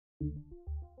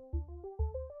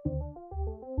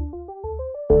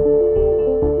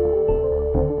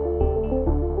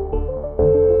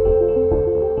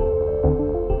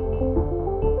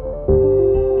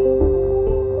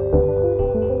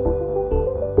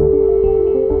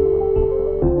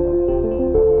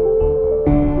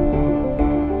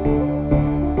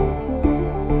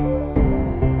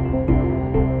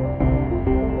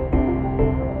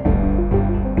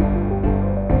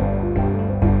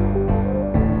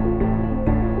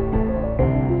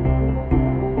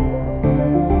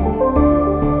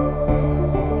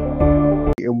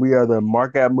And we are the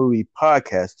Markout Movie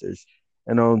Podcasters.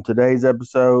 And on today's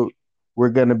episode, we're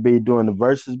going to be doing the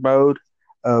versus mode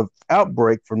of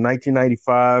Outbreak from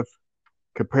 1995,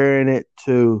 comparing it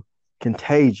to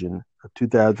Contagion of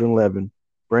 2011.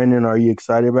 Brandon, are you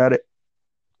excited about it?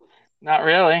 Not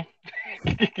really.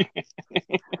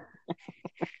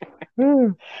 Hmm.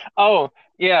 Oh,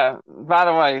 yeah. By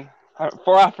the way,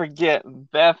 before I forget,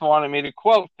 Beth wanted me to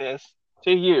quote this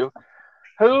to you.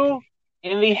 Who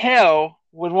in the hell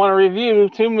would want to review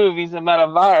two movies about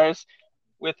a virus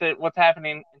with what's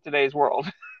happening in today's world?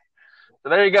 So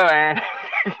there you go, Aaron.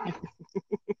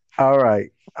 All right,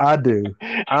 I do.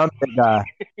 I'm the guy.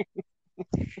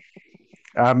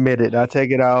 I admit it. I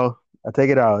take it all. I take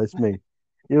it all. It's me.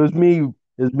 It was me.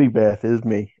 It's me, Beth. It's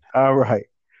me. All right.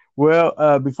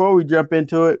 Well, before we jump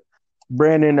into it,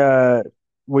 Brandon,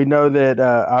 we know that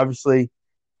obviously,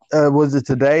 was it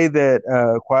today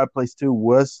that Quiet Place 2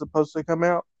 was supposed to come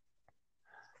out?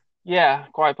 Yeah,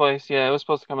 Quiet Place. Yeah, it was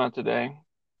supposed to come out today.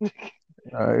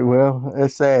 All right. Well,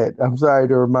 that's sad. I'm sorry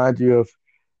to remind you of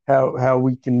how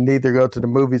we can neither go to the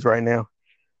movies right now.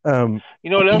 Um, You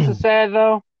know what else is sad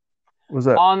though? what's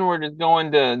up? Onward is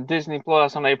going to Disney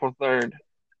Plus on April 3rd,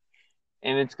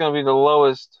 and it's going to be the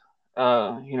lowest,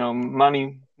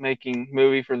 money making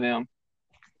movie for them,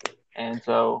 and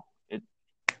so it's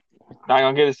not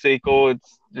going to get a sequel.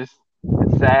 It's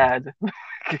sad.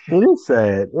 It is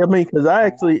sad. I mean, because I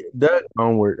actually dug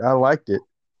Onward. I liked it.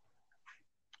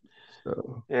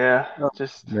 So, Yeah, oh,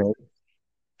 just man.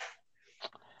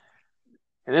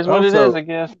 it is what it is, Also, I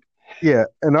guess. yeah,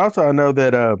 and also I know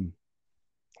that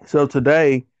so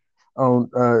today on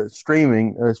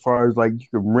streaming, as far as like you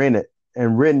can rent it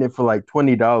and rent it for like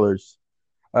 $20.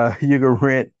 You can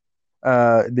rent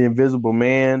The Invisible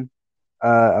Man.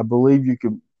 I believe you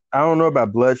could. I don't know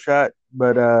about Bloodshot,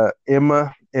 but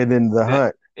Emma and then The That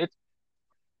Hunt. it's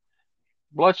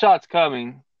Bloodshot's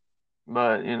coming,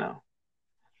 but you know,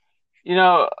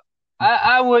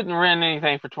 I wouldn't rent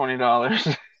anything for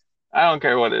 $20. I don't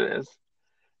care what it is.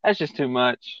 That's just too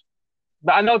much.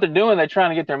 But I know what they're doing. They're trying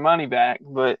to get their money back,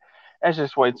 but that's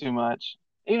just way too much.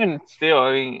 Even still,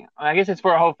 I mean, I guess it's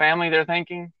for a whole family. They're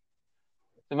thinking,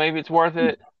 so maybe it's worth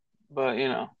it. But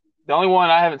the only one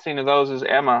I haven't seen of those is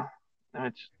Emma,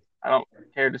 which I don't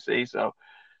care to see. So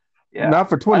yeah, Not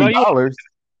for I know twenty you. dollars.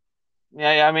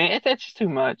 Yeah, yeah. I mean, it's just too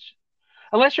much.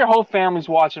 Unless your whole family's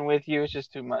watching with you, it's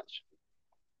just too much.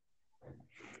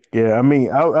 Yeah, I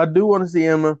mean, I do want to see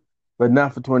Emma, but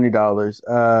not for $20.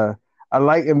 I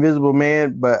like Invisible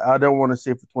Man, but I don't want to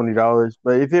see it for $20.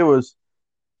 But if it was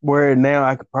where now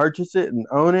I could purchase it and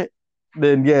own it,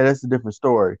 then yeah, that's a different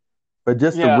story. But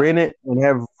just to Yeah, rent it and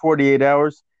have 48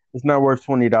 hours, it's not worth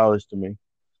 $20 to me.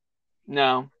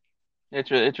 no,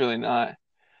 it's really not.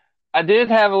 I did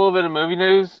have a little bit of movie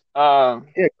news.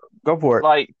 Yeah, go for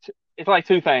it. It's like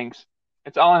two things.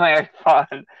 It's the only thing I can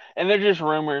find, and they're just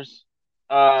rumors.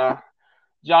 Uh,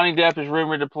 Johnny Depp is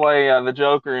rumored to play the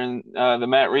Joker in the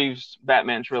Matt Reeves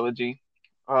Batman trilogy.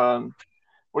 What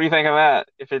do you think of that?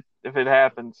 If it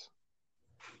happens,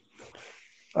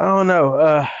 I don't know.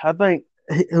 I think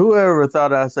whoever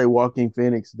thought I'd say Joaquin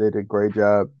Phoenix did a great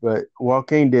job, but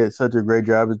Joaquin did such a great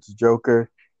job as the Joker.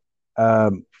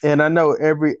 And I know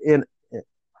every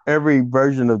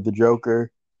version of the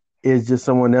Joker is just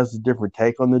someone else's different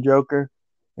take on the Joker,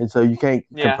 and so you can't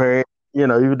yeah, compare it.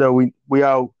 Even though we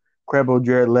all crap on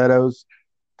Jared Leto's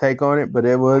take on it, but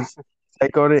it was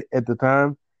take on it at the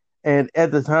time. And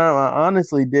at the time, I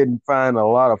honestly didn't find a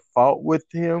lot of fault with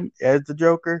him as the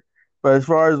Joker. But as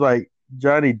far as like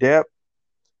Johnny Depp,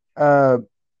 uh,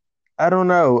 I don't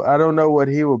know. I don't know what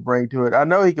he would bring to it. I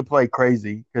know he could play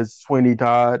crazy because Sweeney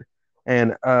Todd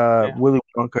and yeah. Willy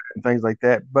Wonka and things like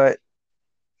that. But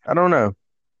I don't know.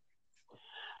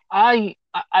 I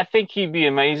think he'd be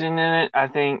amazing in it.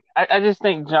 I just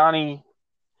think Johnny,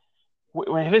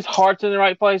 when if his heart's in the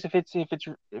right place, if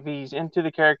he's into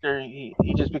the character, he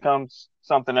just becomes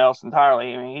something else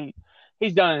entirely. I mean,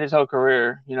 he's done it his whole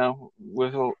career,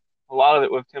 with a lot of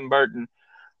it with Tim Burton.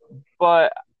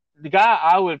 But the guy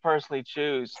I would personally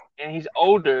choose, and he's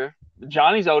older.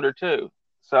 Johnny's older too,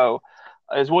 So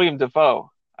is William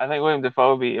Defoe. I think William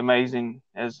Defoe would be amazing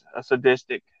as a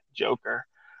sadistic Joker.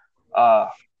 Uh,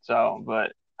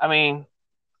 but I mean,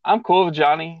 I'm cool with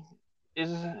Johnny.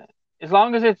 Is as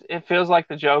long as it feels like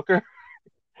the Joker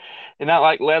and not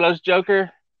like Leto's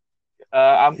Joker.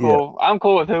 I'm Yeah, cool. I'm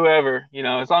cool with whoever,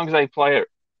 as long as they play it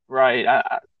right.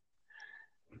 I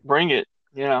bring it,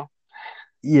 you know.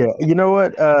 yeah. You know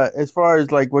what? As far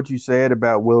as like what you said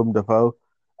about Willem Dafoe,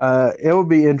 it would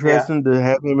be Yeah, interesting to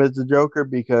have him as the Joker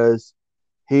because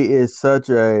he is such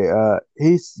a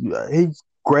he's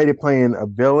great at playing a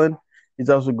villain. He's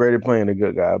also great at playing a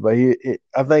good guy. But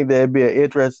I think that'd be an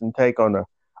interesting take on a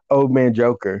old man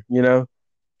Joker. You know,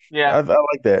 yeah. I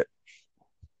like that.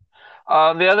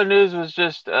 The other news was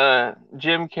just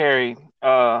Jim Carrey.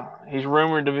 He's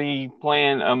rumored to be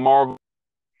playing a Marvel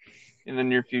in the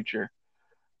near future.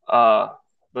 Uh,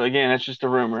 but again, that's just a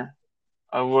rumor.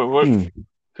 What Hmm.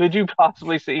 could you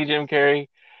possibly see Jim Carrey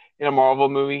in a Marvel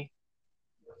movie?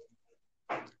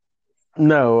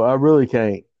 No, I really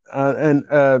can't. And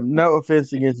no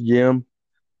offense against Jim,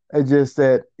 it's just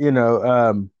that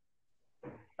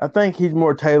I think he's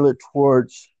more tailored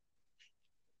towards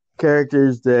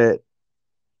characters that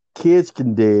kids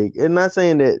can dig. And not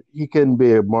saying that he couldn't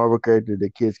be a Marvel character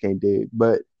that kids can't dig,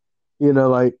 but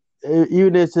like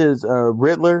even as his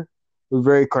Riddler was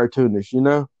very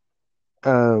cartoonish.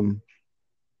 Um,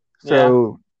 Yeah,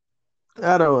 so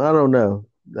I don't know.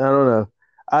 I don't know.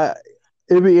 I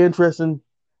It'd be interesting.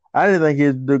 I didn't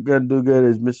think gonna do good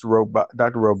as Mr.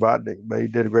 Dr. Robotnik, but he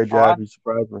did a great oh, I, job. He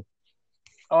surprised me.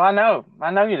 I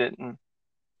know you didn't.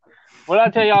 What did I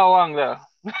tell you all along though?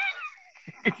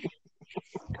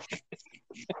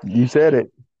 You said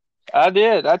it. I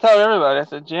did. I told everybody. I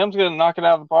said Jim's gonna knock it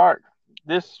out of the park.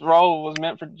 This role was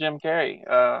meant for Jim Carrey.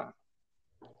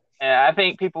 And I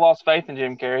think people lost faith in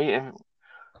Jim Carrey and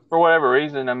for whatever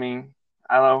reason. I mean,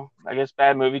 I don't know. I guess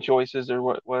bad movie choices or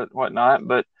whatnot.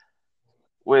 But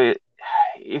with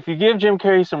if you give Jim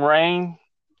Carrey some reign,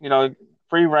 you know,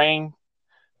 free reign,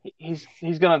 he's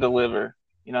gonna deliver.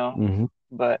 You know. Hmm.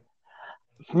 But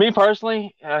for me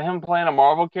personally, him playing a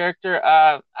Marvel character,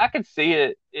 I could see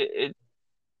it.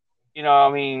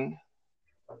 I mean,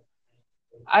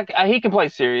 he can play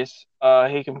serious.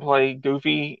 He can play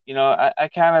goofy. I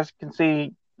kind of can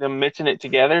see them mixing it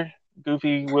together,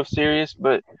 goofy with serious.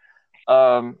 But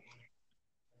um,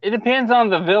 it depends on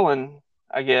the villain,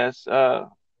 I guess.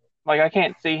 Like I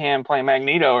can't see him playing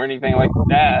Magneto or anything like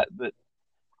that.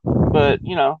 But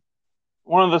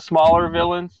one of the smaller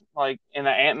villains, like in the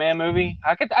Ant Man movie,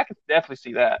 I could definitely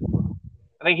see that.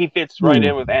 I think he fits right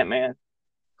in with Ant Man.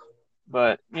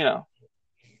 But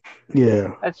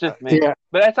Yeah, that's just me. yeah,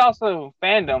 But that's also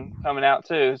fandom coming out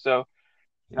too. So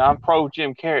I'm pro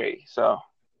Jim Carrey. So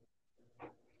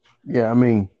yeah. I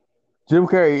mean, Jim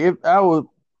Carrey. If I would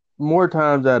more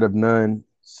times out of none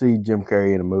see Jim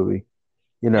Carrey in a movie,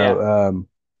 yeah,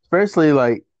 especially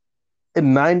like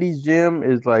in '90s. Jim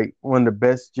is like one of the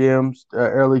best Jims.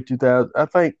 Early 2000s. I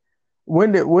think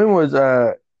when was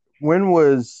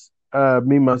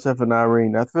Me, Myself, and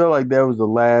Irene? I feel like that was the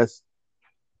last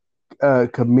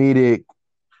comedic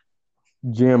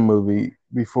Jim movie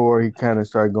before he kind of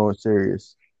started going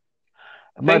serious.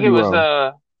 I I might think it be was wrong.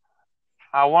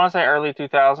 I want to say early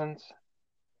 2000s.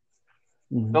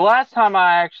 Hmm. The last time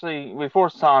I actually before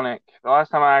Sonic, the last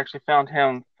time I actually found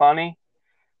him funny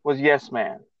was Yes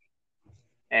Man,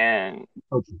 and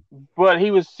Okay. but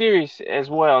he was serious as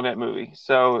well in that movie.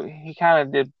 So he kind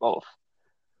of did both.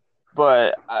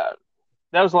 But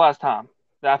that was the last time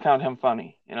that I found him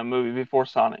funny in a movie before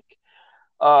Sonic.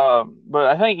 But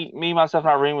I think Me, Myself,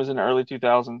 and Irene was in the early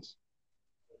 2000s.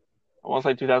 I want to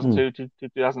say Hmm. 2002 to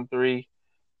 2003.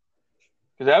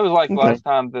 Because that was like the Okay. last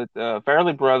time that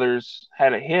Fairley Brothers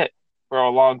had a hit for a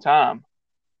long time.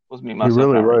 Was Me, It Myself,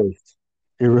 and really Irene. was.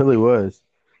 It really was.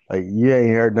 Like you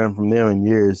ain't heard nothing from them in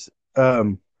years.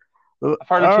 All I've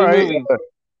heard of two right. movies.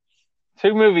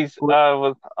 Two movies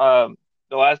was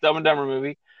the last Dumb and Dumber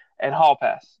movie and Hall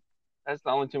Pass. That's the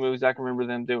only two movies I can remember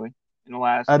them doing in the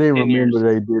last I didn't 10 years. remember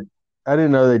they did. I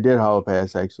didn't know they did Hall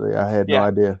Pass. Actually, I had no Yeah,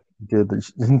 idea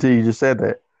until you just said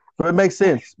that. But it makes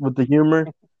sense with the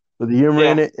humor. With the humor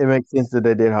in yeah, it, it makes sense that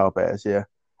they did Hall Pass. Yeah,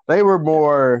 they were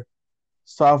more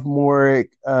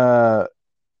sophomoric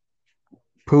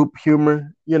poop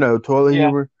humor. Toilet yeah.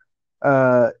 humor.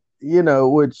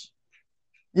 Which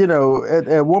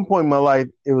at one point in my life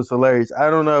it was hilarious. I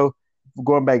don't know,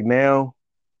 going back now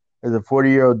as a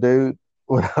 40-year-old dude,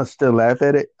 would I still laugh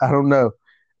at it? I don't know.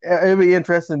 It'd be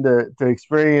interesting to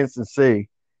experience and see.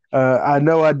 I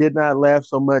know I did not laugh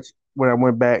so much when I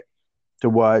went back to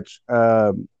watch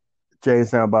Jay and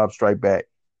Silent Bob Strike Back.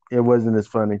 It wasn't as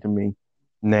funny to me.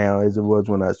 now as it was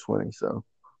when I was 20. So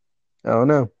I don't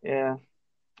know. Yeah,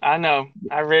 I know.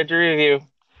 I read your review,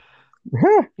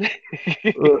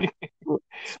 Look,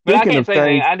 but I speaking can't of say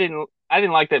anything. things, I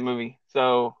didn't like that movie.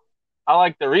 So I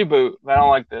like the reboot, but I don't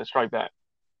like the Strike Back,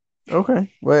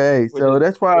 okay. Well, hey, which so is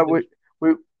that's why which is.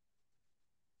 we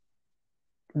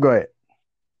go ahead.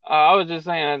 I was just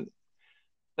saying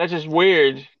that's just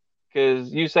weird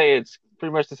because you say it's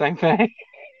pretty much the same thing,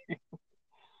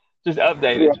 just Yeah,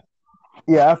 updated.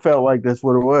 yeah, I felt like that's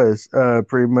what it was.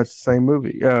 Pretty much the same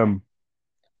movie.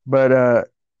 But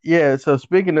yeah. So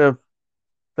speaking of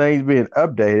things being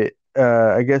updated,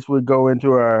 I guess we go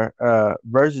into our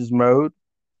versus mode.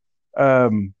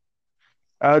 Um,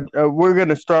 we're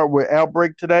gonna start with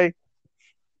Outbreak today.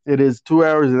 It is 2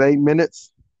 hours and 8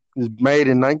 minutes. It's made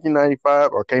in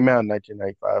 1995 or came out in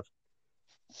 1995.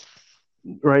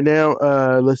 Right now,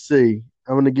 let's see.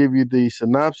 I'm gonna give you the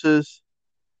synopsis.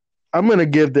 I'm gonna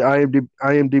give the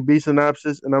IMDb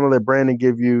synopsis, and I'm gonna let Brandon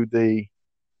give you the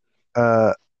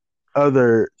uh,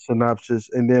 other synopsis,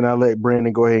 and then I'll let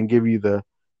Brandon go ahead and give you the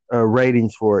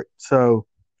ratings for it. So,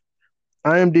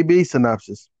 IMDb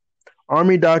synopsis: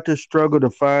 Army doctors struggle to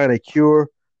find a cure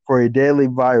for a deadly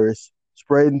virus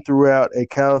spreading throughout a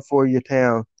California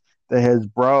town that has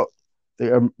brought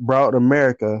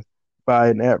America by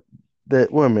an app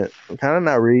that women kind of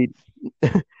not read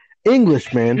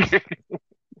English, man.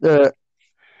 The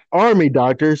Army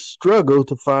doctors struggle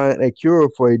to find a cure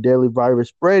for a deadly virus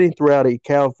spreading throughout a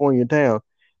California town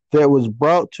that was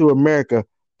brought to America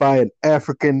by an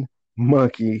African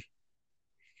monkey.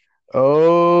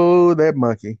 Oh, that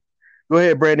monkey. Go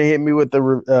ahead, Brandon. Hit me with the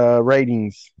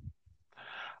ratings.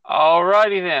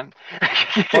 Alrighty then.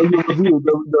 Oh, your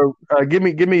review.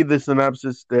 Give me the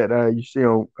synopsis that you see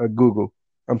on Google.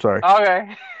 I'm sorry.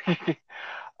 Okay.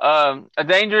 A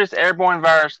dangerous airborne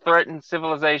virus threatens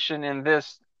civilization in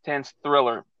this tense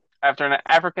thriller. After an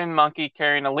African monkey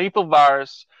carrying a lethal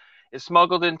virus is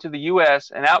smuggled into the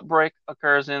U.S., an outbreak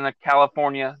occurs in a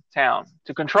California town.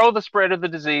 To control the spread of the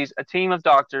disease, a team of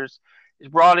doctors is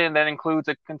brought in that includes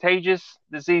a contagious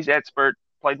disease expert,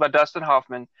 played by Dustin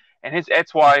Hoffman, and his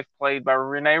ex wife, played by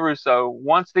Rene Russo.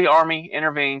 Once the army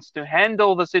intervenes to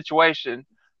handle the situation,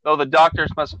 though the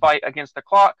doctors must fight against the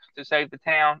clock to save the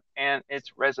town and its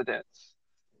residents.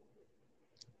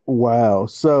 Wow.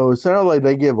 So it sounds like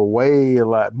they give away a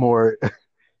lot more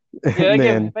Yeah, they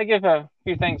give than. they give a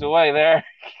few things away there,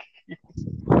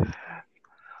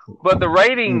 but the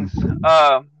ratings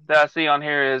Mm. that I see on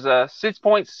here is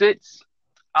 6.6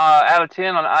 out of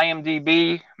 10 on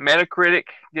IMDb. Metacritic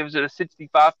gives it a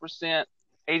 65%,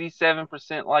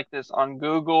 87% like this on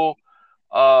Google.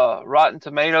 Rotten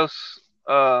Tomatoes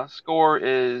score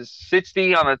is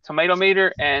 60 on a tomato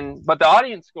meter, and but the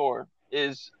audience score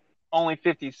is only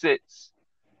 56.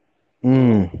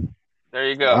 Mm. There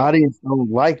you The go. audience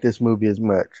don't like this movie as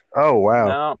much. Oh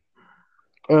wow.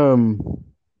 No. Um.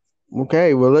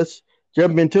 Okay. Well, let's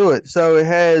jump into it. So it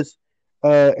has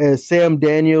as Sam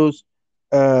Daniels,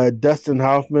 Dustin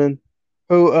Hoffman,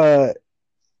 who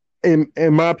in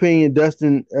my opinion,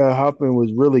 Dustin Hoffman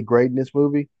was really great in this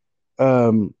movie.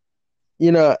 Um.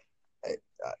 You know,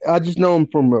 I just know him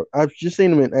from. I've just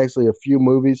seen him in actually a few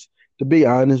movies. To be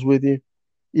honest with you,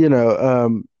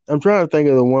 I'm trying to think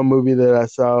of the one movie that I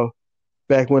saw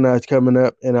back when I was coming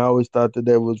up, and I always thought that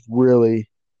that was really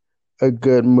a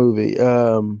good movie.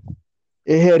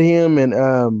 It had him and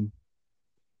oh,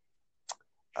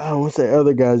 what's that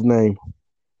other guy's name?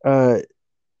 Uh,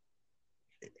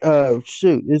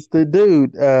 shoot, it's the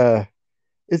dude.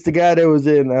 It's the guy that was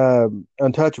in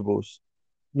Untouchables.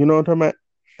 You know what I'm talking about?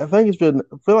 I think I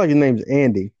feel like his name's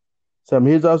Andy.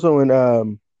 He's also in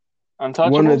one of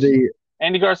Untouchables? the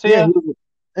Andy yeah, Garcia?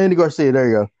 Andy Garcia. There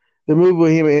you go. The movie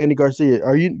with him and Andy Garcia.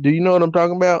 Do you know what I'm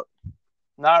talking about?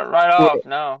 Not right Where, off,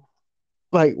 no.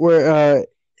 where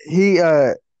he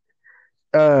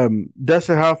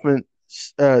Dustin Hoffman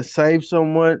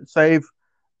save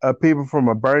people from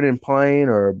a burning plane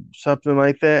or something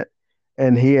like that,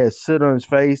 and he has soot on his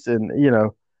face, and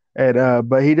and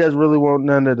but he doesn't really want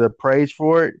none of the praise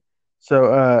for it.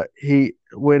 So he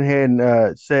went ahead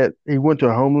and said he went to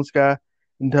a homeless guy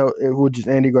and which is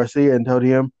Andy Garcia, and told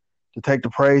him to take the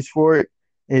praise for it.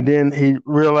 And then he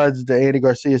realizes that Andy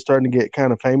Garcia is starting to get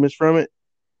kind of famous from it,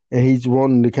 and he's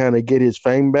wanting to kind of get his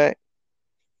fame back.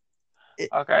 I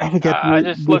Okay. forgot I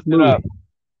just this looked it movie. up.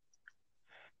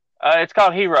 It's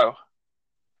called Hero.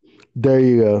 There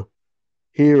you go,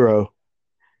 Hero.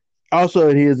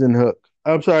 Also, he is in Hook.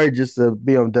 I'm sorry, just to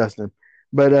be on Dustin,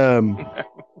 but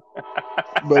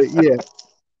but yeah,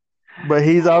 but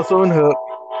he's also in Hook.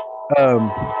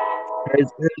 There's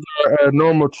a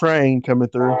normal train coming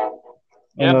through.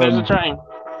 Yep, there's a Um, train.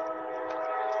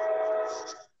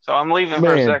 So I'm leaving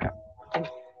for a Man, second.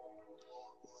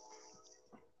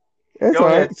 that's Go all ahead.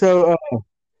 right. So, all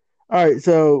right.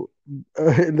 So,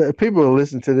 the people who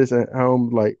listen to this at home,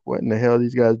 like, what in the hell are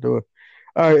these guys doing?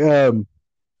 All right.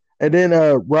 And then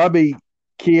Robbie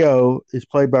Keough is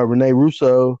played by Rene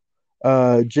Russo.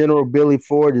 General Billy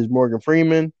Ford is Morgan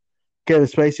Freeman. Kevin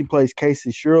Spacey plays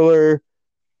Casey Schuyler.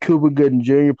 Cuba Gooding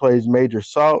Jr. plays Major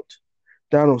Salt.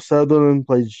 Donald Sutherland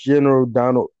plays General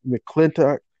Donald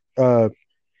McClintock. Uh,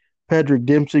 Patrick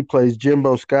Dempsey plays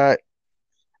Jimbo Scott.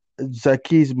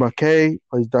 Zacchaeus McKay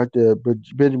plays Dr.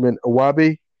 Benjamin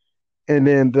Awabi. And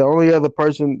then the only other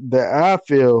person that I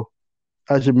feel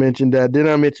I should mention that I did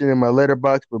not mention in my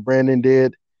letterbox, but Brandon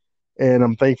did, and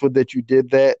I'm thankful that you did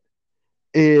that,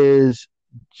 is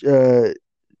uh,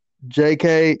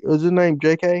 JK. What's his name?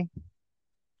 JK?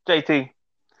 JT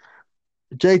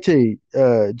JT.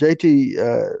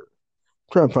 JT.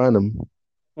 Trying to find him.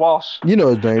 Walsh. You know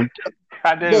his name.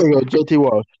 I There do. you go. JT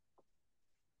Walsh.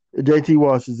 JT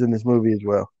Walsh is in this movie as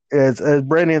well. As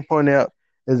Brandon pointed out,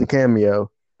 as a cameo.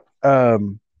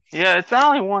 Um, Yeah, it's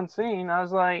only one scene. I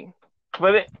was like,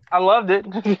 I loved it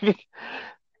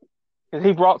because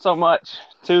he brought so much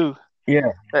to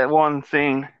yeah, that one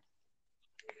scene.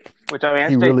 Which I mean, he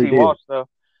that's really JT did. Walsh though.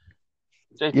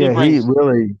 JT Yeah, he brings.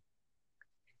 really.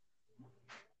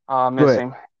 Oh, I Go miss ahead.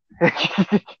 him.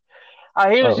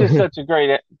 He was just Oh, such a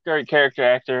great character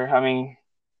actor. I mean,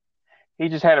 he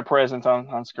just had a presence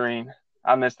on screen.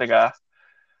 I miss the guy.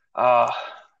 Uh,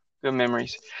 Good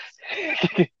memories.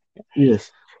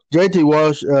 yes. JT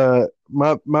Walsh,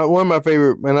 my one of my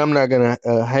favorite, and I'm not gonna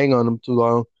hang on him too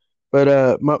long,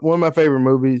 but one of my favorite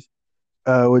movies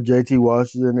with JT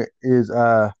Walsh in it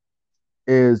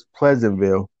is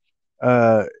Pleasantville.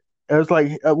 Uh, it was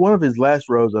like one of his last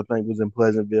roles, I think, was in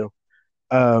Pleasantville.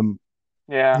 Um,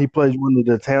 Yeah, he plays one of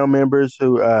the town members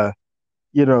who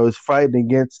is fighting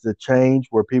against the change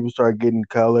where people start getting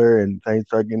color and things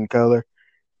start getting color.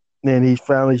 And he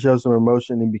finally shows some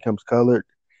emotion and becomes colored.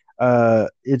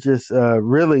 It just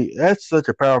really that's such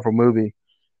a powerful movie.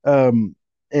 Um,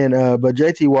 and but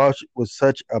JT Walsh was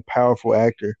such a powerful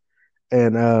actor,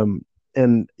 and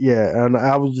yeah, and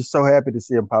I was just so happy to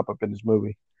see him pop up in this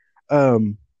movie.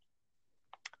 Um,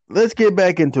 let's get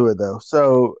back into it though.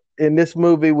 So in this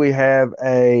movie, we have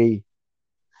it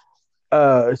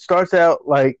starts out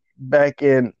like back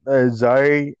in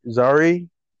Zari,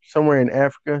 somewhere in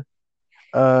Africa.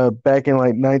 Back in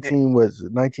like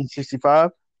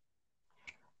 1965.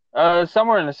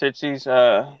 somewhere in the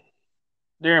 '60s.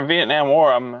 During Vietnam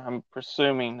War. I'm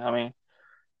presuming. I mean,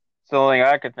 it's the only thing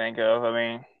I could think of. I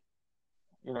mean,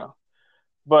 you know,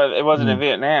 but it wasn't in Mm,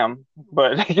 Vietnam.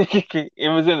 But it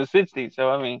was in the '60s. So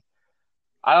I mean,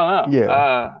 I don't know.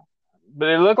 yeah. But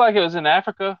it looked like it was in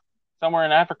Africa, somewhere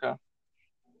in Africa.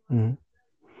 Mm.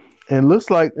 And looks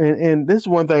like, and this is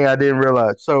one thing I didn't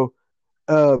realize. So,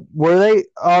 were they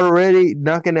already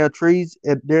knocking down trees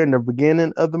during the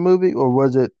beginning of the movie, or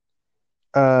was it?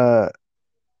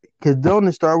 Because don't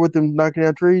it start with them knocking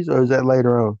down trees, or is that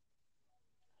later on?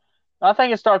 I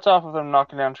think it starts off with them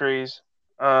knocking down trees.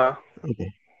 Uh,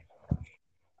 Okay,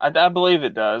 I believe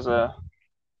it does. I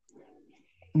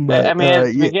but mean,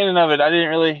 at the yeah, beginning of it, I didn't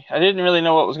really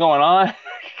know what was going on.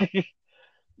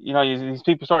 These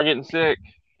people start getting sick,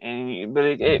 but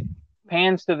it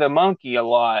pans to the monkey a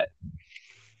lot.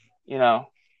 You know,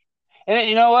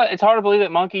 you know what? It's hard to believe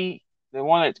that monkey, the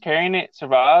one that's carrying it,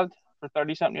 survived for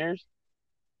 30 something years.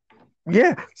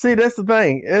 yeah. See, that's the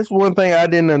thing. That's one thing I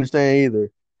didn't understand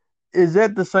either. Is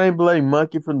that the same bloody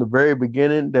monkey from the very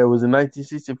beginning that was in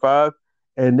 1965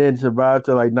 and then survived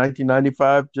to like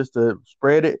 1995 just to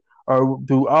spread it? Or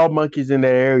do all monkeys in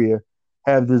that area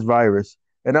have this virus?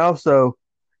 And also,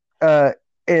 uh,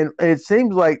 and it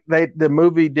seems like the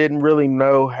movie didn't really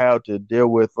know how to deal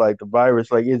with like the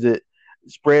virus. Like, is it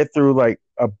spread through like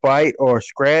a bite or a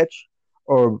scratch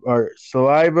or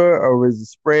saliva, or is it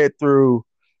spread through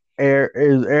air?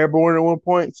 Is airborne at one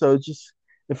point? So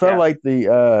it felt Yeah, like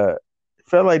it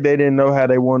felt like they didn't know how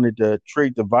they wanted to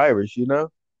treat the virus. You know?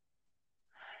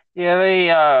 yeah. They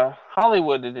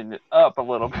Hollywooded it up a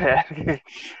little bit.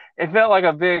 It felt like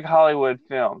a big Hollywood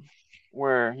film,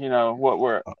 where what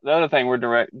we're the other thing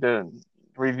the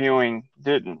reviewing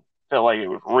didn't feel like it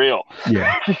was real.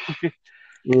 Yeah.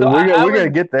 So I We're gonna would,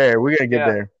 get there. We're gonna get yeah.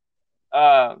 there.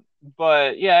 Uh,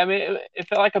 but yeah, I mean, it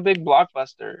felt like a big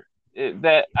blockbuster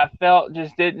that I felt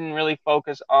just didn't really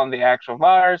focus on the actual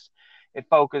virus. It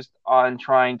focused on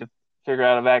trying to figure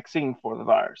out a vaccine for the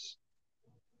virus.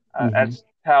 Hmm. That's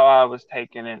how I was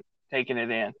taking it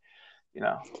in, you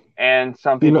know. And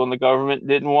some You know, people in the government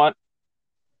didn't want,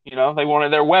 they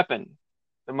wanted their weapon.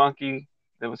 The monkey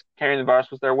that was carrying the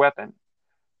virus was their weapon.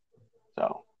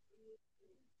 So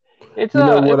it's You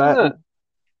know a it what was I a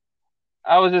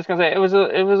I was just gonna say it was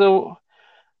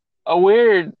a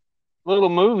weird little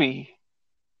movie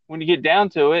when you get down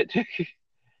to it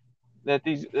that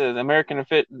these the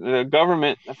the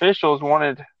government officials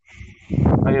wanted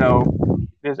you know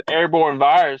this airborne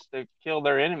virus to kill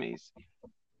their enemies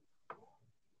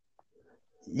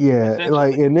yeah,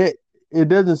 like, essentially. and it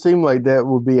doesn't seem like that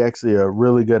would be actually a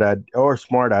really good idea or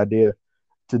smart idea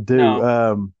to do.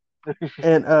 No.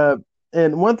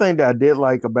 And one thing that I did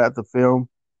like about the film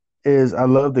is I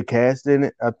love the cast in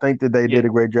it. I think that they Yeah. did a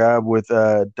great job with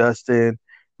Dustin,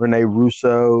 Rene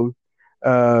Russo,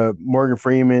 Morgan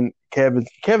Freeman, Kevin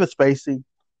Spacey.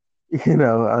 You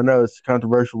know, I know it's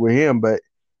controversial with him, but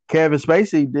Kevin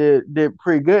Spacey did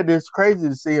pretty good. It's crazy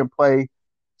to see him play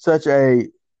such a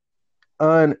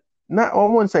un not I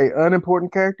wouldn't say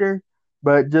unimportant character,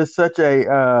 but just such a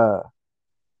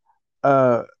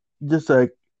uh just a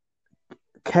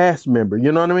cast member.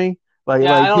 You know what I mean?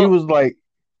 Yeah, I Like he don't. was like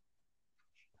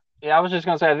Yeah, I was just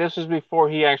gonna say this was before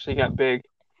he actually got big,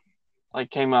 like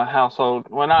came a household.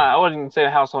 Well, not I wouldn't say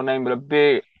a household name, but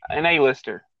an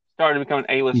A-lister. Started to become an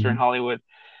A-lister in mhm, Hollywood.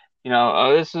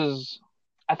 This is,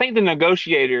 I think, The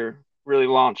Negotiator really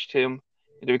launched him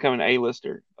into becoming an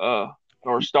A-lister.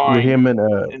 Or with starring him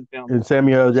in film. and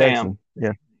Samuel L. Sam. Jackson.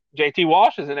 Yeah. JT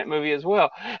Walsh is in that movie as well.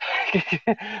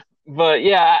 But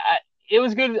yeah, it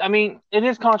was good. I mean, it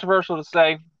is controversial to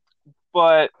say,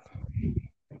 but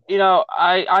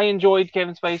I enjoyed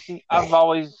Kevin Spacey. I've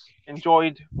always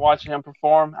enjoyed watching him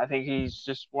perform. I think he's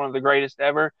just one of the greatest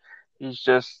ever. He's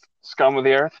just scum of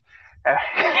the earth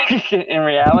in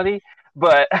reality,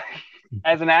 but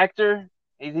as an actor,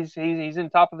 he's in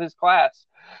top of his class.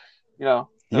 So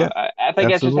Yeah, I think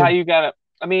that's just how absolutely. you gotta.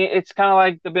 I mean, it's kind of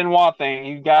like the Benoit thing.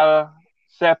 You gotta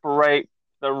separate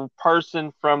the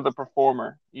person from the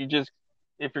performer.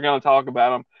 If you're gonna talk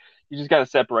about them, you just gotta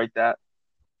separate that.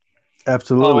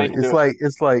 It's the only way you Absolutely. can do it.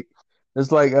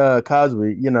 It's like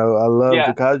Cosby, you know, I love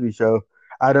the Yeah, Cosby show.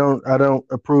 I don't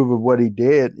approve of what he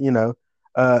did, you know,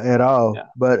 at all. yeah,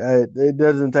 But it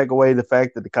doesn't take away the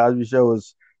fact that the Cosby show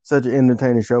was such an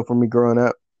entertaining show for me growing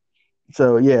up.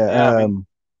 So yeah. yeah,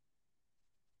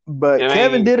 but I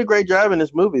Kevin mean, did a great job in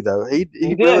this movie though. he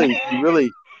did. He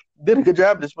really did a good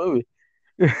job in this movie.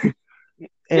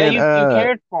 Yeah, And you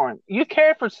cared for him. You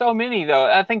cared for so many though.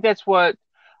 I think that's what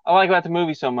I like about the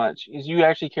movie so much is you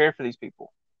actually care for these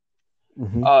people.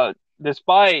 mhm. Uh,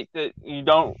 Despite that they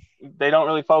don't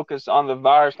really focus on the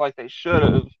virus like they should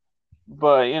have.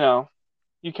 But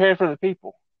you cared for the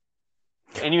people,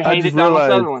 and you I just hated Donald realized,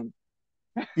 Sutherland.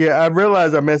 yeah, I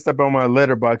realized I messed up on my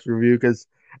letterbox review because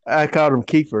I called him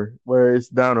Kiefer, where it's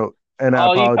Donald, and I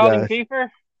Oh, you called him apologize. Kiefer?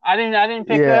 I didn't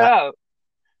pick that Yeah, up.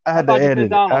 I I had to thought you said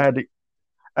edit it. Donald.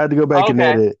 I had to go back and Okay.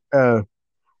 edit.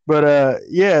 But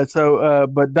yeah. So,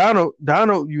 but Donald,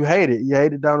 you hate it. You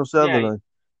hated Donald Yeah. Sutherland.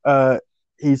 Uh,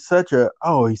 he's such a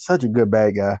good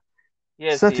bad guy.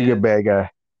 Yes, Such he a good is. bad guy.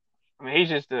 I mean, he's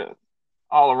just a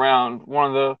all around one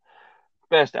of the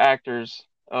best actors.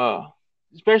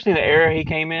 Especially the era he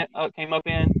came up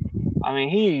in. I mean,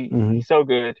 Hmm. he's so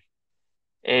good.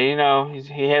 And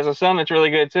he has a son that's really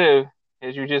good too,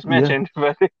 as you just Yeah. mentioned.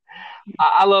 But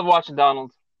I love watching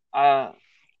Donald. Uh,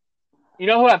 you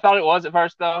know who I thought it was at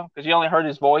first though, because you only heard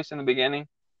his voice in the beginning.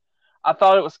 I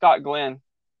thought it was Scott Glenn.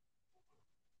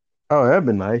 Oh, that'd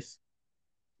be nice.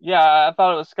 Yeah, I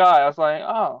thought it was Scott. I was like,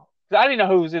 oh, 'cause I didn't know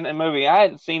who was in the movie. I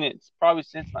hadn't seen it probably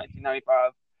since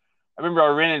 1995. I remember I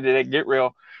rented it at Get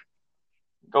Real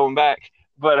going back,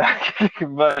 but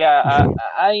but yeah,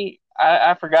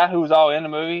 I forgot who was all in the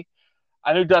movie.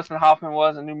 I knew Dustin Hoffman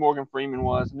was, I knew Morgan Freeman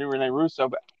was, I knew Rene Russo,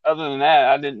 but other than that,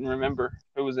 I didn't remember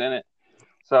who was in it.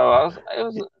 So it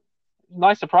was a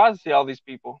nice surprise to see all these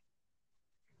people.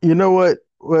 You know what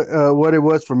it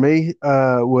was for me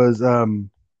was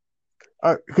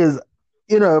because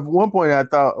you know at one point I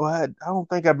thought, well, I don't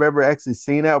think I've ever actually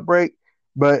seen Outbreak,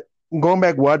 but going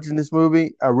back watching this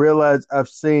movie, I realized I've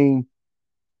seen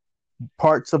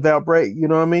parts of Outbreak. You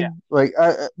know what I Yeah, mean? Like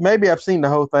maybe I've seen the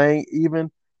whole thing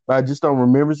even, but I just don't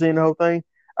remember seeing the whole thing.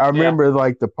 I yeah, remember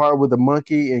like the part with the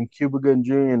monkey and Cuba Gooding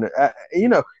Jr. And you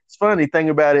know, it's funny thing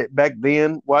about it back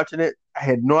then watching it, I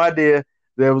had no idea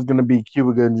there was going to be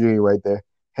Cuba Gooding Jr. right there.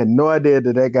 Had no idea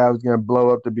that that guy was going to blow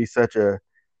up to be such a.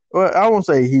 Well, I won't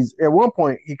say he's at one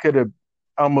point he could have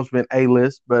almost been A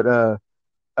list, but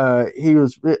he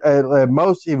was at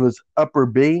most he was upper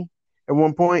B at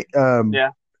one point.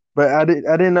 yeah, But I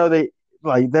didn't know they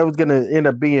like that was gonna end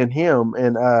up being him,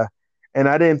 and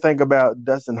I didn't think about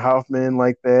Dustin Hoffman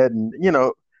like that, and you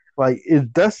know, like is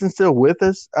Dustin still with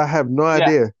us? I have no yeah.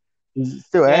 idea. He's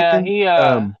still Yeah,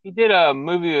 acting. he did a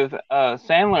movie with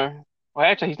Sandler. Well,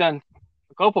 actually, he's done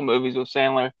a couple movies with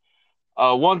Sandler.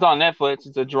 One's on Netflix.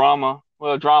 It's a drama,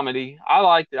 well, a dramedy. I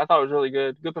liked it. I thought it was really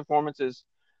good. Good performances.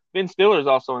 Ben Stiller's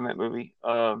also in that movie.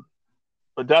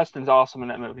 But Dustin's awesome in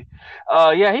that movie.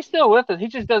 Yeah, he's still with us. He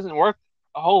just doesn't work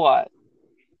a whole lot.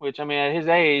 Which I mean, at his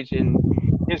age and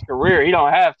his career, he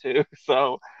don't have to.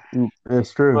 So,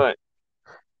 That's true.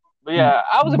 but yeah,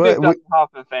 I was a big But we, Dustin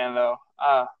Hoffman fan though.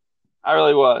 I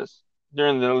really was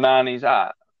during the '90s.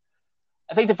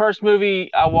 I think the first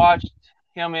movie I watched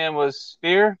him in was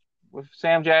Sphere with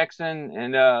Sam Jackson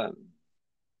and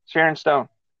Sharon Stone.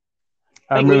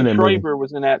 I I think remember Lee that movie. Schreiber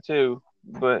was in that too.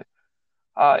 But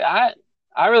I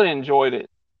really enjoyed it.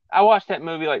 I watched that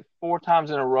movie like 4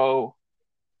 times in a row.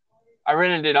 I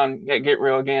rented it on Get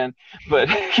Real again, but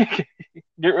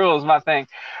Get Real is my thing.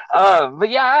 But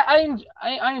yeah,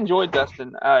 I enjoyed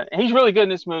Dustin. He's really good in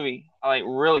this movie. Like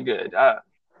really good. I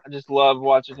just love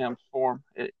watching him perform.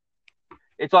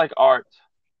 It's like art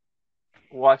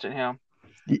watching him.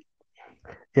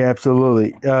 Yeah,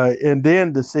 absolutely. And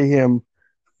then to see him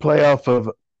play off of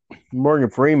Morgan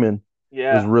Freeman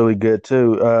was Yeah, really good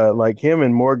too. Like him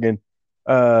and Morgan,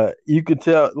 you could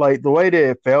tell like the way that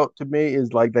it felt to me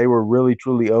is like they were really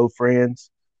truly old friends.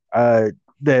 Uh,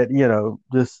 that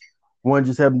just one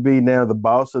just happened to be now the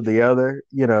boss of the other.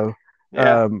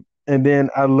 yeah, And then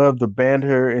I love the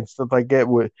banter and stuff like that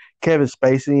with Kevin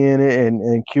Spacey in it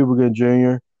and Cuba Gooding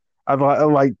Jr. I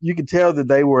like you could tell that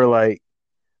they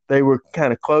were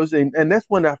kind of close, and that's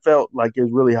when I felt like it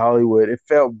was really Hollywood. It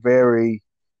felt very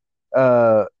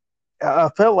uh I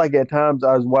felt like at times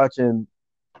I was watching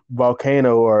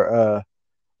Volcano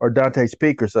or Dante's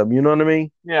Peak or something. You know what I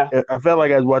mean? yeah. I felt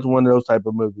like I was watching one of those type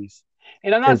of movies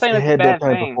And I'm not because saying it it's a had that bad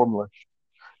type of thing. formula.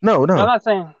 No, I'm no. not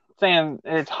saying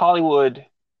it's Hollywood.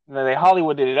 They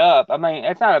Hollywooded it up. I mean,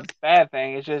 it's not a bad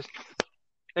thing. It's just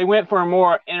they went for a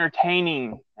more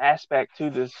entertaining aspect to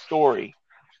the story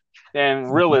than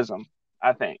realism,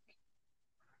 I think.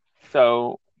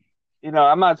 So,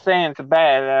 I'm not saying it's a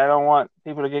bad. I don't want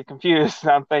people to get confused.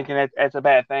 I'm thinking it's a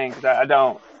bad thing because I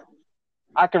don't.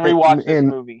 I can rewatch this And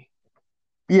movie.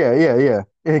 yeah, yeah, yeah.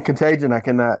 In Contagion, I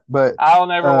cannot. I'll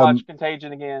never Um, watch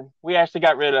Contagion again. We actually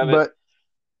got rid of it.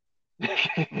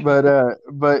 but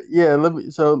but yeah. Let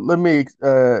me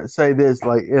say this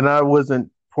like, and I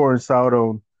wasn't pouring salt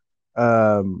on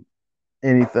um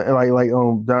anything like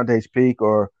on Dante's Peak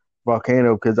or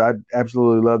Volcano because I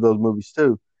absolutely love those movies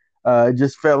too. It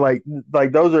just felt like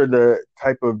those are the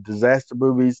type of disaster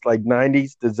movies, like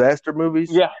 '90s disaster movies.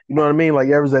 Yeah, You know what I mean? Like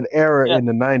there was an era yeah, in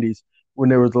the '90s when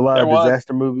there was a lot there of was.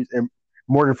 disaster movies, and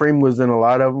Morgan Freeman was in a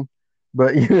lot of them.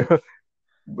 But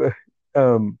but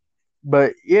um,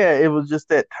 but yeah, it was just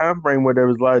that time frame where there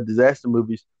was a lot of disaster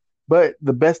movies. But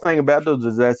the best thing about those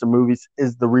disaster movies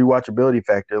is the rewatchability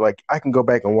factor. Like I can go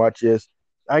back and watch this.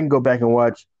 I can go back and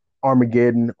watch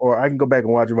Armageddon, or I can go back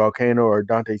and watch Volcano or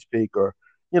Dante's Peak, or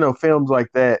films like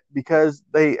that because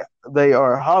they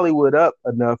are Hollywood up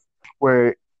enough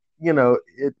where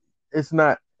it's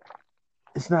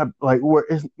not like where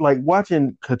it's like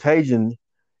watching Contagion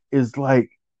is like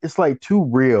it's like too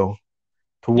real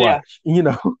to Yeah, watch.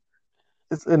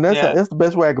 And that's yeah, that's the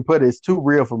best way I could put it. It's too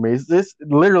real for me. It's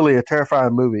literally a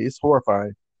terrifying movie. It's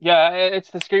horrifying. yeah.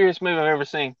 It's the scariest movie I've ever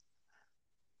seen.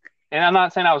 And I'm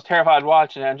not saying I was terrified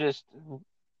watching it. I'm just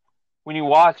when you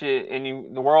watch it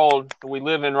and the world that we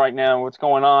live in right now, what's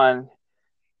going on,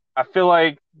 I feel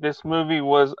like this movie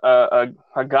was a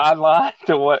guideline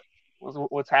to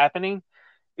what's happening.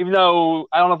 Even though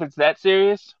I don't know if it's that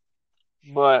serious,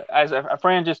 but as a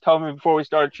friend just told me before we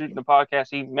started shooting the podcast,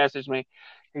 he messaged me.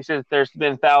 He said there's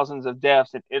been thousands of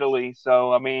deaths in Italy,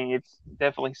 so I mean it's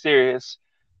definitely serious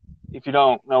if you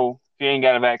don't know if you ain't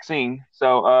got a vaccine.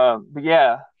 So, but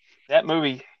yeah, that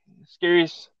movie,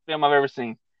 scariest film I've ever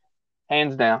seen,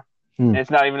 hands down. Hmm. And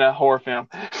it's not even a horror film,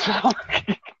 so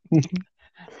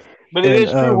but it And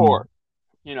is true horror,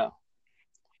 you know.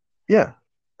 yeah,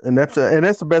 and that's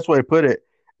the best way to put it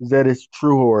is that it's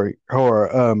true horror.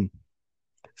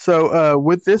 So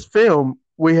with this film,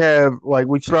 we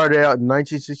started out in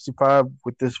 1965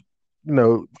 with this,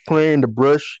 playing the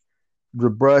brush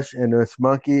and this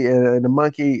monkey, and the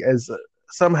monkey is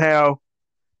somehow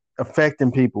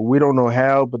affecting people. We don't know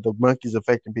how, but the monkey's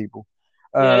affecting people.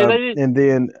 Yeah, And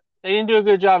then they didn't do a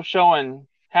good job showing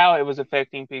how it was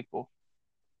affecting people.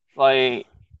 Like,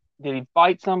 did he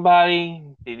bite somebody?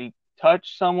 Did he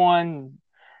touch someone?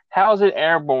 How is it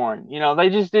airborne? They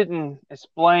just didn't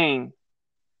explain,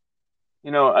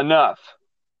 enough.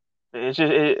 It's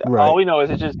just all right, we know is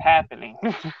it's just happening,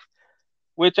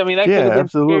 Which I mean, that could have Yeah, been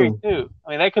scary absolutely. too.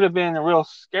 I mean, that could have been a real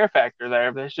scare factor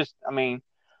there. But it's just, I mean,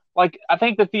 like I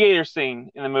think the theater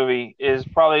scene in the movie is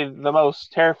probably the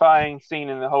most terrifying scene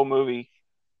in the whole movie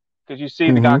because you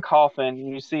see the guy Hmm. coughing, and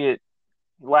you see it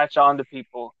latch on to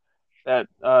people that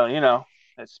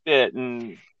that spit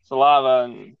and saliva,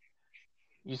 and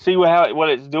you see what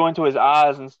it's doing to his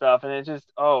eyes and stuff, and it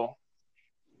just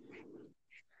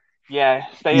yeah,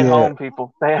 stay at Yeah, home,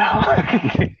 people, stay at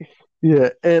home. yeah.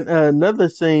 And another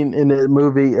scene in the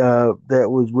movie that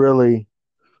was really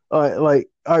like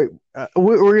all right,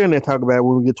 we're gonna talk about it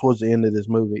when we get towards the end of this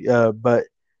movie. But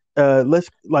let's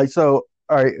like so.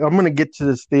 All right, I'm gonna get to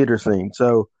this theater scene.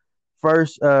 So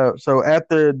first, so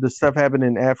after the stuff happened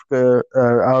in Africa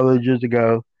all those years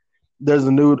ago, there's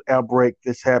a new outbreak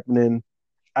that's happening.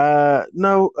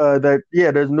 No, that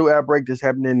yeah, there's a new outbreak that's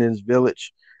happening in this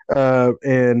village.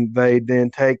 And they then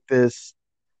take this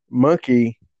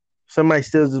monkey. Somebody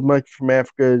steals this monkey from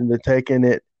Africa, and they're taking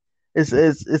it.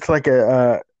 It's like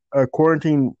a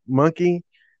quarantine monkey,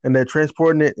 and they're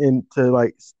transporting it into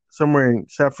like somewhere in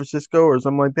San Francisco or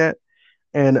something like that.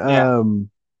 And Yeah,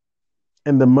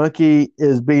 and the monkey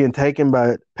is being taken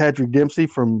by Patrick Dempsey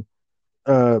from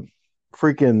uh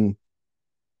freaking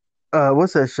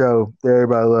what's that show that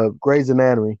everybody loves? Grey's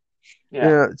Anatomy. yeah.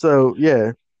 Yeah, so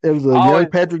yeah, it was I a young always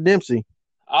Patrick Dempsey.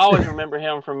 I always remember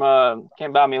him from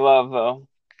Can't Buy Me Love though.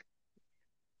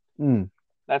 Mm.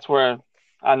 That's where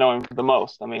I know him the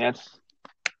most. I mean, that's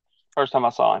the first time I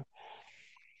saw him.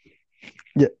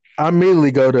 Yeah, I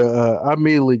immediately go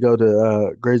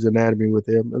to Grey's Anatomy with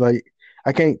him. Like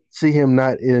I can't see him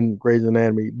not in Grey's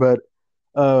Anatomy, but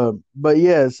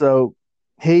yeah. So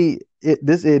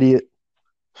this idiot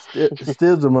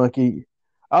steals the monkey.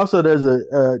 Also, there's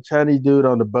a Chinese dude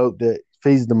on the boat that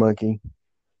feeds the monkey.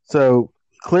 So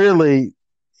clearly,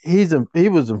 he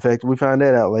was infected. We find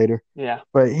that out later. Yeah,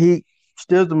 But he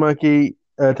steals the monkey,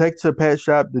 takes it to a pet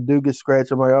shop. The dude gets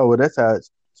scratched. I'm like, oh well, that's how it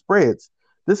spreads.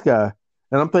 This guy,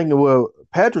 and I'm thinking, well,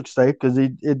 Patrick's safe because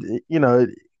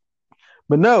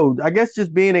but no, I guess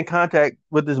just being in contact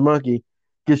with this monkey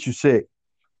gets you sick.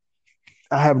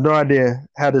 I have no idea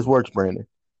how this works, Brandon,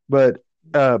 but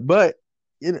but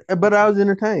but I was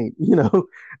entertained, you know.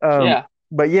 Um, yeah,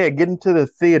 but yeah, getting to the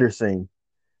theater scene.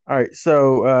 All right,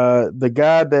 so the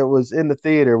guy that was in the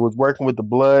theater was working with the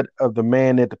blood of the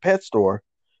man at the pet store,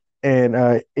 and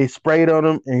it sprayed on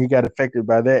him, and he got affected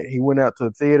by that. He went out to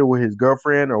the theater with his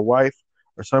girlfriend or wife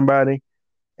or somebody,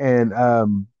 and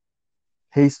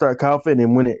he started coughing,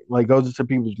 and when it like goes into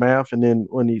people's mouth, and then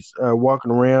when he's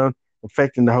walking around,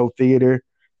 affecting the whole theater,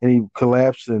 and he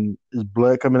collapsed, and his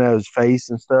blood coming out of his face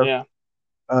and stuff. yeah.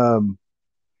 Um,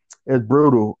 it's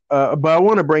brutal. But I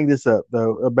want to bring this up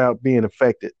though about being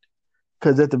affected,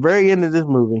 because at the very end of this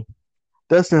movie,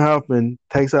 Dustin Hoffman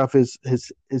takes off his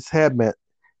hazmat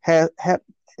ha,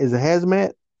 is a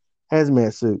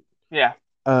hazmat suit, Yeah,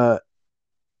 uh,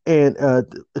 and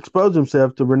expose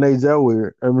himself to Renee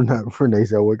Zellweger, not Renee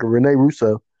Zellweger, Renee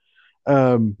Russo,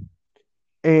 um,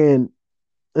 and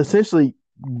essentially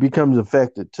becomes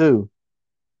infected too.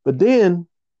 But then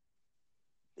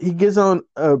he gets on,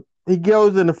 he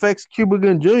goes and affects Cuba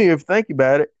Gooding Jr. If you think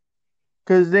about it,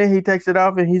 because then he takes it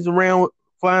off and he's around,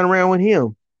 flying around with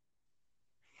him.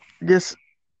 Just,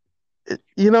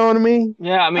 you know what I mean?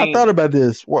 yeah. I I thought mean, about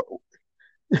this. What?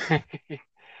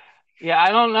 yeah. I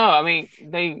don't know. I mean,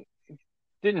 they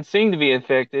didn't seem to be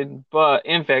infected, but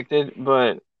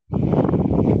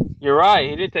you're right.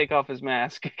 He did take off his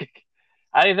mask.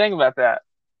 I didn't think about that.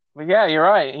 But yeah, you're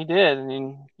right. He did. I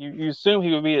mean, you assume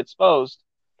he would be exposed.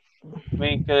 I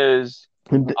mean, because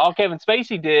all Kevin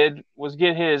Spacey did was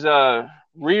get his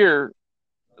rear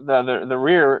the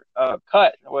rear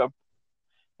cut. Well,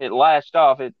 it lashed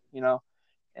off. And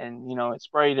it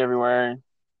sprayed everywhere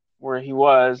where he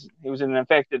was. He was in an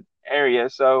infected area,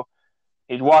 so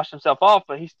he'd washed himself off,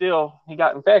 but he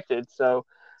got infected. So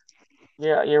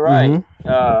yeah, you're right.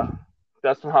 Mm-hmm.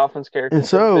 Dustin Hoffman's character And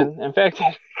could have so, been infected.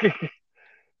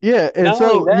 yeah, and Not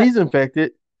only so that, he's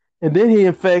infected, and then he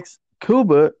infects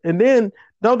Cuba, and then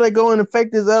don't they go and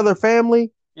infect his other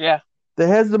family yeah. that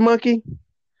has the monkey?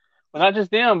 Well, not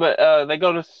just them, but they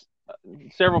go to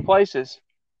several places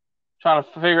trying to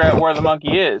figure out where the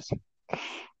monkey is.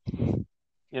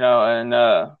 And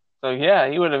so yeah,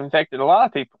 he would have infected a lot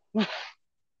of people.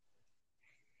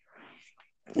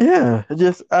 Yeah,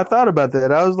 I thought about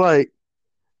that. I was like,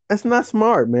 that's not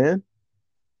smart, man.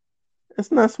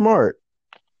 That's not smart.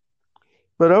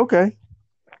 But okay,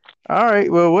 all right,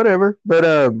 well, whatever. But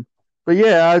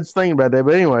yeah, I was thinking about that.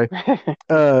 But anyway,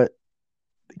 uh,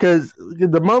 because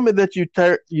the moment that you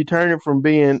turn it from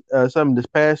being something that's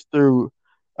passed through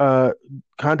uh,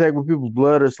 contact with people's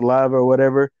blood or saliva or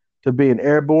whatever to being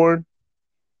airborne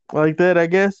like that. I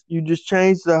guess you just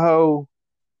change the whole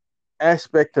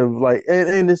aspect of like,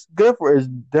 and it's good for it's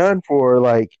done for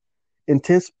like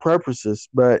intense purposes,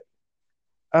 but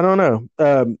I don't know.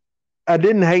 I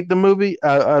didn't hate the movie.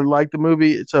 I liked the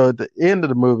movie. So at the end of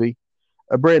the movie,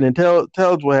 Brandon, tell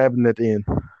us what happened at the end.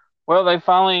 Well, they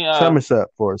finally, Sum us up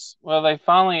for us. well,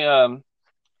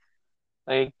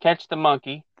 they catch the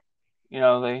monkey. You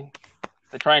know, they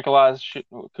tranquilize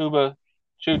Cuba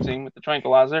shoots him with the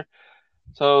tranquilizer.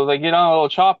 So they get on a little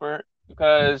chopper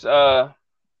because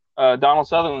Donald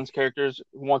Sutherland's character is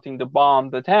wanting to bomb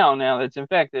the town now that's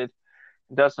infected.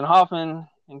 Dustin Hoffman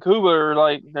and Cuba are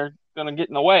like they're gonna get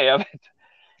in the way of it.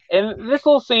 And this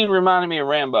little scene reminded me of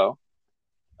Rambo.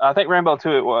 I think Rambo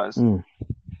 2 it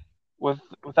was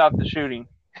without the shooting.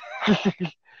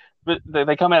 But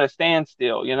they come at a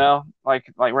standstill, you know, like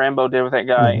Rambo did with that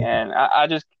guy, Mm-hmm. and I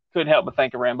just couldn't help but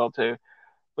think of Rambo 2.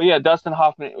 But yeah, Dustin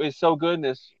Hoffman is so good in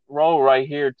this role right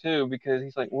here too because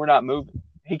he's like, we're not moving.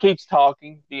 He keeps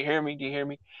talking. Do you hear me? Do you hear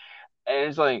me? And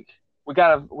it's like, we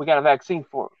got a vaccine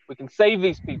for it. We can save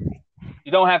these people.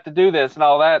 You don't have to do this and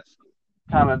all that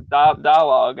kind of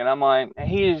dialogue. And I'm like,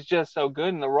 he is just so good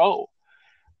in the role.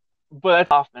 But that's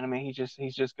Hoffman. I mean,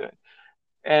 he's just good.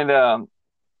 And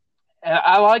and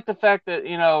I like the fact that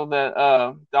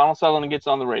that Donald Sutherland gets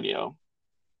on the radio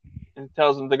and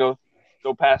tells them to go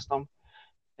past them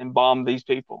and bomb these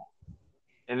people.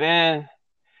 And then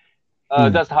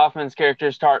Dustin Hoffman's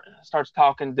character starts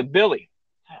talking to Billy.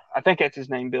 I think that's his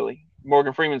name, Billy.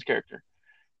 Morgan Freeman's character.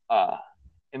 Uh,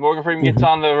 and Morgan Freeman gets Mm-hmm.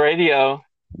 on the radio,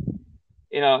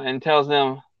 and tells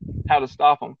them how to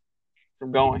stop them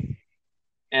from going.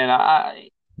 And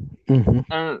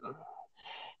Mm-hmm.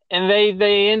 and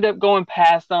they end up going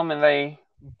past them and they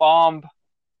bomb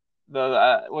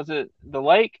the was it the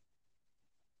lake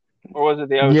or was it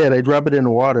the ocean? Yeah, they drop it in the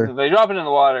water. They drop it in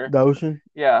the water. The ocean.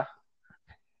 Yeah.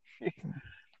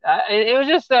 It was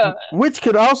just Which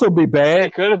could also be bad.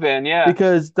 It could have been, yeah.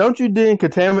 Because don't you then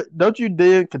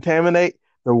contaminate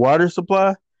the water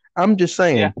supply? I'm just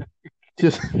saying. Yeah.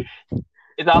 Just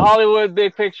It's a Hollywood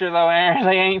big picture though, Aaron.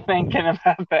 They ain't thinking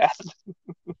about that.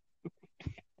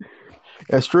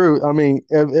 That's true. I mean,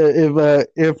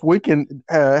 if we can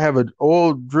have an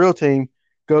oil drill team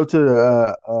go to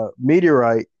the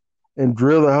meteorite and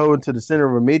drill the hole into the center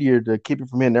of a meteor to keep it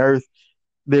from hitting Earth,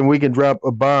 then we can drop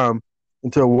a bomb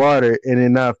into the water and it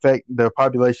not affect the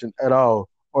population at all,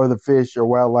 or the fish or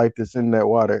wildlife that's in that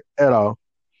water at all.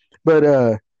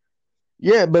 But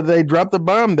yeah, but they dropped the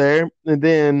bomb there, and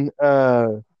then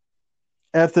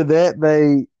after that,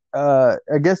 they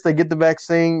I guess they get the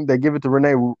vaccine. They give it to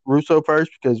Rene Russo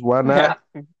first because why not?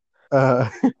 Yeah. Uh,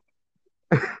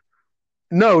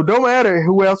 no, don't matter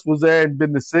who else was there and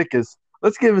been the sickest.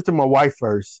 Let's give it to my wife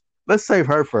first. Let's save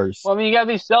her first. Well, I mean, you got to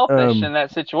be selfish in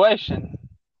that situation.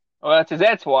 Well, that's his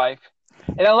ex-wife.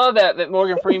 And I love that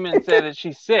Morgan Freeman said that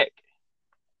she's sick.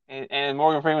 And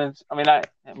Morgan Freeman's, I mean,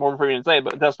 Morgan Freeman didn't say it,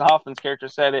 but Dustin Hoffman's character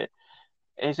said it.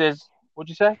 And he says, "What'd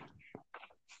you say?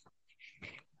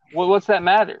 Well, what's that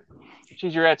matter?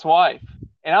 She's your ex-wife."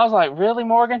 And I was like, "Really,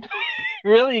 Morgan?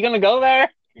 Really? You gonna go there?"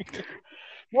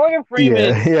 Morgan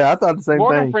Freeman. Yeah, I thought the same thing.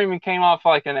 Morgan Freeman came off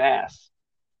like an ass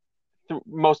through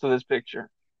most of this picture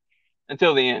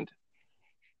until the end.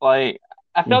 Like,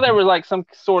 I felt there was like some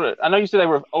sort of. I know you said they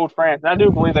were old friends. And I do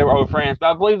believe they were old friends,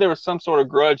 but I believe there was some sort of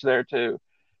grudge there too.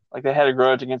 Like they had a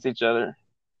grudge against each other.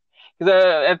 Because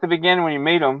at the beginning, when you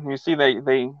meet them, you see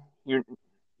they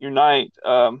unite.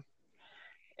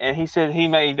 And he said he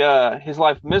made his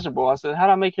life miserable. I said, "How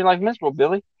did I make your life miserable,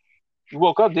 Billy? You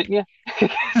woke up, didn't you?"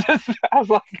 I was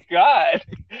like, "God,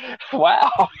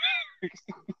 wow."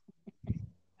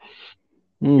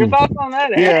 Your thoughts on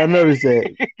that? Yeah, I noticed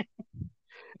that.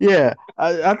 Yeah,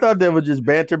 I thought that was just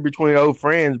banter between old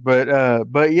friends, but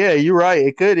yeah, you're right.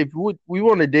 It could, if we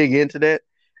want to dig into that,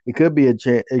 it could be a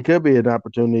chance. It could be an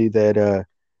opportunity that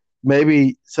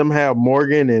maybe somehow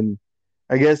Morgan and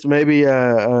I guess maybe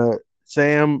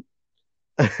Sam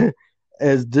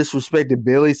has disrespected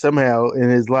Billy somehow in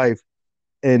his life,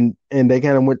 and they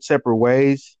kind of went separate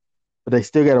ways, but they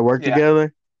still got to work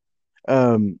together.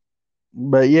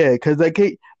 But yeah, because they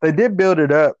did build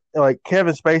it up. Like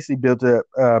Kevin Spacey built it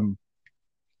up.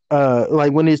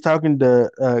 Like when he's talking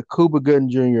to Cuba Gooding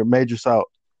Jr., Major Salt,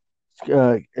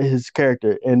 his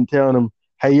character, and telling him,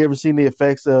 "Have you ever seen the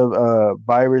effects of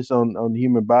virus on the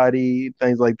human body,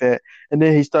 things like that?" And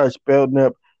then he starts spelling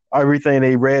up everything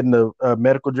they read in the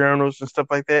medical journals and stuff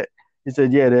like that. He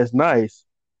said, "Yeah, that's nice,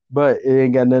 but it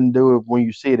ain't got nothing to do with when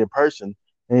you see it in person."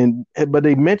 But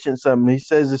he mentioned something. He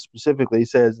says this specifically. He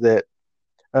says that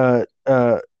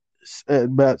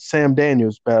about Sam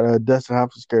Daniels, about Dustin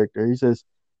Hoffman's character. He says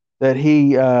that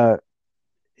he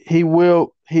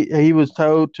was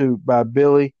told to by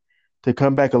Billy to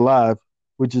come back alive,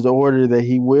 which is an order that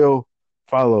he will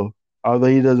follow, although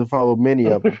he doesn't follow many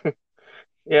of them.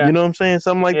 Yeah, You know what I'm saying?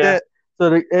 Something like yeah, that.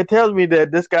 So it tells me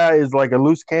that this guy is like a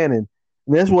loose cannon.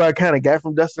 And that's what I kind of got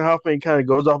from Dustin Hoffman. He kind of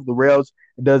goes off the rails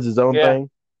and does his own yeah. thing.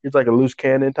 He's like a loose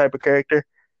cannon type of character.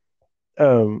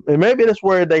 And maybe that's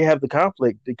where they have the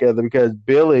conflict together because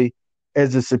Billy,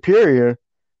 as a superior,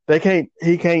 he can't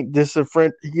he can't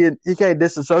disassociate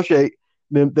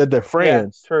them that they're Yeah,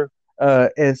 friends. true.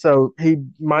 And so he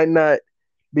might not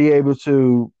be able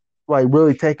to like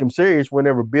really take him serious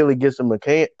whenever Billy gives him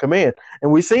a command.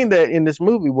 And we've seen that in this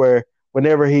movie where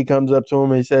whenever he comes up to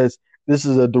him and he says, "This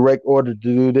is a direct order to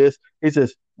do this," he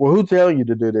says, "Well, who's telling you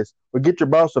to do this? Well, get your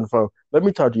boss on the phone. Let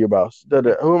me talk to your boss.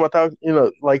 Who am I talking? You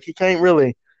know, like he can't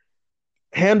really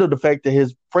handle the fact that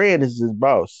his friend is his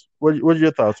boss. What's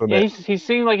your thoughts on Yeah, that?" he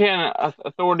seemed like he had an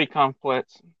authority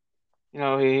complex. You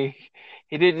know, he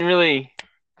didn't really.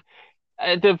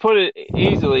 To put it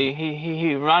easily,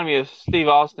 he reminded me of Steve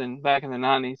Austin back in the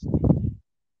 '90s.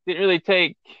 Didn't really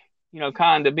take,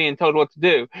 kind of being told what to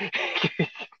do.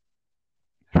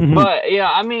 But yeah,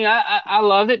 I mean, I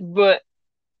loved it. But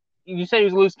you say he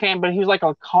was a loose cannon, but he was like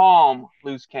a calm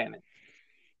loose cannon.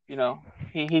 You know,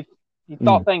 he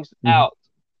thought things Mm-hmm. out.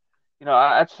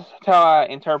 That's how I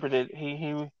interpreted it.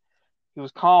 He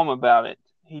was calm about it.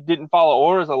 He didn't follow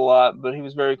orders a lot, but he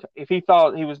was very. If he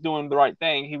thought he was doing the right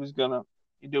thing, he was gonna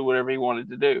do whatever he wanted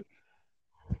to do.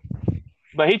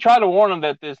 But he tried to warn them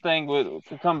that this thing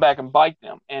could come back and bite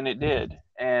them, and it did.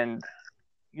 And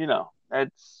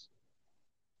that's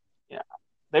yeah,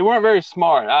 they weren't very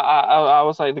smart. I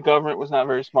would say the government was not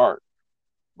very smart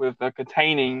with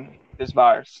containing this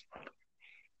virus.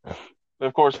 But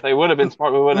of course, they would have been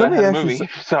smart. We wouldn't Let have me had a ask you. movie.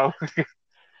 So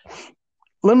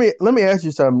Let me ask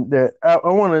you something that I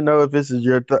want to know if this is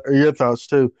your thoughts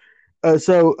too.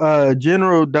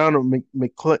 General Donald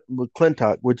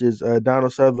McClintock, which is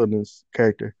Donald Sutherland's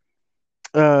character.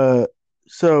 Uh,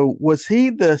 so was he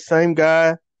the same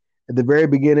guy at the very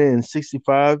beginning in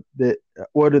 '65 that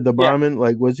ordered the yeah, bombing?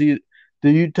 Like, was he? Do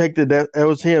you take that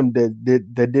was him that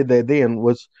did that then?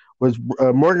 Was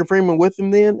Morgan Freeman with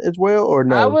him then as well, or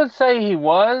I no? would say he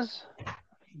was,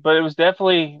 but it was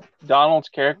definitely Donald's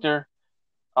character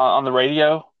on the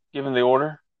radio giving the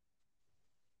order.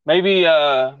 Maybe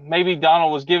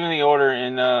Donald was giving the order,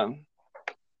 and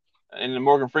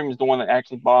Morgan Freeman's the one that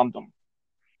actually bombed them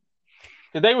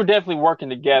because they were definitely working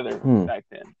together Hmm. back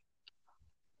then,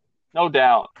 no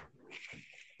doubt.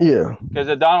 Yeah,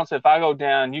 Because Donald said, "If I go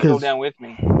down, you go because down with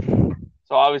me."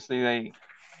 So obviously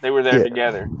they were there yeah,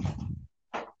 together.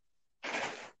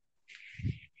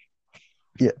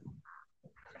 yeah,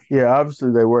 yeah.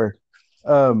 Obviously they were.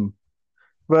 Um,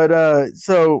 but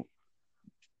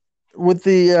with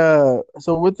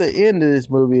the end of this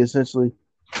movie, essentially,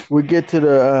 we get to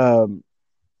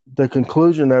the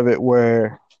conclusion of it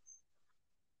where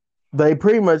they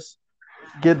pretty much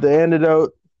get the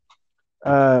antidote.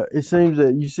 It seems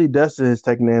that you see Dustin has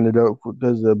taken the antidote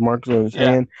because the marks on his Yeah,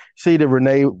 hand. See that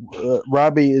Renee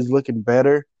Robbie is looking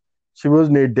better. She was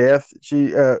near death.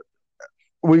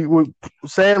 We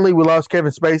sadly we lost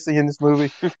Kevin Spacey in this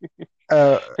movie.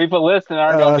 Uh, people listening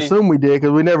aren't I gonna be. assume we did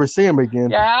because we never see him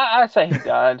again. Yeah, I say he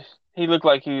died. He looked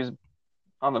like he was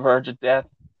on the verge of death.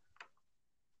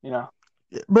 You know.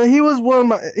 But he was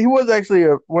he was actually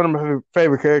one of my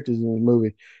favorite characters in the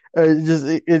movie.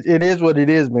 It is what it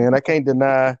is, man. I can't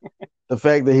deny the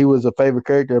fact that he was a favorite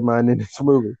character of mine in this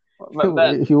movie. But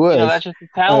that He was. that's just the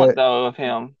Uh, talent though of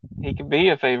him. He could be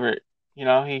a favorite.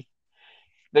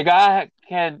 The guy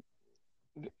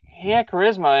he had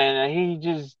charisma and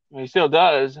he still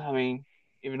does. I mean,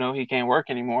 even though he can't work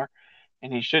anymore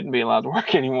and he shouldn't be allowed to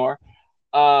work anymore.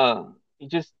 He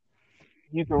just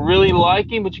you can really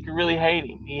like him, but you can really hate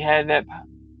him. He had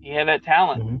that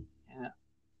talent. mhm. And of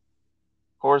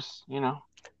course,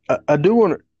 I do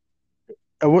want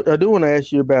to. I do want to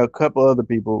ask you about a couple other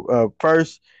people.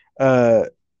 First, uh,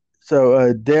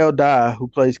 Dale Dye, who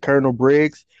plays Colonel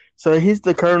Briggs. So he's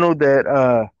the colonel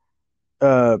that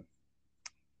uh,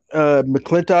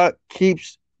 McClintock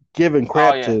keeps giving oh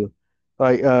crap yeah, to.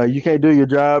 Like, you can't do your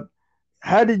job.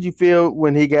 How did you feel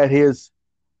when he got his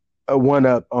one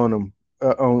up on him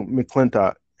on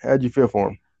McClintock? How did you feel for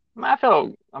him? I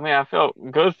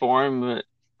felt good for him, but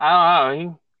I don't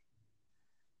know.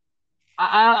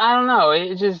 I don't know.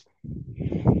 It just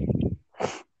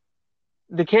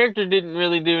the character didn't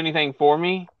really do anything for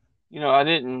me. I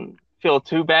didn't feel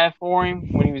too bad for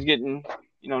him when he was getting,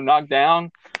 knocked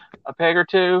down a peg or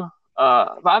two.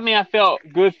 But I mean, I felt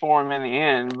good for him in the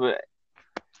end. But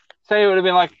say it would have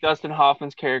been like Dustin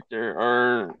Hoffman's character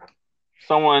or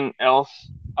someone else,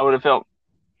 I would have felt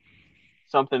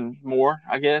something more,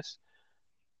 I guess.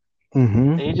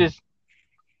 Mm-hmm. And he just,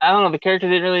 I don't know, the character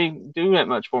didn't really do that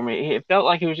much for me. It felt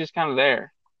like he was just kind of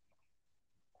there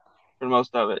for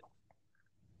most of it.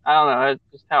 I don't know. That's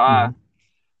just how I Mm-hmm.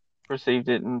 perceived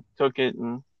it and took it.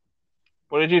 And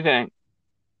what did you think?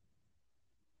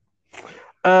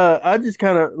 I just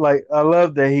kind of like I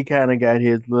love that he kind of got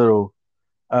his little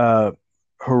uh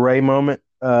hooray moment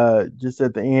just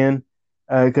at the end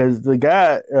because the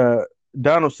guy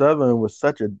Donald Sutherland was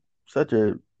such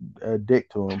a dick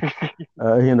to him.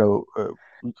 You know,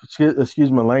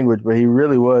 excuse my language, but he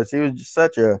really was. He was just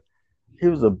he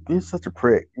was such a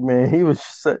prick, man. He was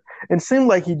just and it seemed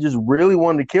like he just really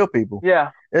wanted to kill people.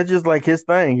 Yeah. It's just like his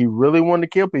thing. He really wanted to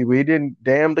kill people. He didn't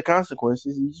damn the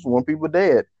consequences. He just want people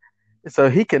dead. So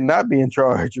he cannot be in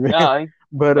charge, man. No,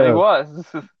 But but he was.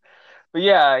 But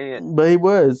yeah, but he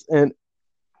was, and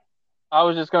I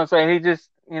was just gonna say he just,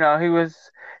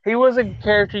 he was a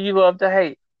character you love to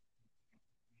hate.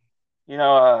 You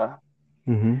know,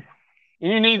 mhm,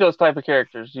 you need those type of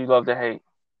characters you love to hate.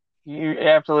 You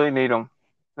absolutely need them.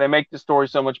 They make the story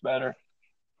so much better.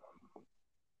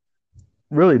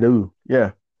 really do,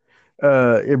 yeah.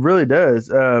 It really does.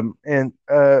 And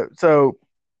so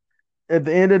at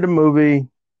the end of the movie,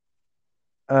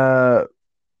 uh,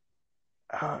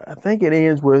 I think it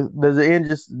ends with does it end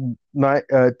just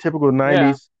typical Yeah,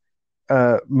 '90s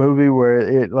movie where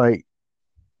it like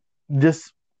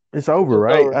just it's over, just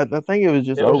right? over. I think it was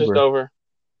just It was just over. over.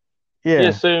 He Yeah,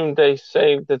 assumed they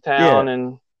saved the yeah. town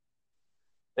and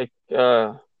they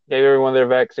gave everyone their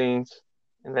vaccines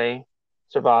and they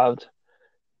survived.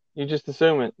 You just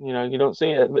assume it. You don't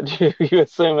see it, but you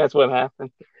assume that's what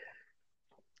happened.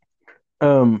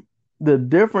 Um, the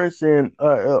difference in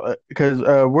because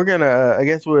we're gonna I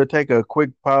guess we'll take a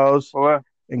quick pause Well,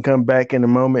 and come back in a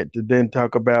moment to then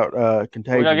talk about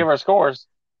we gotta give Contagion. our scores.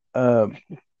 Um,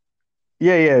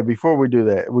 yeah, yeah. Before we do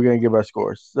that, we're gonna give our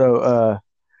scores. So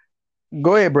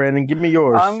go ahead, Brandon. Give me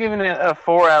I'm yours. giving it a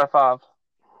 4 out of 5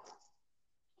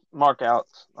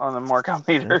 markouts on the markout Okay.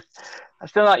 meter. I'm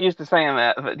still not used to saying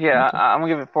that, but yeah, Okay. I'm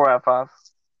gonna give it 4 out of 5.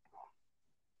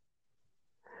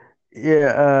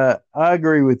 Yeah, I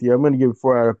agree with you. I'm gonna give it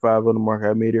 4 out of 5 on the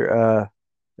markout meter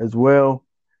as well.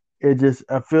 It just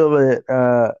I feel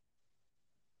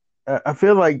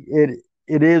like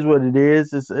it is what it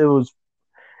is. It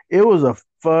was a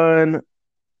fun.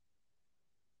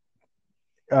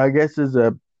 I guess is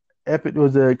a epic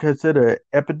was a considered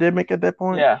epidemic at that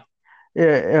point. Yeah,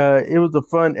 Yeah, it was a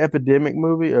fun epidemic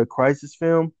movie, a crisis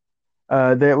film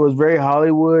that was very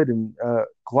Hollywood and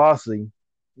glossy,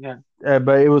 yeah,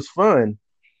 but it was fun.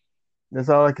 That's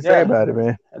all I can say yeah. about it,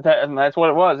 man. And that's what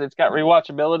it was. It's got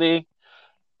rewatchability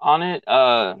on it.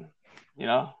 You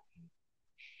know,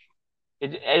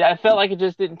 I felt like it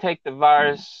just didn't take the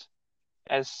virus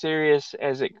as serious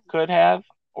as it could have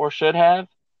or should have.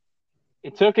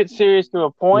 It took it serious to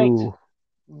a point, Ooh.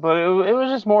 but it was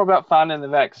just more about finding the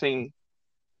vaccine.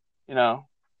 You know,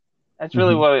 that's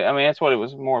really Hmm. I mean, that's what it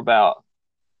was more about.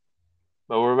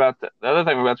 But the other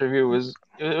thing we're about to review was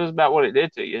it was about what it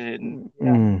did to you. And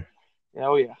yeah, Mm, yeah,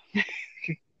 oh yeah.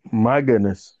 my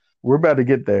goodness, we're about to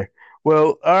get there.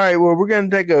 Well, all right. Well, we're gonna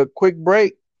take a quick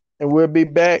break, and we'll be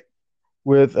back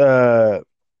with the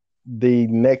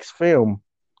next film,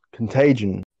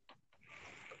 Contagion.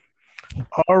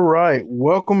 All right,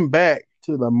 welcome back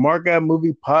to the Mark Out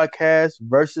Movie Podcast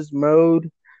versus mode.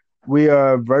 We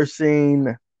are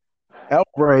versing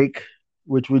Outbreak,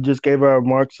 which we just gave our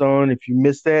marks on. If you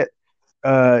missed that,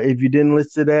 if you didn't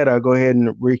listen to that, I'll go ahead and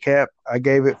recap. I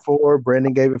gave it 4.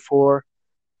 Brandon gave it 4.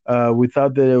 We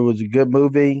thought that it was a good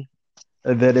movie,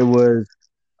 that it was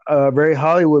a very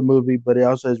Hollywood movie, but it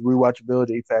also has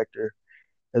rewatchability factor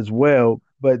as well.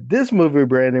 But this movie,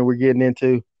 Brandon, we're getting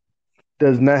into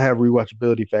does not have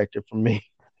rewatchability factor for me.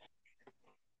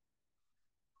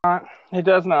 It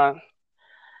does not.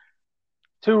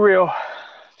 Too real.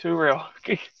 Too real.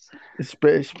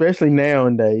 Especially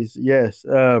nowadays. Yes.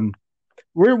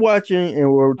 We're watching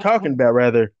and we're talking about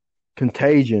rather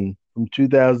Contagion from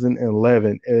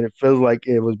 2011, and it feels like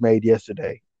it was made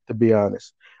yesterday, to be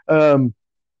honest. Um,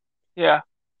 Yeah.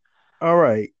 all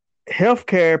right.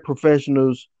 Healthcare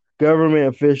professionals, government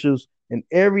officials, and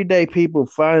everyday people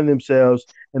find themselves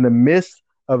in the midst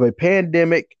of a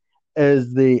pandemic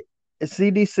as the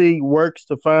CDC works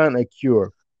to find a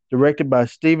cure. Directed by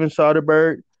Steven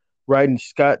Soderbergh, writing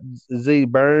Scott Z.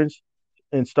 Burns,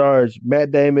 and stars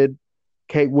Matt Damon,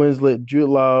 Kate Winslet, Jude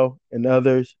Law, and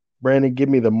others. Brandon, give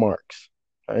me the marks.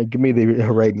 Give me the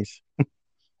ratings.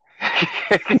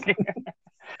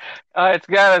 It's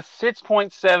got a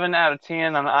 6.7 out of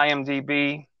 10 on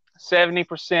IMDb,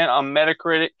 70% on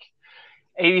Metacritic,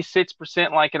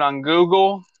 86% like it on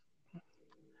Google,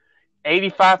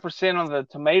 85% on the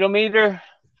tomato meter,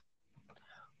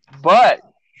 but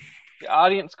the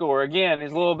audience score, again,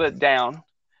 is a little bit down,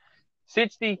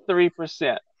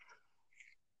 63%.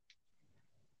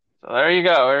 So there you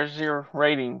go. There's your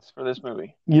ratings for this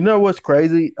movie. You know what's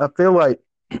crazy? I feel like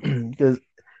because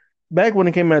back when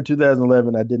it came out in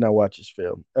 2011, I did not watch this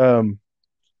film. And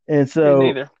Didn't so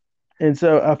either.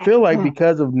 I feel like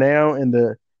because of now and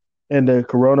the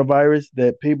coronavirus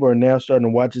that people are now starting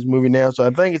to watch this movie now. So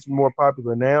I think it's more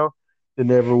popular now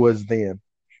than it ever was then.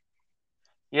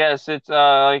 Yes, it's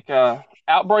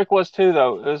Outbreak was too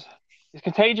though. Is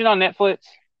Contagion on Netflix?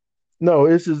 No,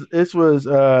 this was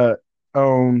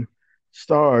on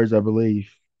Stars, I believe.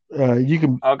 You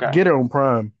can Okay. get it on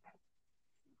Prime.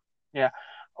 Yeah.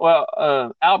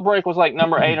 Well, Outbreak was like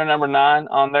number 8 or number 9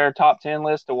 on their top 10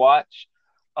 list to watch.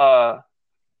 Uh,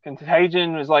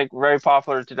 Contagion is like very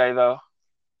popular today though.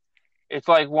 It's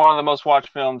like one of the most watched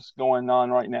films going on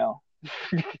right now,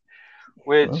 Well,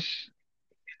 which is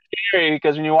scary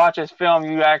because when you watch this film,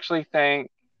 you actually think,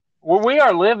 well, we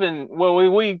are living. Well,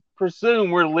 we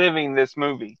presume we're living this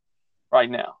movie right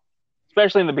now,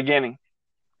 especially in the beginning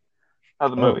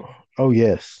of the movie. oh, oh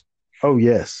yes, oh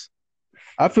yes.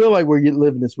 I feel like we're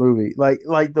living this movie.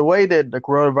 Like the way that the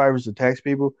coronavirus attacks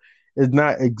people is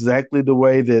not exactly the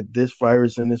way that this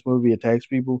virus in this movie attacks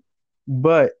people.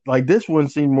 But like this one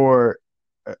seemed more,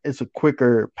 it's a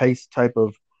quicker pace type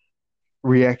of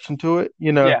reaction to it,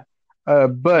 you know. Yeah,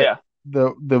 But yeah.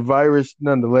 the virus,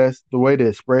 nonetheless, the way that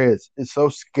it spreads is so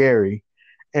scary.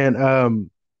 And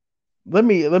let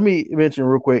me mention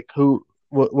real quick who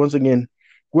once again,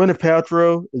 Gwyneth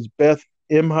Paltrow is Beth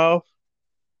Imhoff.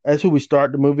 That's who we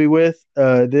start the movie with.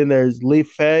 Then there's Lee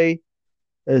Fay.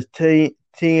 There's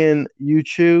Tien Yu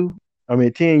Chu. I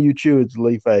mean, Tien Yu Chu is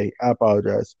Lee Fay. I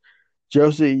apologize.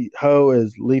 Josie Ho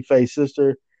is Lee Fay's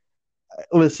sister.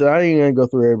 Listen, I ain't gonna go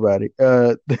through everybody.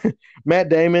 Matt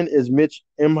Damon is Mitch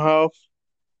Imhoff.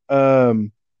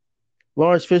 Um,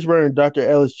 Lawrence Fishburne and Dr.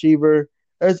 Ellis Cheever.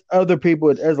 There's other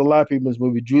people. There's a lot of people in this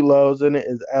movie. Jude Law's in it.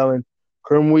 Is Alan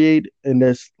Kermweed, and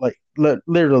there's like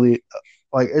literally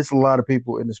like it's a lot of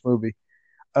people in this movie.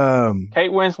 Um,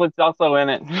 Kate Winslet's also in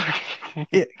it.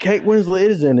 yeah, Kate Winslet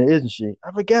is in it, isn't she?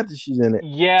 I forgot that she's in it.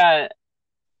 Yeah,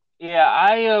 yeah.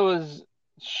 I was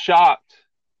shocked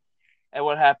at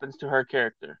what happens to her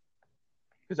character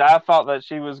because I thought that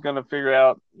she was going to figure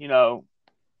out,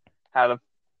 how to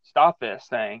stop this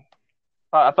thing.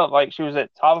 I felt like she was at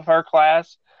top of her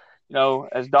class,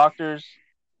 as doctors,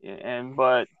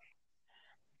 but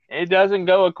it doesn't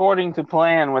go according to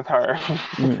plan with her.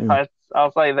 Mm-mm.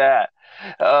 I'll say that.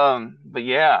 But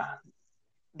yeah,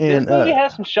 this And movie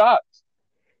has some shocks.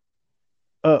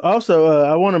 also,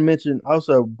 I want to mention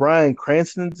also Bryan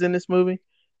Cranston's in this movie.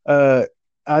 Uh,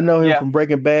 I know him Yeah, from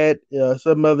Breaking Bad.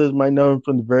 Some others might know him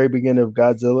from the very beginning of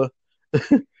Godzilla.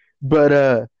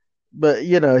 but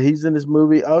you know he's in this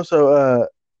movie. Also,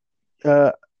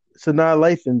 uh, Sanaa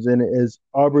Lathan's in it as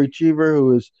Aubrey Cheever,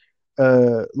 who is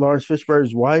Lawrence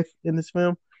Fishburne's wife in this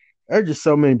film. There are just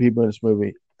so many people in this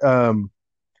movie. Um,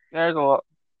 there's a lot.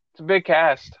 It's a big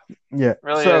cast. It yeah.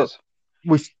 really So is.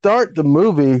 we start the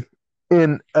movie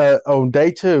in on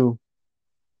day two,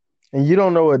 and you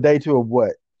don't know a day two of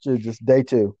what. Just day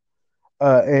two.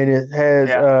 And it has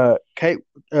Yeah. Kate.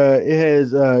 It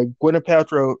has Gwyneth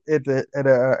Paltrow at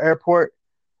a airport.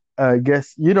 I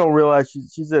guess you don't realize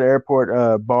she's at an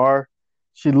airport bar.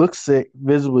 She looks sick.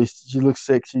 Visibly, she looks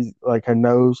sick. She's like her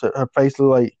nose, her face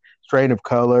looks like strain of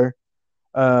color.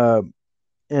 Uh,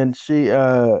 and she,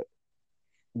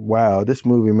 wow, this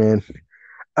movie, man.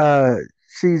 Uh,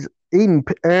 she's eating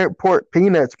airport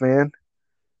peanuts, man.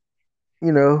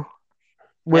 You know,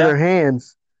 with Yeah. her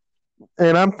hands.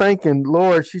 And I'm thinking,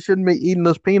 Lord, she shouldn't be eating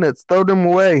those peanuts. Throw them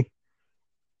away.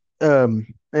 And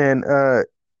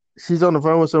she's on the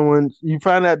phone with someone. You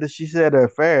find out that she's had an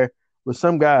affair with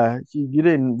some guy. You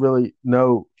didn't really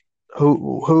know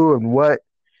who and what.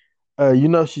 You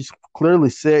know she's clearly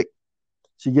sick.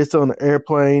 She gets on the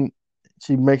airplane.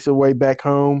 She makes her way back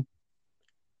home.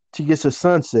 She gets her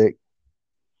son sick.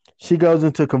 She goes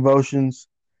into convulsions.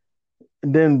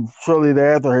 And then shortly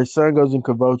thereafter, her son goes in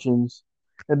convulsions.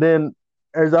 And then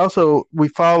there's also we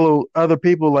follow other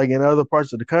people like in other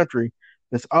parts of the country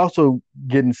that's also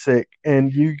getting sick,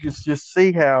 and you can just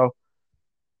see how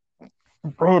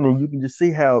Brandon, you can just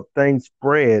see how things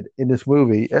spread in this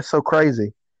movie. That's so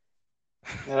crazy.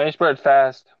 Yeah, they spread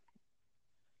fast.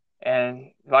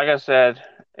 And like I said,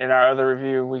 in our other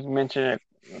review. We mentioned it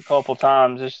a couple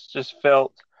times. This just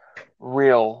felt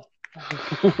real,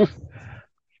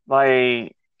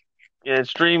 like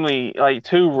extremely, like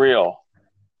too real.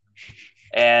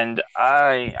 And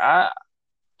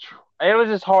it was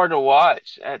just hard to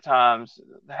watch at times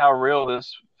how real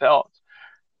this felt.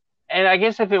 And I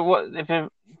guess if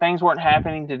things weren't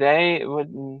happening today, it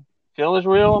wouldn't feel as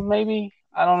real. Maybe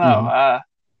I don't know. Hmm.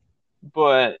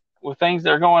 But with things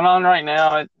that are going on right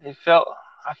now, it felt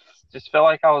I just felt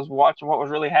like I was watching what was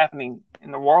really happening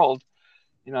in the world.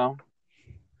 You know,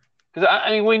 because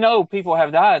I mean we know people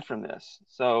have died from this,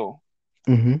 so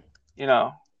Hmm. you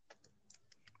know,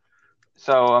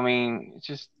 so I mean it's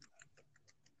just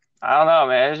I don't know,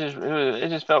 man. It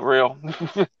just felt real,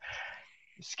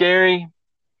 scary,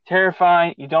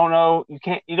 terrifying. You don't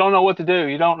know what to do.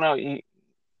 You don't know you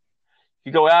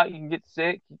go out, you can get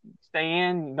sick. You can stay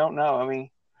in, you don't know. I mean,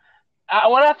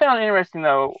 what I found interesting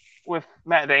though with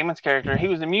Matt Damon's character, he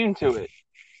was immune to it.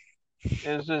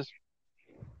 It was just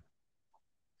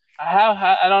how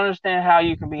I don't understand how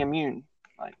you can be immune.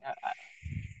 Like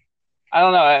I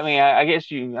don't know. I mean, I guess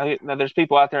there's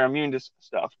people out there immune to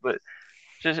stuff, but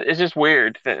it's just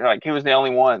weird that like he was the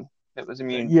only one that was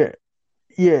immune. Yeah,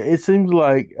 yeah. It seems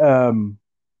like I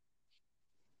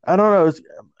don't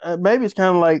know. Maybe it's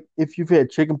kind of like if you've had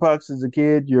chickenpox as a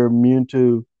kid, you're immune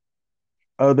to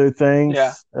other Yeah,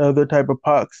 things, other type of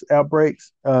pox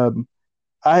outbreaks.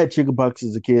 I had chickenpox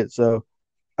as a kid, so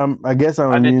I guess I'm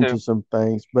I did immune to too. some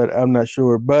things, but I'm not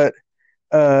sure. But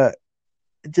uh,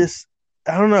 just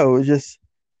I don't know. It's just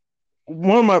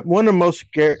one of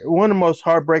the most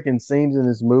heartbreaking scenes in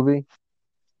this movie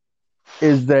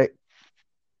is that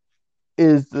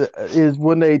is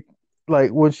when they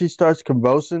like when she starts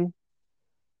convulsing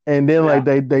and then like Yeah,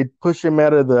 they push him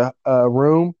out of the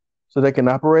room so they can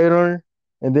operate on her,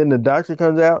 and then the doctor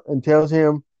comes out and tells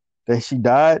him that she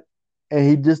died, and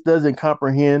he just doesn't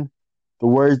comprehend the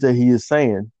words that he is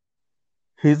saying.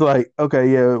 He's like,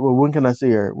 okay, yeah, well, when can I see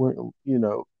her? You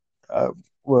know, uh,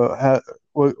 well,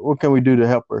 what can we do to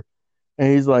help her?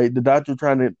 And he's like, the doctor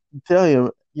trying to tell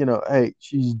him, hey,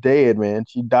 she's dead, man,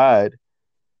 she died.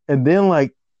 And then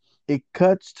like it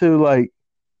cuts to like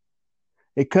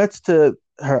it cuts to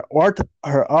her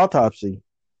autopsy.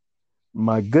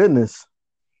 My goodness,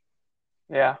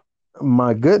 yeah,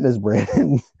 my goodness,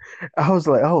 Brandon. I was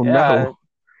like, oh yeah, no.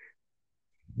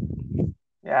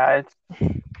 yeah.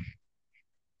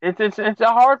 It's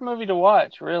a hard movie to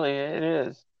watch. Really, it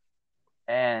is,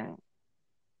 and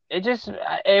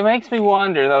it makes me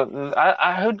wonder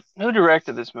though. Who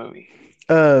directed this movie?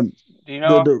 Um, Do you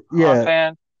know yeah,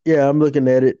 offhand? yeah, I'm looking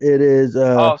at it. It is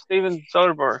Oh, Steven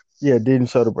Soderbergh. yeah, Dean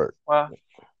Soderbergh. Well,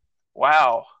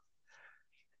 wow.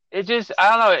 It just I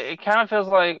don't know. It kind of feels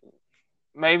like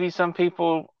maybe some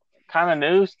people kind of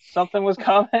knew something was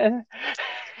coming.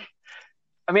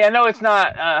 I mean, I know it's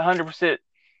not 100%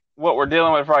 what we're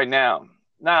dealing with right now,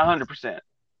 not 100%,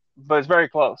 but it's very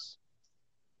close.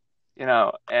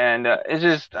 And it's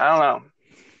just I don't know.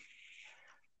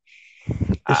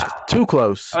 It's Uh, too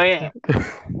close. I mean,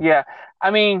 yeah.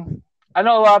 I mean, I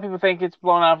know a lot of people think it's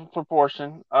blown out of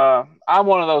proportion. I'm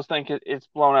one of those think it's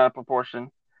blown out of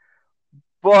proportion,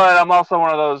 but I'm also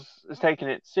one of those that's taking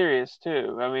it serious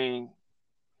too. I mean,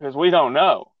 because we don't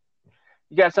know.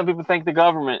 You got some people think the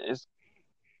government is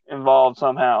involved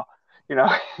somehow. You know,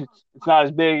 it's not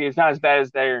as big, it's not as bad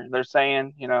as they're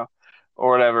saying.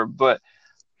 Or whatever.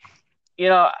 You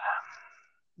know,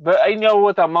 but you know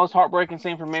what the most heartbreaking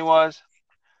scene for me was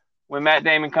when Matt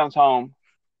Damon comes home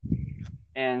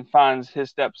and finds his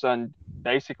stepson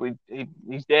basically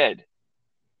he's dead.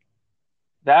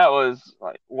 That was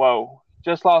like whoa,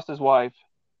 just lost his wife.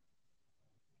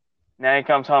 Now he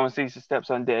comes home and sees his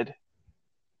stepson dead,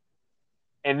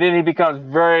 and then he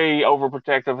becomes very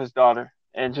overprotective of his daughter.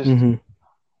 And just, Hmm.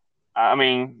 I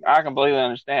mean, I completely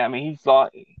understand. I mean,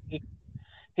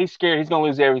 he's scared. He's gonna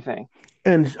lose everything.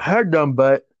 And her dumb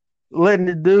butt letting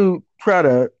the dude try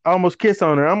to almost kiss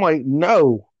on her. I'm like,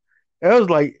 no. It was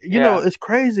like, Yeah, it's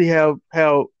crazy how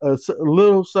a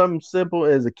little something simple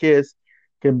as a kiss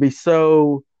can be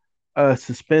so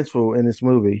suspenseful in this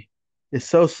movie. It's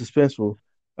so suspenseful.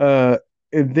 Uh,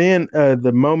 and then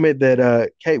the moment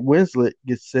that Kate Winslet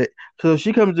gets sick, so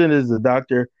she comes in as a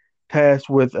doctor tasked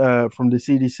with from the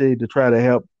CDC to try to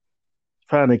help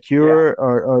find a yeah, cure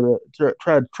or to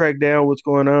try to track down what's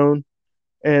going on,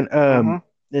 and hmm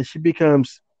and she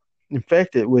becomes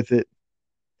infected with it,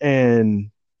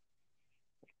 and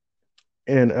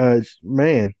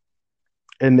man,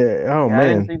 and oh yeah.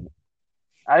 man,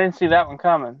 I didn't see that one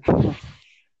coming.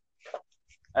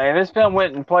 I mean, this film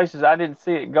went in places I didn't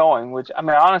see it going. Which I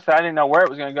mean, honestly, I didn't know where it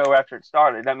was going to go after it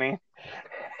started. I mean,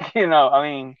 I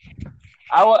mean,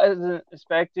 I wasn't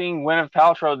expecting Gwyneth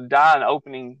Paltrow to die in the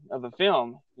opening of the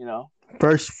film.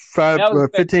 First I mean, I was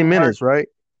 15 expecting her. minutes, right?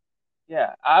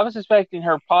 Yeah, I was expecting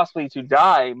her possibly to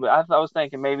die, but I was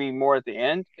thinking maybe more at the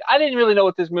end. I didn't really know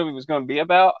what this movie was going to be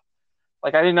about.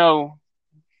 Like, I didn't know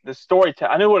the story.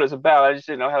 I knew what it was about. I just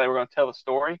didn't know how they were going to tell the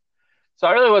story. So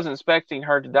I really wasn't expecting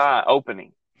her to die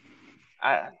opening.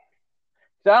 I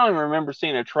 'Cause I don't even remember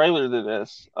seeing a trailer to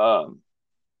this. So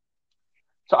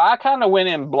I kind of went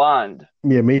in blind.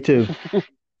 Yeah, me too.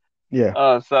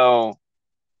 Yeah. So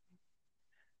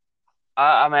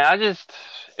I mean,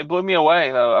 it blew me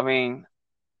away though. I mean,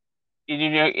 and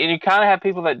you kind of have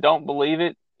people that don't believe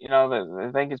it. That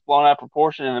they think it's blown out of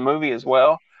proportion in the movie as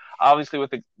well. Obviously,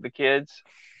 with the kids,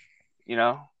 you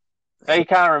know, they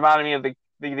kind of reminded me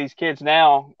of these kids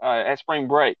now at spring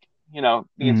break. Being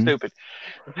Mhm. stupid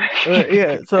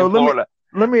Yeah. So in Florida.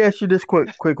 let me ask you this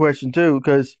quick question too,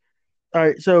 because all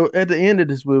right. So at the end of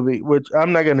this movie, which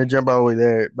I'm not going to jump all the way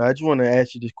there, but I just want to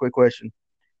ask you this quick question.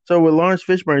 So with Lawrence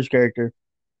Fishburne's character,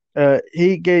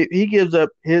 he gives up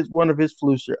his one of his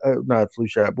not flu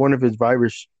shot, one of his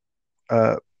virus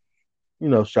uh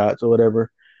shots or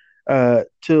whatever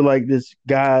to like this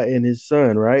guy and his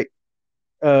son, right?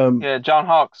 Um, Yeah, John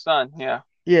Hawk's son. Yeah.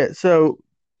 yeah. So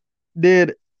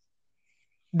did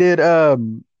did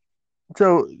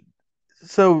so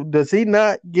so does he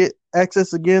not get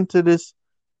access again to this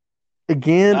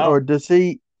again, or No. does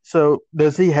he? So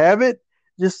does he have it?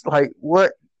 Just like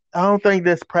what? I don't think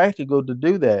that's practical to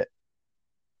do that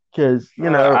because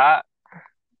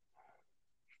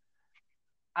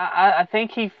I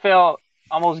think he felt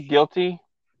almost guilty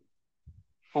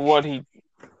for what he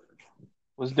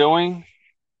was doing.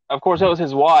 Of course, that was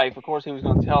his wife. Of course, he was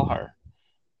going to tell her.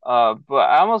 But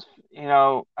I almost,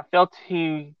 I felt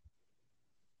he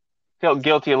felt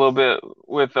guilty a little bit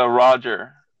with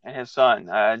Roger and his son.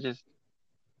 Just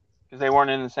because they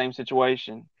weren't in the same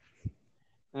situation.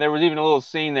 And there was even a little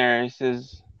scene there. He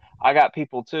says, "I got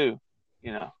people too,"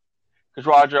 because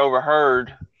Roger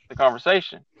overheard the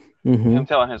conversation, hmm him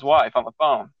telling his wife on the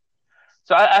phone.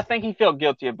 So I think he felt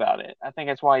guilty about it. I think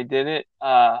that's why he did it.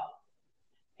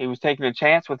 He was taking a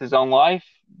chance with his own life.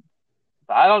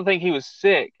 But I don't think he was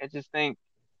sick. I just think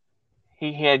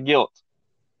he had guilt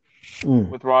mm.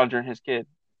 with Roger and his kid.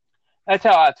 That's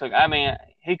how I took it. I mean,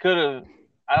 he could have.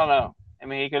 I don't know. I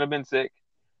mean, he could have been sick,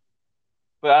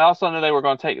 but I also knew they were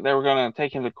going to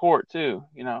take him to court too.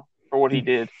 For what he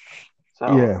did.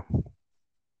 So, Yeah.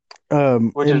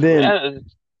 which And is, then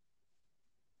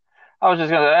I was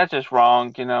just gonna. That's just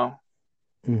wrong.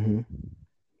 hmm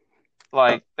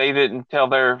Like they didn't tell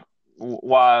their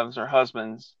wives or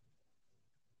husbands.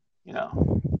 You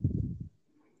know,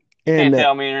 you and can't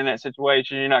tell me you're in that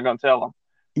situation. You're not going to tell them.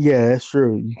 yeah, that's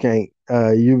true. You can't.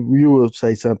 You will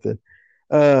say something.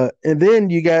 And then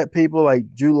you got people like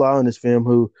Jude Law in this film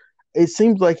who it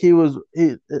seems like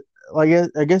like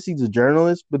I guess he's a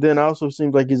journalist, but then also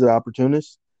seems like he's an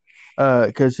opportunist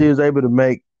because he was able to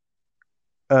make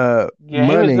Yeah,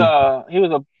 money. he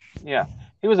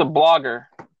was a blogger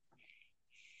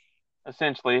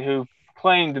essentially who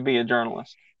claimed to be a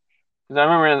journalist. Because I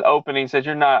remember in the opening he said,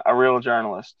 "You're not a real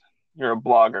journalist. You're a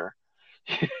blogger."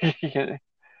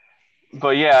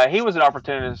 But yeah, he was an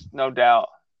opportunist, no doubt,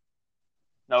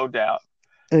 no doubt.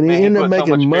 And Man, he he ended up put so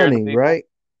making much fear into money, people. right?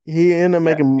 He ended up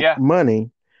Yeah, making yeah,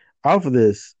 money off of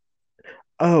this.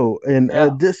 Oh, and yeah,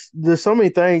 there's so many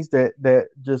things that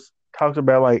just talks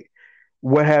about like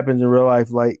what happens in real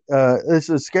life. Like it's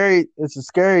a scary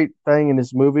thing in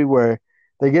this movie where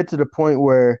they get to the point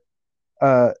where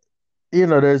uh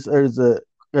there's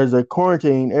a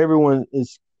quarantine. Everyone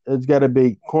is has got to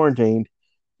be quarantined.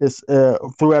 It's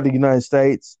throughout the United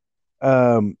States,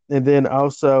 and then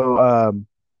also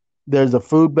there's a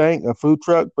food bank, a food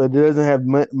truck, but it doesn't have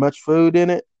much food in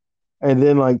it. And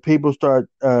then like people start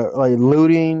like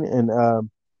looting and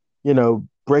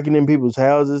breaking in people's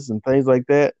houses and things like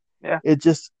that. yeah. It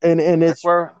just and That's it's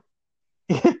where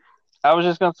I was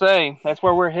just gonna say. That's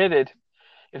where we're headed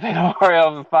if they don't hurry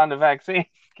up and find a vaccine.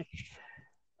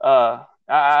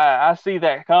 I see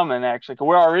that coming actually. 'Cause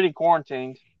we're already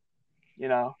quarantined. You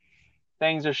know,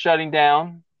 things are shutting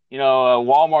down.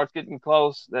 Walmart's getting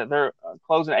close. That they're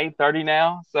closing at 8:30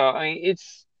 now. So I mean,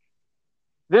 it's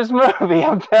this movie.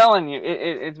 I'm telling you,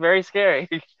 it's very scary.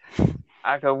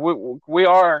 We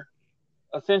are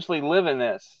essentially living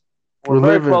this. We're we're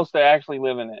very living close to actually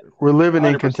living it. we're living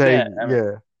in 100%. contagion. I mean,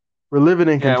 Yeah, we're living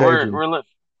in yeah, contagion.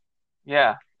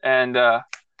 yeah, and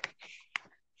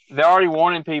they're already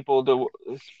warning people to.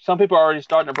 Some people are already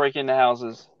starting to break into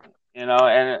houses. And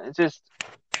it's just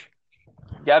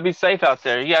you gotta be safe out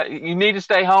there. You need to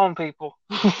stay home, people.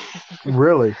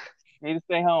 Really. Need to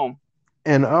stay home.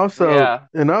 And also,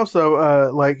 Yeah.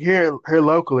 like here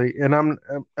locally, and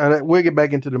we'll get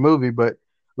back into the movie, but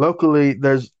locally,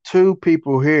 there's two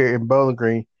people here in Bowling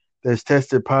Green that's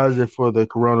tested positive for the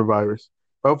coronavirus.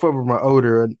 Both of them are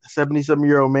older, a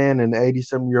 70-something-year-old man and an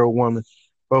 80-something-year-old woman,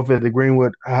 both at the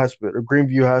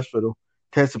Greenview Hospital,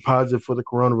 tested positive for the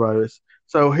coronavirus.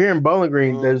 So here in Bowling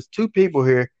Green, Ooh. there's two people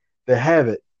here that have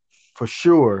it for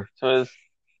sure. So it's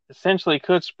essentially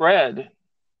could spread.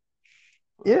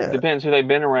 Yeah. Depends who they've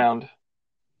been around.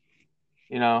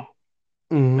 You know,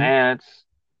 Hmm. man, it's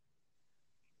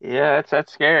yeah,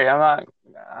 that's scary.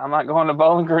 I'm not going to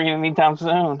Bowling Green anytime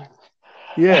soon.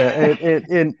 Yeah, and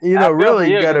I feel for really,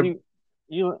 you you because gotta.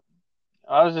 you.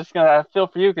 I was just gonna. I feel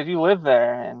for you because you live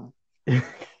there, and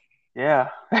yeah.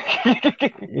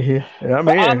 Yeah, I'm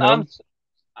But here.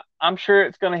 I'm sure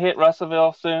it's gonna hit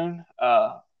Russellville soon.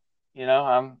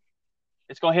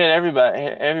 It's gonna hit everybody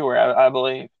everywhere. I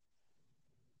believe.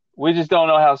 We just don't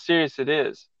know how serious it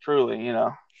is, truly.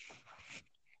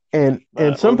 And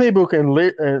But some people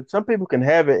can some people can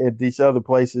have it at these other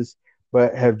places,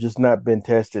 but have just not been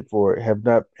tested for it, have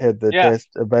not had the yeah, test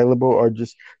available, or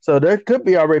just so there could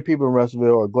be already people in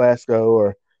Russellville or Glasgow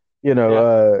or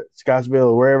yeah. Scottsville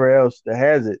or wherever else that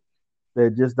has it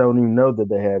that just don't even know that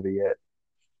they have it yet.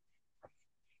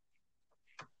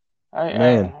 I,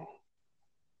 Man,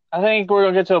 I I think we're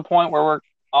gonna get to a point where we're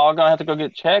all gonna have to go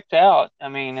get checked out. I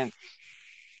mean,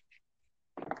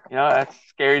 that's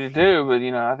scary to do, but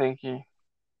I think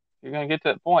you're gonna get to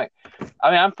that point.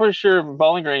 I mean, I'm pretty sure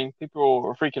Bowling Green people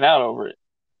are freaking out over it.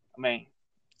 I mean,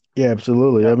 yeah, you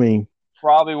absolutely. I know, mean,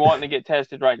 probably wanting to get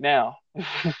tested right now.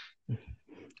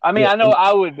 I mean, yeah, I know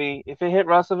I would be if it hit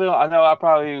Russellville. I know I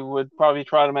probably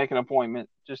try to make an appointment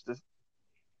just to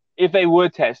if they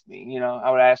would test me.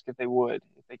 I would ask if they would,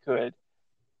 if they could.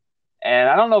 And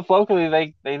I don't know if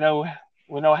locally they know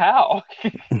would know how.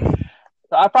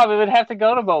 So I probably would have to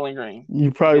go to Bowling Green you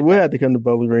to probably get would have to tested. come to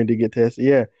Bowling Green to get tested.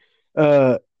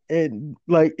 Yeah,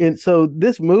 and so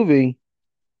this movie.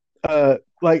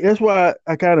 Like that's why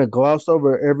I kind of glossed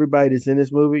over everybody that's in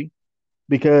this movie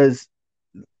because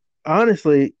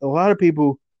honestly, a lot of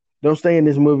people don't stay in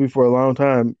this movie for a long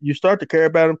time. You start to care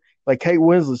about them, like Kate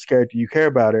Winslet's character, you care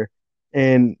about her,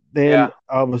 and then Yeah,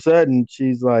 all of a sudden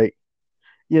she's like,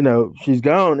 she's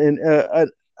gone,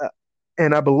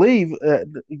 and I believe,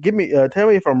 tell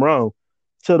me if I'm wrong.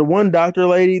 So the one doctor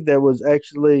lady that was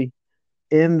actually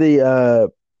in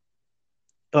the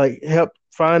like helped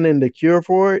finding the cure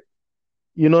for it,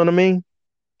 you know what I mean?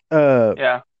 Uh,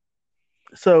 yeah,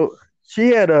 so she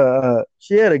had a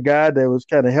guy that was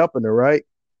kind of helping her, right?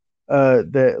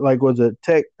 That like was a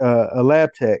tech, a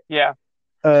lab tech. yeah.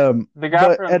 The guy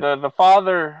But from the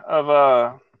father of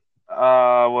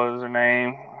what was her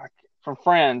name from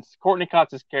Friends, Courtney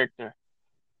Cox's character.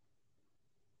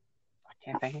 I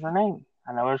can't think of her name.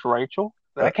 I know it's Rachel,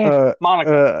 but I can't.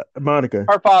 Monica. Monica,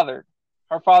 Her father.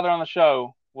 Her father on the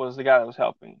show was the guy that was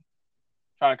helping,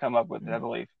 trying to come up with it. I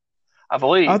believe. I I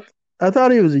believe. I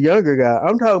thought he was a younger guy.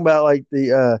 I'm talking about like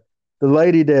the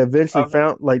lady that eventually Okay.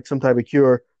 found like some type of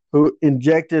cure who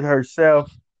injected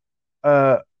herself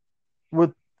uh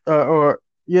with or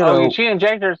Oh, she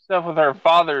injected herself with her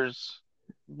father's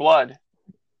blood.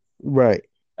 right,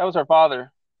 That was her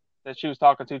father that she was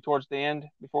talking to towards the end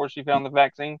before she found the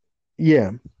vaccine.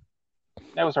 yeah.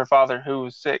 That was her father who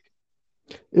was sick.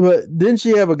 But didn't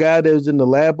she have a guy that was in the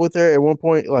lab with her at one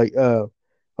point, like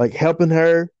helping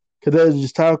her? Because they was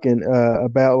just talking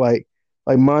about like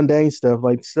mundane stuff,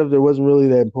 like stuff that wasn't really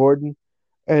that important.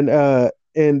 And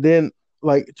then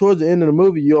like towards the end of the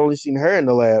movie, you only seen her in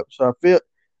the lab. So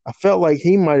I felt like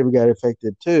he might have got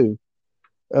affected too.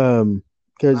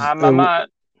 Because I'm not.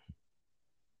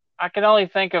 I can only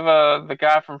think of the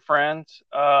guy from Friends.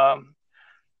 But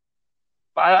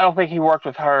I don't think he worked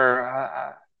with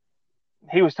her.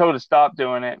 He was told to stop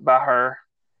doing it by her.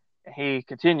 He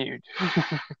continued.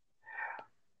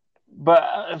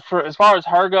 But for as far as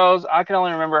her goes, I can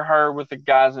only remember her with the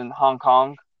guys in Hong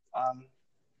Kong. I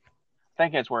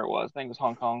think that's where it was. I think it was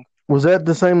Hong Kong. was that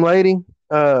the same lady?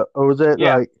 Or was that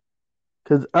Yeah, like?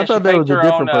 Because I yeah. She thought that faked was a her own.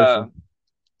 different person.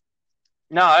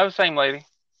 No, that was the same lady,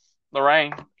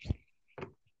 Lorraine.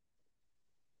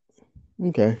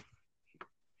 Okay.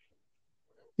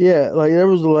 Yeah, like there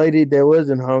was a lady that was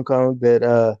in Hong Kong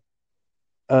uh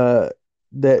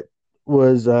that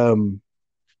was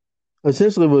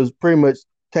essentially was pretty much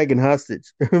taken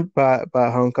hostage by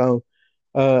Hong Kong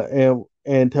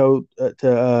and told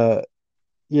to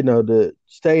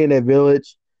stay in that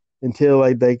village until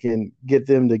like they can get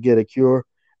them to get a cure,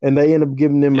 and they end up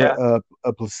giving them Yeah,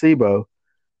 a placebo.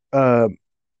 Uh,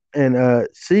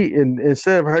 and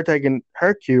instead of her taking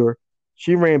her cure,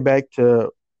 she ran back to,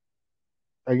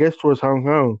 I guess, towards Hong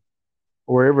Kong,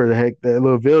 or wherever the heck that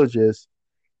little village is.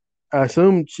 I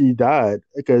assume she died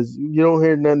because you don't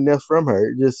hear nothing else from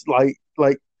her. Just like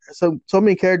so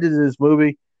many characters in this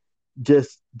movie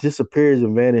just disappears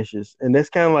and vanishes, and that's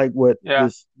kind of like what Yeah.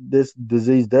 this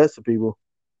disease does to people.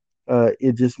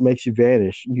 It just makes you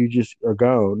vanish. You just are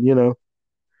gone. Yeah.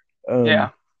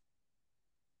 Um,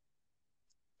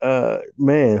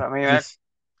 man, I mean, just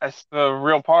that's the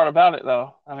real part about it,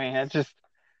 though. I mean,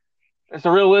 it's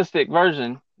a realistic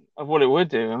version of what it would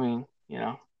do. I mean,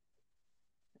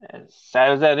 as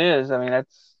sad as that is, I mean,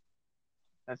 that's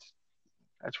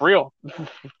that's real.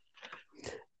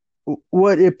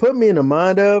 what it put me in the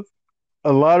mind of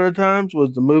a lot of times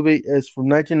was the movie. It's from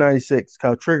 1996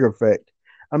 called Trigger Effect.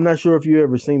 I'm not sure if you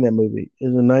ever seen that movie.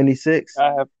 It's in '96.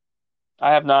 I have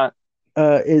I have not.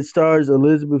 It stars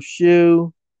Elizabeth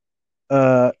Shue,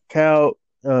 Cal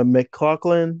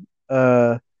McLaughlin,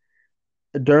 Dermot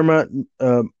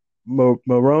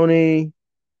Mulroney,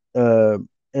 uh,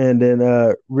 and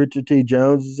then Richard T.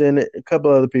 Jones is in it. A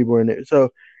couple other people in it. So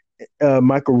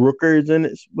Michael Rooker is in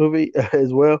this movie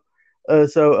as well.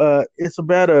 It's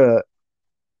about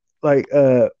like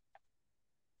a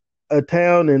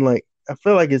town in, like, I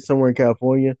feel like it's somewhere in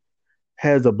California,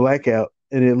 has a blackout,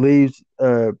 and it leaves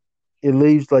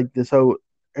like this whole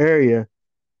area,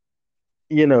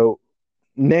 you know,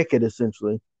 naked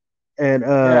essentially, and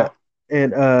uh Yeah.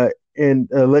 and uh and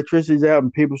electricity's out,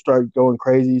 and people start going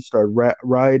crazy, start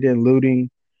rioting, looting,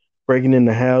 breaking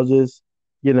into houses,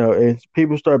 and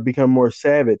people start becoming more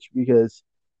savage because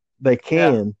they Yeah.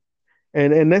 can.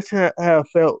 And that's how I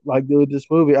felt like with this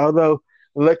movie. Although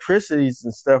electricities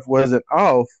and stuff wasn't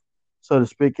off, so to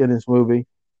speak, in this movie,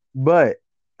 but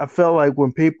I felt like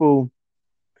when people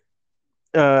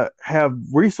have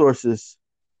resources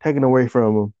taken away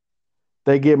from them,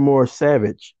 they get more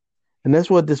savage, and that's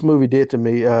what this movie did to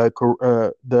me. I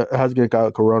was gonna call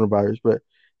it coronavirus, but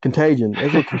Contagion.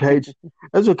 That's what Contagion.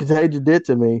 That's what Contagion did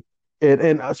to me.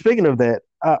 And speaking of that,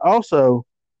 I also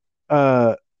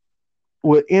uh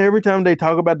every time they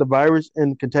talk about the virus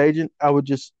and Contagion, I would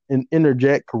just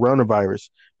interject coronavirus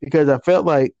because I felt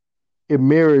like it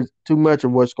mirrors too much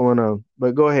of what's going on.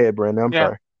 But go ahead, Brandon. I'm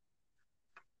Yeah.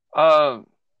 sorry. Um.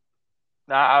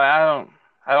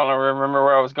 I don't remember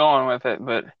where I was going with it,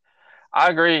 but I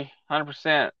agree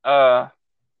 100%.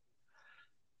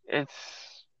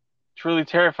 It's truly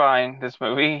terrifying, this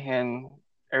movie and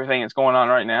everything that's going on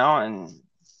right now, and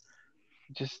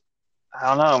just I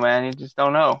don't know, man. You just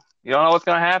don't know. You don't know what's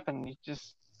gonna happen. You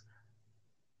just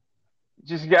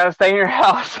gotta stay in your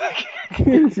house.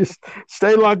 Just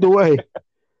stay locked away.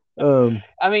 Um,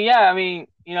 I mean, yeah. I mean,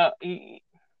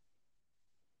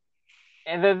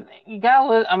 and then you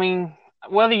gotta. I mean,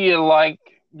 whether you like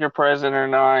your president or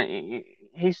not,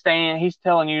 he's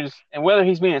telling you, and whether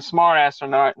he's being a smartass or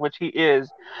not, which he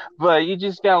is, but you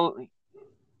just got.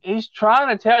 He's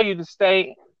trying to tell you to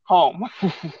stay home,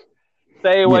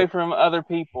 stay yeah, away from other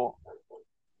people.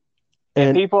 And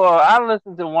and people, I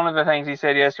listened to one of the things he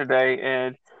said yesterday,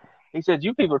 and he said,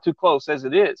 "You people are too close as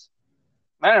it is.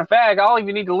 Matter of fact, I'll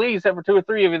even need to leave except for two or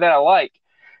three of you that I like."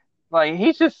 Like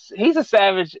he's a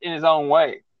savage in his own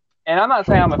way. And I'm not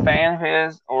saying I'm a fan of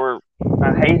his or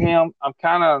I hate him. I'm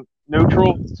kind of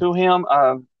neutral to him.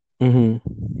 mhm.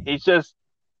 He's just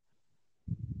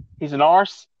he's an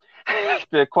arse,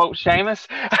 to quote Seamus.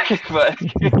 but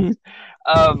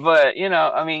but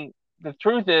I mean, the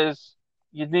truth is,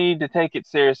 you need to take it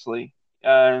seriously.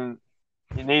 Um,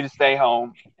 you need to stay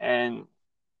home, and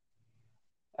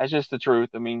that's just the truth.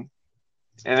 I mean,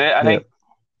 I Yeah. think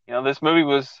this movie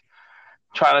was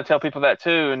trying to tell people that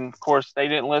too, and of course they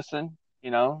didn't listen.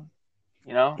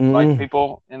 Like Mm.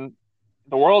 people in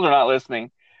the world are not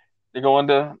listening. They're going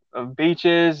to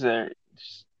beaches, they're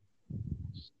just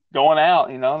going out.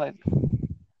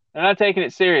 They're not taking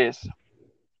it serious.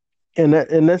 And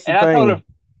that's the And I told her, thing.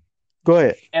 Go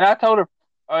ahead. and I told her,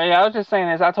 oh yeah, I was just saying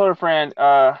this. I told a friend,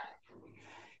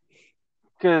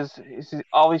 because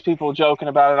all these people joking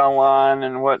about it online,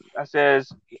 and what I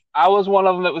says, I was one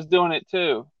of them that was doing it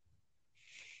too,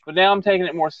 but now I'm taking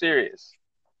it more serious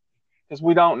because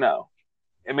we don't know.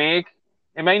 I mean,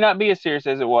 it may not be as serious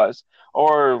as it was,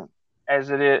 or as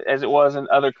it was in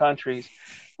other countries.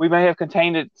 We may have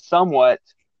contained it somewhat,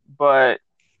 but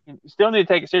you still need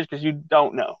to take it serious because you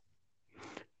don't know.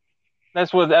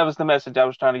 That was the message I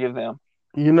was trying to give them.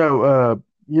 You know, uh,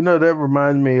 that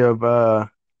reminds me of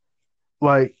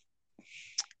like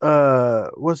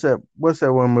what's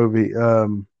that one movie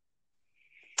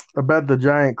about the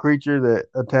giant creature that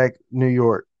attacked New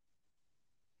York?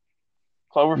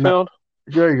 Not Cloverfield.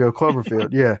 There you go, Cloverfield.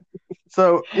 Yeah.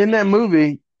 So in that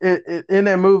movie, when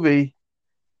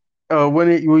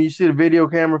you see the video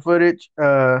camera footage,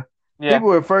 Yeah,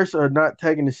 people at first are not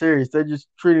taking it serious. They're just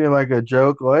treating it like a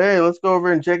joke. Like, hey, let's go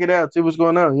over and check it out, see what's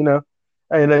going on.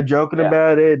 And they're joking yeah,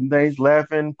 about it and things,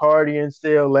 laughing, partying,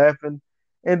 still laughing.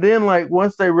 And then, like,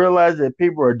 once they realize that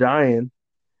people are dying,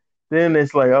 then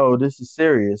it's like, oh, this is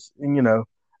serious. And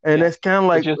yeah. that's kind of But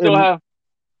like, you still have.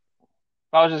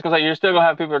 I was just gonna say you're still gonna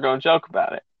have people who are gonna joke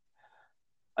about it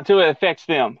until it affects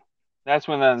them. That's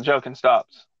when the joking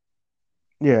stops.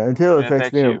 yeah, until it When it affects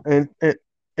affects them. you.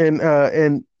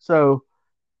 And so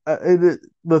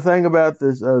the thing about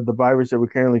this, the virus that we're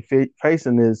currently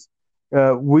facing is,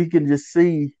 we can just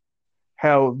see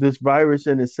how this virus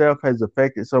in itself has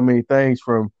affected so many things,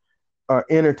 from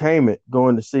entertainment,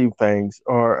 going to see things,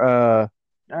 or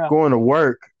Yeah, going to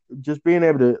work, just being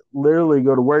able to literally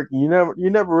go to work. You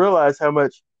never realize how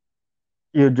much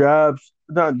your jobs,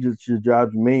 not just your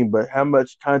jobs mean, but how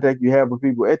much contact you have with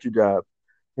people at your job,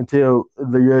 until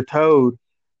you're told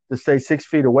to stay 6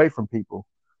 feet away from people.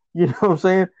 You know what I'm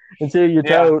saying? Until you're yeah,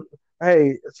 told,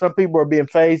 hey, some people are being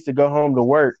phased to go home to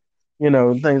work,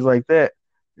 things like that.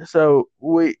 So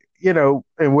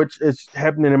and which is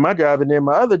happening in my job, and then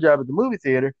my other job at the movie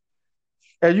theater.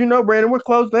 As you know, Brandon, we're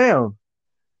closed down.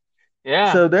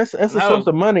 yeah. So that's a source No,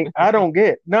 of money I don't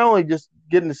get. Not only just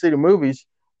getting to see the movies,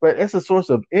 but it's a source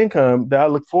of income that I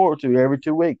look forward to every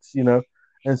 2 weeks.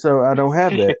 And so I don't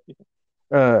have that.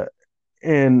 Uh,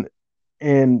 and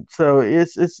and so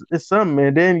it's something.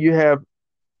 And then you have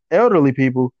elderly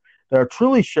people that are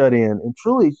truly shut in and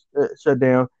truly shut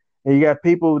down, and you got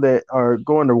people that are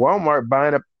going to Walmart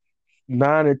buying up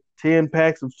 9 or 10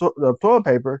 packs of toilet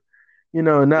paper, and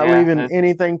not yeah, leaving it's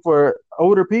anything for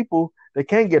older people that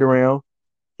can't get around,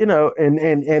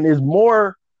 and is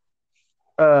more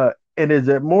and is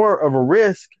at more of a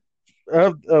risk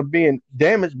of being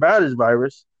damaged by this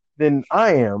virus than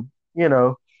I am,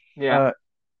 yeah. uh,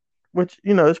 which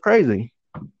is crazy.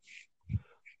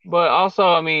 But also,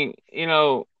 I mean,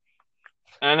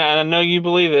 and I know you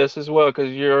believe this as well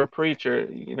because you're a preacher.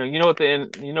 You know what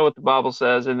the Bible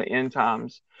says in the end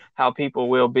times, how people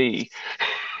will be.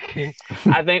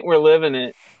 I think we're living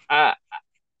it. I,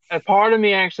 a part of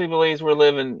me actually believes we're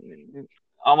living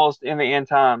almost in the end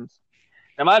times.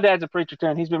 Now, my dad's a preacher too,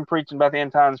 and he's been preaching about the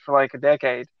end times for like a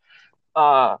decade.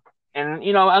 Uh, and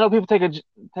I know people take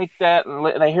that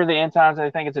and they hear the end times and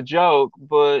they think it's a joke,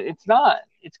 but it's not.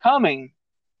 It's coming.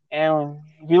 And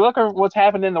if you look at what's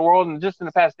happened in the world and just in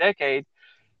the past decade,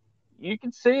 you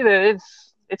can see that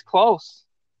it's close.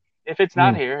 If it's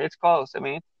not Mm, here, it's close. I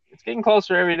mean, it's getting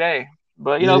closer every day.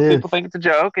 But it people is. think it's a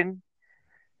joke, and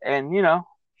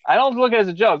I don't look at it as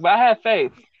a joke, but I have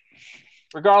faith.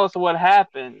 Regardless of what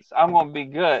happens, I'm going to be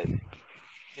good.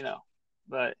 You know,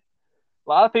 but a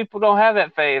lot of people don't have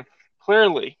that faith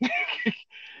clearly.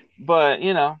 But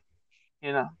you know,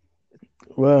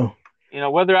 Well,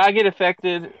 whether I get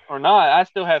affected or not, I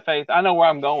still have faith. I know where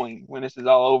I'm going when this is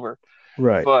all over.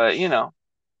 right. But a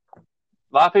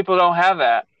lot of people don't have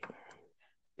that,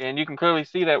 and you can clearly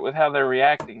see that with how they're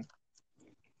reacting.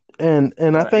 And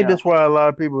I But think that's why a lot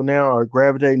of people now are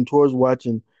gravitating towards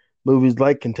watching movies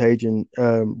like Contagion,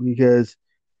 because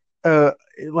uh,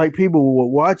 like people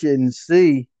will watch it and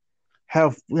see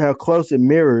how close it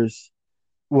mirrors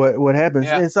what happens.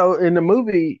 yeah, And so in the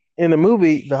movie,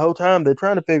 the whole time they're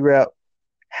trying to figure out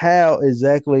how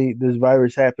exactly this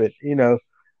virus happened.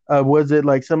 Was it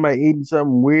like somebody eating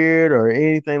something weird or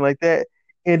anything like that?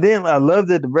 And then I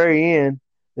loved at the very end,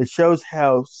 it shows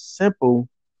how simple,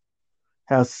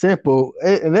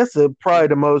 and that's probably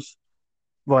the most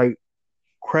like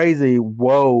crazy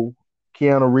whoa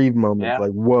Keanu Reeves moments, yeah,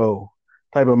 like whoa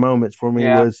type of moments for me yeah,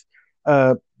 was,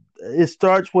 uh it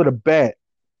starts with a bat.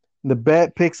 The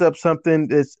bat picks up something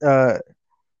that's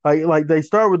like they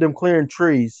start with them clearing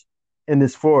trees in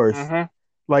this forest, mhm,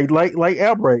 like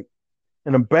Outbreak,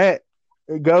 and a bat,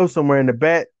 it goes somewhere, and the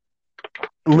bat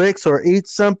licks or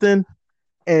eats something,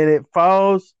 and it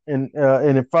falls and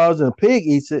a pig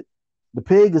eats it. The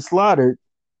pig is slaughtered,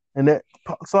 and that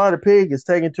slaughtered pig is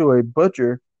taken to a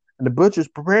butcher, and the butcher's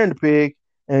preparing the pig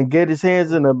and get his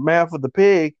hands in the mouth of the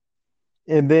pig,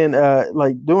 and then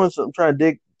like doing something, trying to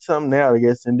dig something out, I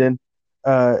guess, and then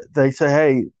they say,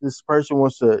 hey, this person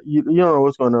wants to, you don't know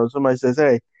what's going on. Somebody says,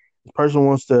 hey, this person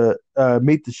wants to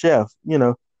meet the chef.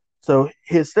 So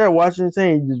instead of washing his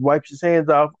hands, he just wipes his hands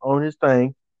off on his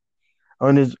thing,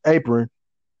 on his apron,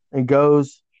 and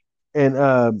goes and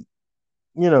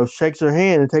shakes her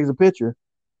hand and takes a picture,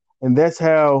 and that's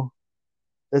how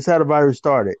the virus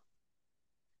started,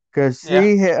 because yeah,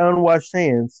 he had unwashed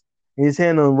hands. He's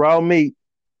handling raw meat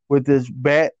with this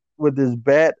bat with this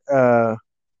bat uh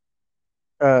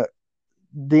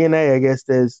DNA, I guess,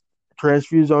 that's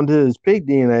transfused onto his pig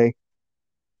DNA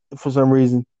for some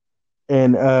reason,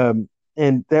 and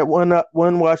that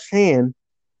one washed hand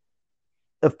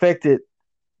affected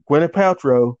Gwyneth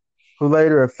Paltrow, who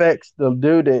later affects the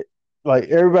dude that like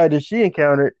everybody that she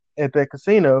encountered at that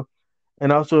casino,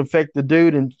 and also affect the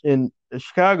dude in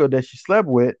Chicago that she slept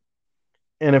with,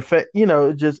 and affect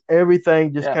just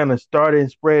everything just Yeah. kind of started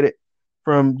and spread it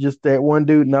from just that one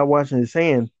dude not washing his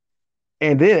hands,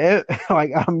 and then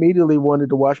like I immediately wanted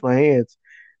to wash my hands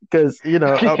because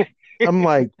I'm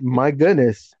like, my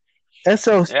goodness, that's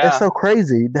Yeah. so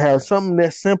crazy to have something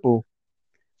that simple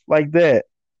like that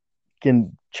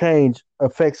can change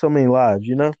affect so many lives,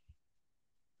 you know?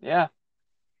 Yeah.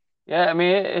 Yeah. I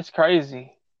mean, it's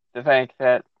crazy to think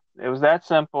that it was that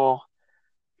simple.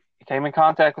 You came in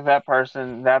contact with that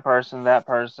person, that person, that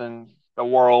person, the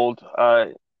world,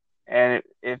 and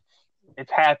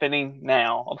it's happening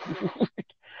now.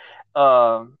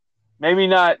 um, Maybe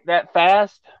not that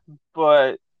fast,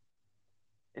 but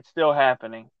it's still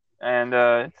happening, and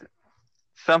it's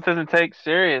something to take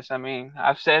serious. I mean,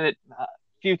 I've said it a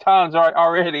few times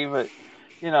already, but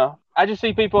I just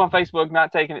see people on Facebook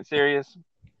not taking it serious,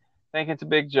 think it's a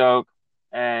big joke,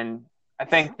 and I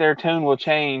think their tune will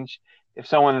change if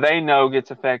someone they know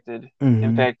gets Hmm.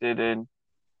 infected, and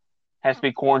has to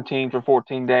be quarantined for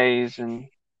 14 days, and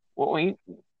well,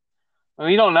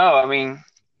 we don't know.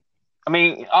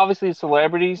 Obviously,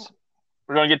 celebrities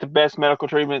we're going to get the best medical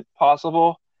treatment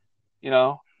possible, you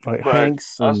know, Like but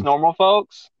Hanks us and normal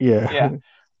folks, yeah, yeah,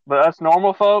 but us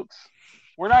normal folks,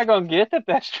 we're not going to get the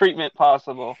best treatment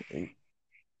possible,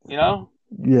 you know.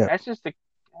 yeah, That's just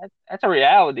that's a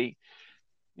reality,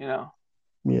 you know.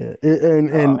 yeah. And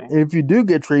So I and mean, if you do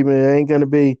get treatment,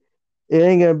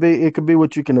 it could be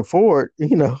what you can afford,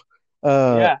 you know.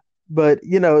 Uh, yeah, but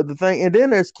the thing, and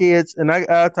then there's kids, and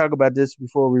I'll talk about this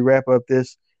before we wrap up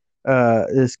this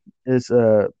is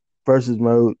versus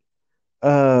mode.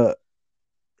 Uh,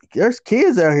 there's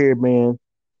kids out here, man,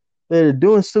 that are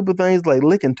doing stupid things like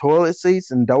licking toilet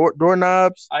seats and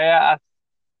doorknobs.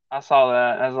 I saw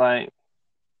that. I was like,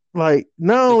 Like,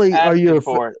 not just only are you asking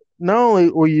for it. not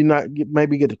only will you not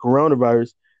maybe get the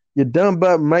coronavirus, your dumb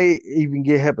butt may even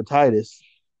get hepatitis.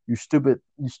 You stupid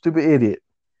idiot.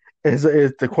 Is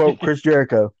to quote Chris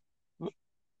Jericho.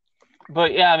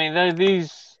 But yeah, I mean,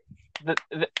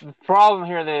 the problem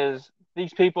here is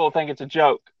these people think it's a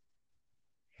joke,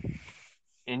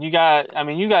 and you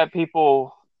got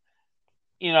people,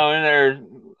 in their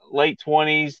late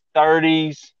 20s,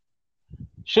 30s,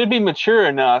 should be mature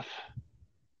enough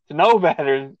to know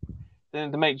better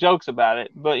than to make jokes about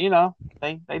it. But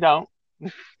they don't.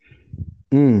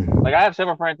 Mm. Like I have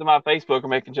several friends on my Facebook are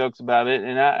making jokes about it,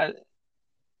 and I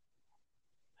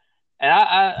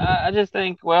just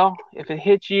think, well, if it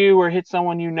hits you or hits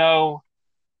someone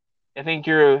I think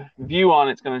your view on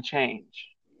it's going to change.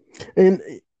 And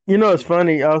it's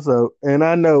funny also, and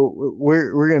I know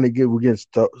we're gonna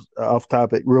off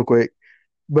topic real quick,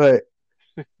 but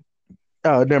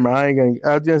oh, never mind. I ain't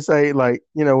gonna. I was gonna say, like,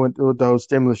 with the whole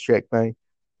stimulus check thing,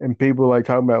 and people like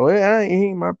talking about, well, I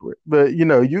ain't my, but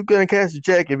you gonna cash a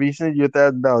check if he sends you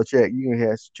 $1,000 check, you can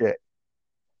cash a check.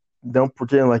 Don't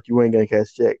pretend like you ain't gonna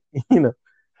cash a check, you know.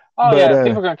 Oh But yeah,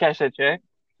 people are going to cash that check.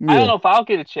 I don't yeah, know if I'll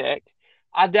get a check.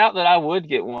 I doubt that I would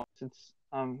get one since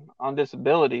I'm on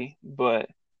disability, but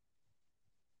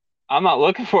I'm not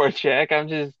looking for a check.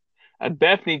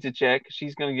 Beth needs a check.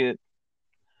 She's going to get,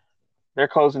 they're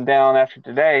closing down after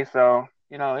today. So,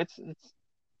 it's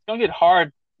going to get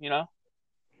hard, you know.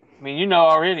 I mean,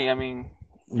 already. I mean,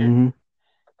 your hmm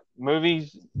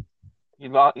movies, you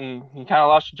kind of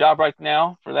lost your job right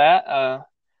now for that.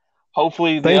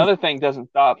 Hopefully the thank other thing doesn't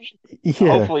stop. yeah,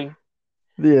 Hopefully,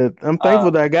 yeah. I'm thankful uh,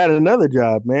 that I got another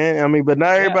job, man. I mean, but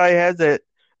not yeah. everybody has that.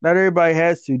 Not everybody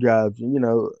has two jobs.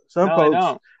 Some No, they folks,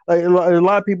 don't. like a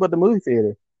lot of people at the movie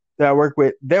theater that I work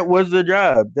with, that was their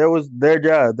job. That was their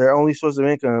job, their only source of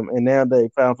income, and now they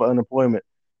filed for unemployment.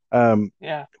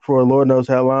 Yeah, for Lord knows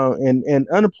how long. And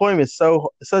unemployment is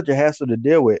such a hassle to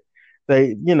deal with.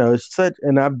 It's such,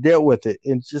 and I've dealt with it.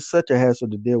 It's just such a hassle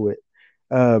to deal with.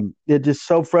 It's just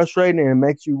so frustrating, and it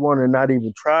makes you want to not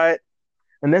even try it.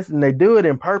 And they do it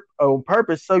on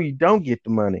purpose so you don't get the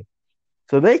money,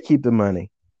 so they keep the money.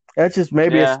 That's just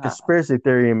maybe it's a yeah. conspiracy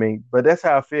theory in me, but that's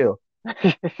how I feel.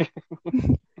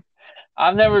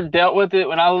 I've never dealt with it.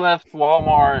 When I left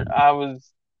Walmart, I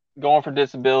was going for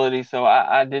disability, so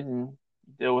I didn't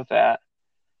deal with that.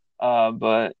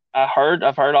 But I've heard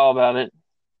all about it,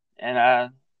 and I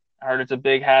heard it's a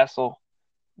big hassle,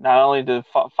 not only to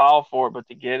file for it, but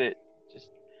to get it. Just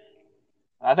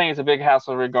I think it's a big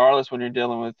hassle regardless when you're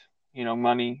dealing with,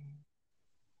 money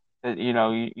that,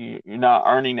 you're not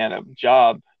earning at a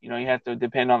job. You have to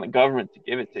depend on the government to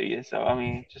give it to you. So, I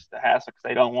mean, it's just a hassle because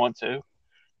they don't want to,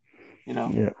 you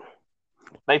know, Yeah.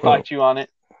 they Well, fight you on it.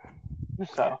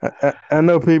 So, I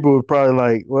know people would probably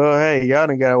like, well, hey, y'all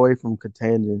done got away from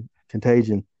contagion.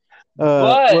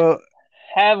 but Well,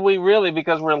 have we really?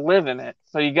 Because we're living it.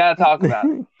 So you got to talk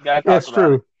about it. You got to talk that's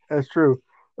about it. true. That's true.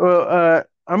 Well,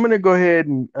 I'm gonna go ahead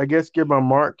and I guess give my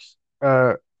marks.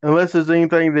 Unless there's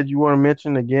anything that you want to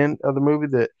mention again of the movie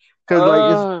that, because like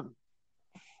it's Uh,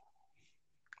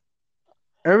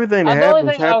 everything that the only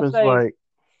happens thing I'll happens say, like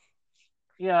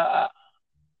yeah,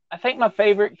 I think my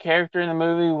favorite character in the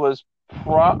movie was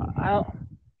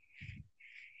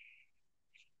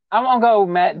I'm gonna go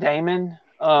Matt Damon.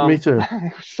 me too.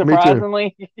 Me too.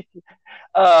 Surprisingly,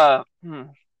 uh, hmm,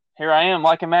 here I am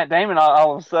liking Matt Damon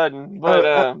all of a sudden. But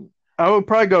Uh, I would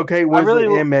probably go Kate I really,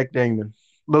 Winslet and Mac Damon.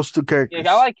 Those two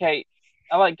yeah, I characters. like Kate.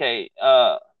 I like Kate.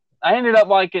 I ended up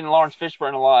liking Lawrence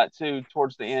Fishburne a lot too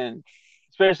towards the end,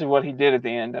 especially what he did at the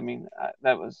end. I mean,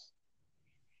 that was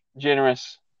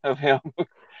generous of him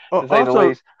to say the Also,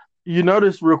 least. you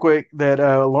notice real quick that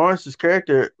Lawrence's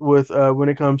character with when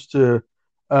it comes to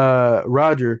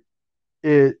Roger,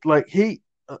 it like he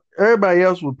everybody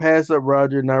else would pass up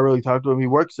Roger and not really talk to him. He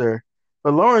works there,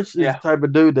 but Lawrence is the Yeah, type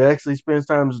of dude that actually spends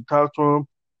time to talk to him,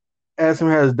 ask him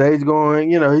how his day's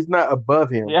going. He's not above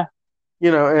him. yeah.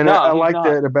 And I No, he's like not.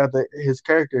 that about his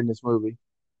character in this movie.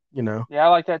 You know. Yeah, I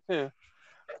like that too.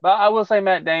 But I will say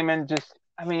Matt Damon just,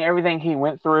 I mean, everything he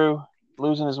went through,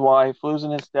 losing his wife,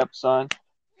 losing his stepson,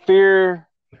 fear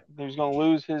that he was going to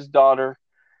lose his daughter.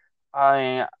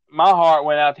 My heart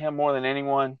went out to him more than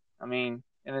anyone. I mean,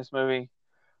 in this movie.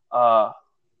 Uh,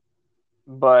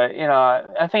 but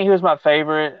I think he was my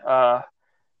favorite.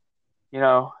 You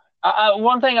know,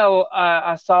 one thing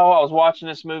I saw while I was watching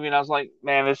this movie, and I was like,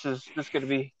 man, this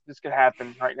could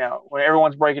happen right now when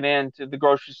everyone's breaking into the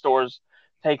grocery stores,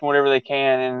 taking whatever they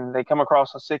can, and they come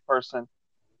across a sick person.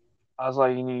 I was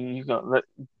like, you go,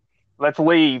 let's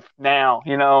leave now,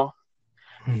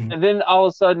 Mhm. And then all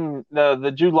of a sudden,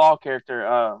 the Jude Law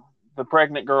character, the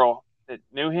pregnant girl that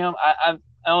knew him, I don't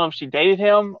know if she dated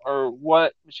him or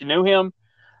what. She knew him.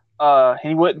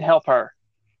 He wouldn't help her,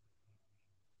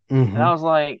 and I Mhm. was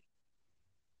like,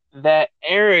 that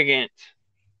arrogant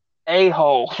a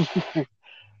hole,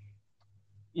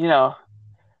 you know.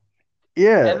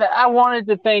 Yeah, And I wanted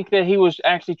to think that he was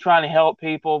actually trying to help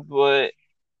people, but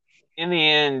in the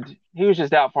end, he was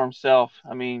just out for himself.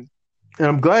 I mean, and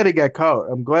I'm glad he got caught.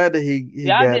 I'm glad that he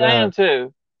yeah, got I am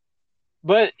too.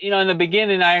 But in the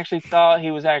beginning, I actually thought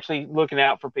he was actually looking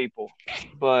out for people,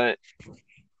 but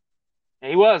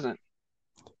he wasn't.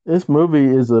 This movie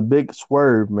is a big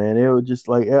swerve, man. It was just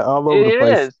like all over the It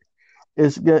place. is.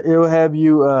 It'll have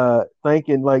you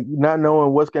thinking like not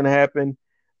knowing what's gonna happen.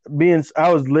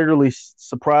 I was literally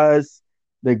surprised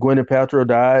that Gwyneth Paltrow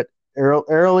died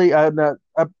early. I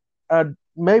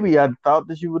maybe I thought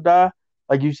that she would die,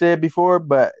 like you said before,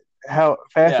 but how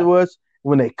fast it Yeah. was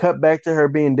when they cut back to her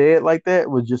being dead like that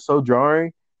was just so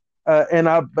jarring. And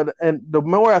the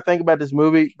more I think about this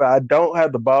movie, but I don't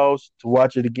have the balls to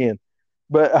watch it again.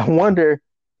 But I wonder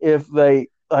if they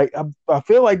like. I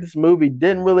feel like this movie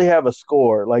didn't really have a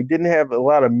score, like didn't have a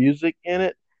lot of music in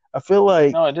it. I feel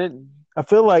like No, it didn't.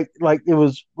 it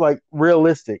was like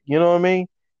realistic. You know what I mean?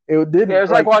 It Yeah, it didn't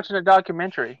was like like watching a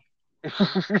documentary.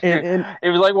 and It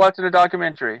was like watching a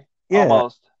documentary yeah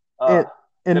almost. and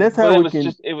and that's But how it we was can.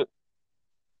 just it was.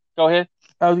 Go ahead.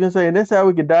 I was gonna say, and that's how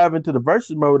we can dive into the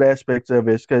versus mode aspects of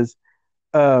it, because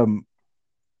um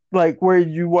like where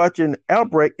you watching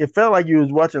Outbreak, it felt like you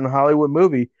was watching a Hollywood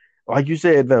movie. Like you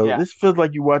said, though, Yeah, this feels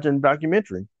like you watching a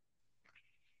documentary.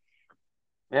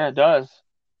 yeah, it does.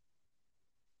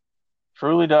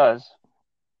 Truly does.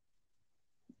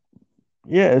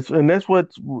 Yeah, and that's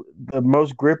what's the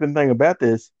most gripping thing about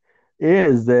this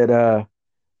is that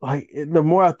like the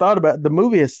more I thought about it, the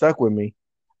movie has stuck with me,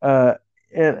 uh,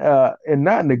 and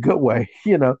not in a good way.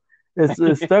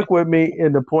 It's stuck with me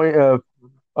in the point of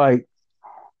like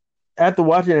after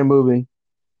watching that movie,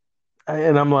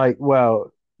 and I'm like,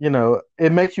 wow,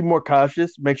 it makes you more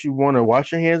cautious, makes you want to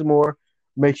wash your hands more,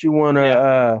 makes you want to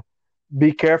Yeah,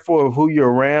 be careful of who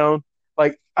you're around.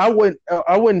 Like I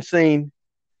wouldn't seen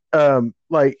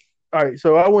like all right,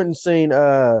 so I wouldn't seen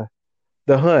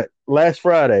The Hunt last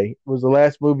Friday was the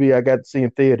last movie I got to see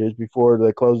in theaters before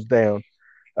they closed down.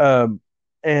 Um,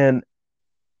 and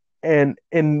and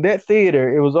in that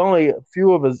theater, it was only a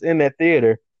few of us in that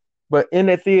theater, but in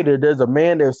that theater, there's a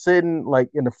man that's sitting like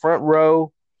in the front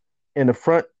row, in the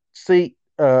front seat,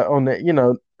 on the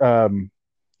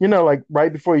like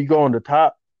right before you go on the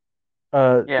top.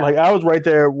 Yeah. Like I was right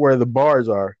there where the bars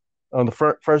are on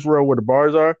the first row where the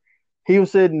bars are. He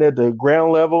was sitting at the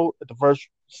ground level at the first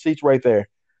seats right there,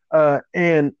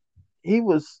 and he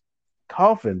was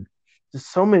coughing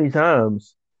just so many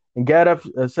times and got up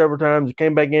several times.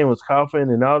 Came back in, was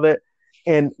coughing and all that,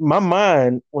 and my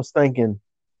mind was thinking,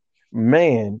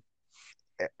 man,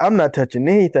 I'm not touching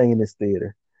anything in this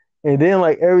theater. And then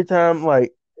like every time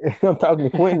like I'm talking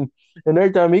to Quentin, and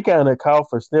every time he kind of cough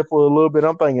or sniffle a little bit,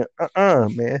 I'm thinking,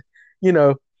 man, you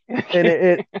know.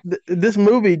 And this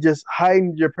movie just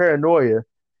heightens your paranoia.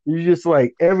 You just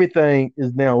like everything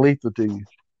is now lethal to you.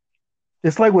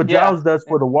 It's like what Yeah. Jaws does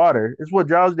for the water. It's what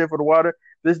Jaws did for the water.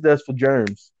 This does for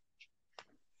germs.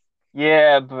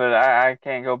 Yeah, but I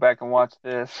can't go back and watch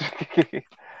this.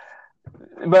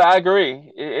 But I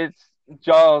agree. It's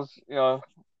Jaws.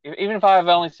 Even if I've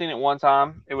only seen it one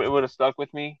time, it would have stuck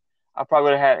with me. I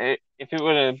probably would have had it if it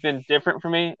would have been different for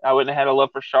me. I wouldn't have had a love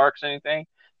for sharks or anything.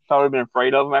 Probably been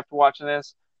afraid of them after watching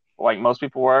this, like most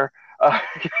people were.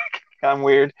 Kind of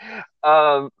weird.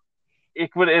 Um,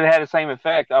 it would have had the same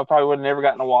effect. I probably would have never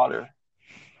gotten in the water,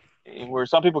 where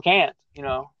some people can't.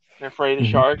 They're afraid of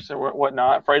Mm-hmm. sharks or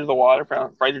whatnot, afraid of the water,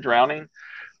 afraid of drowning.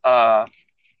 Uh,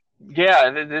 yeah,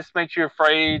 this makes you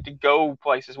afraid to go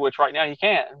places, which right now you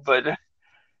can't. But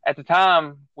at the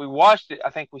time we watched it, I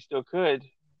think we still could.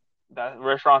 The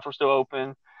restaurants were still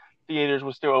open, theaters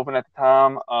were still open at the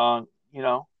time. You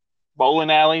know,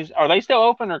 bowling alleys, are they still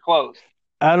open or closed?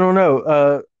 I don't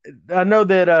know. I know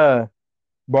that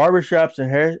barbershops and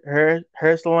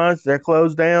hair salons they're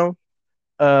closed down.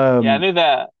 Yeah, I Um, knew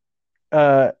that.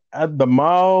 the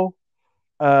mall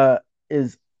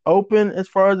is open as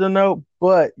far as I know,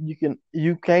 but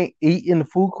you can't eat in the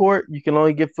food court. You can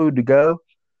only get food to go.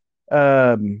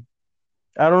 Um,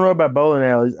 I don't know about bowling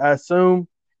alleys. I assume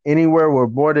anywhere where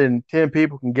more than 10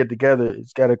 people can get together,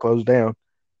 it's got to close down.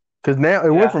 Because now it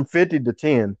went Yeah, from 50 to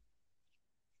 10.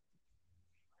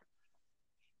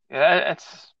 yeah,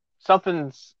 that's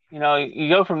something's. You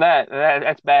go from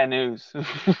that's bad news.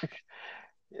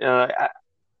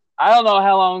 I don't know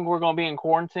how long we're going to be in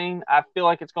quarantine. I feel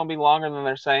like it's going to be longer than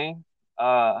they're saying.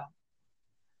 Uh,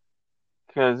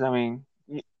 because I mean,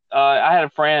 I had a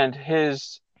friend.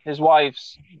 His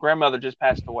wife's grandmother just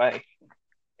passed away,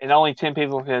 and only 10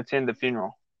 people can attend the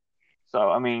funeral. So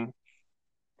I mean,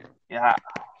 yeah,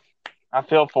 I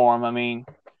feel for him. I mean,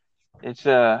 it's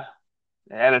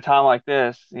at a time like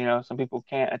this, some people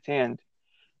can't attend.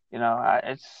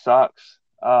 It sucks.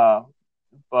 And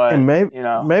But maybe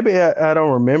I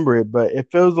don't remember it, but it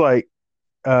feels like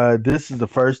this is the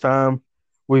first time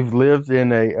we've lived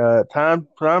in a time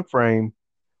frame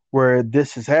where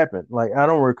this has happened. Like I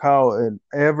don't recall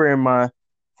ever in my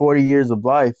 40 years of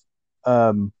life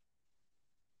um,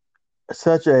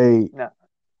 such a no,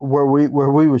 where we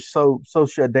were so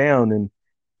shut down, and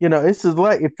it's just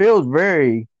like it feels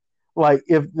very like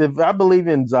if I believe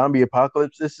in zombie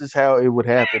apocalypse, this is how it would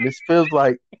happen. This feels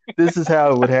like this is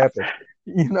how it would happen.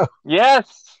 You know,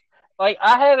 yes, like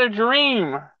I had a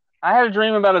dream. I had a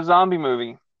dream about a zombie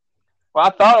movie. Well, I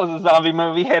thought it was a zombie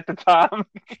movie at the time.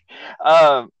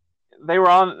 um, they were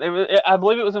on. I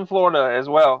believe it was in Florida as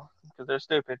well because they're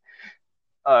stupid.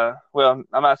 Well,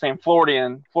 I'm not saying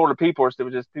Florida people are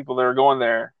stupid. Just people that are going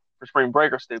there for spring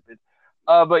break are stupid.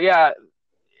 But yeah,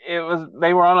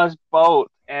 they were on this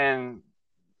boat and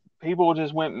people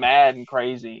just went mad and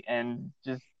crazy and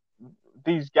just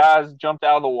these guys jumped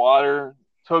out of the water.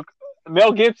 Took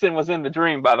Mel Gibson was in the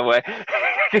dream, by the way.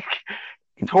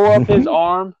 Tore up his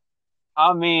arm.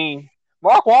 I mean,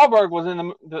 Mark Wahlberg was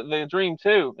in the dream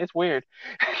too. It's weird,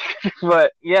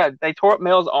 but yeah, they tore up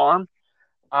Mel's arm.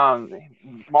 Um,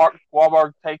 Mark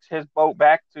Wahlberg takes his boat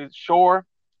back to shore.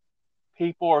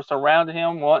 People are surrounding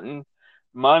him, wanting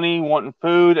money, wanting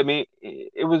food. I mean,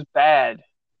 it was bad.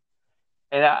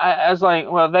 And I was like,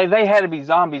 well, they had to be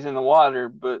zombies in the water,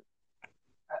 but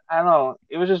I don't know.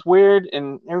 It was just weird,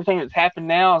 and everything that's happened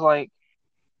now is like,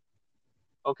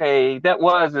 okay, that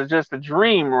was just a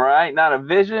dream, right? Not a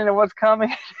vision of what's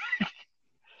coming.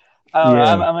 I don't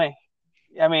know.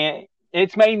 yeah, I mean,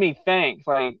 it's made me think.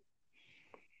 Like,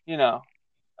 you know,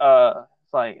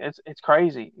 it's like it's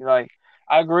crazy. Like,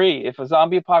 I agree. If a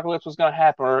zombie apocalypse was going to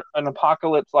happen, or an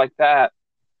apocalypse like that,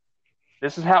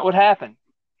 this is how it would happen.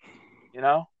 You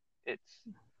know, it's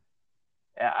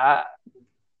I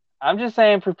I'm just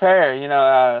saying, prepare.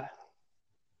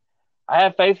 I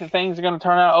have faith that things are going to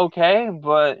turn out okay,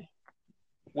 but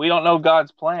we don't know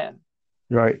God's plan.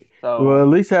 right. Well, So at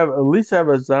least have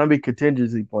a zombie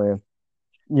contingency plan.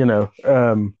 You know,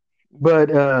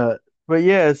 but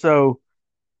yeah, so.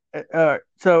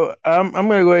 So I'm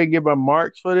gonna go ahead and give my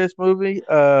marks for this movie.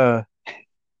 Uh,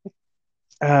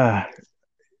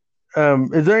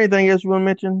 is there anything else you want to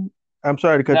mention? I'm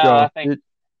sorry to No, cut you off.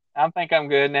 I think I'm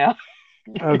good now.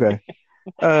 Okay.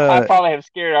 I Uh, probably have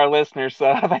scared our listeners, so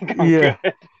I think I'm yeah.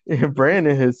 good. Yeah,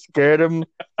 Brandon has scared him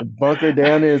to bunker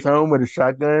down in his home with a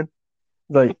shotgun.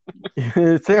 Like,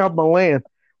 stay off my land.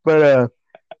 But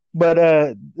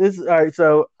this all right.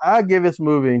 So I give this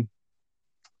movie.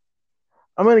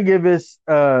 I'm gonna give this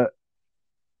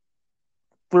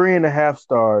 3.5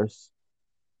 stars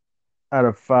out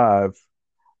of 5.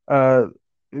 Uh,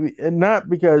 not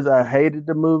because I hated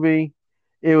the movie.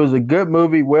 It was a good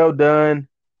movie, well done,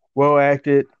 well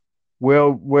acted,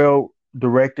 well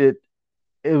directed.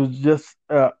 It was just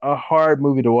a hard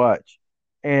movie to watch,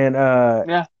 and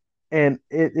Yeah,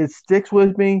 it sticks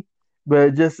with me.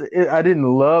 But I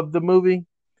didn't love the movie.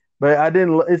 But I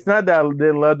didn't. It's not that I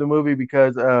didn't love the movie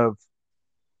because of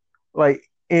like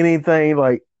anything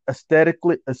like aesthetic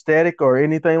or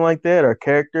anything like that, or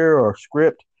character or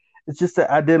script. It's just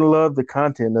that I didn't love the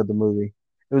content of the movie.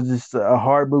 It was just a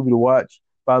hard movie to watch.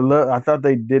 But I thought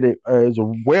they did it. It was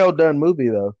a well done movie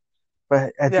though.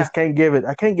 But I yeah. just can't give it.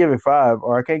 I can't give it 5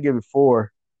 or I can't give it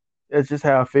 4. It's just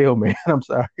how I feel, man. I'm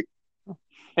sorry.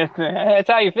 That's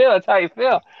how you feel. That's how you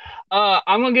feel.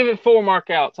 I'm gonna give it 4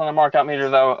 markouts on the markout meter,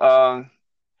 though.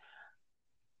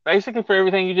 Basically for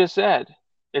everything you just said.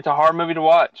 It's a hard movie to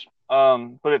watch,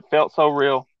 but it felt so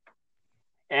real,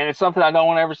 and it's something I don't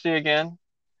want to ever see again.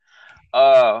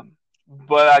 Uh,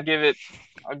 but I give it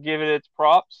its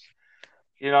props.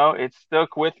 You know, it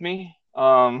stuck with me,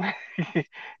 and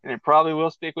it probably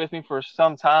will stick with me for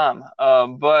some time.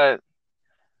 But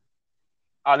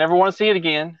I never want to see it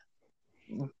again.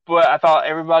 But I thought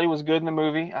everybody was good in the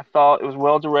movie. I thought it was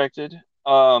well directed.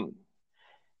 I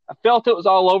felt it was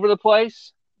all over the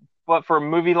place, but for a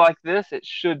movie like this, it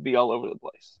should be all over the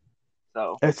place.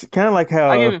 So It's kind of like I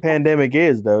how give a it, pandemic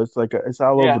is, though. It's like it's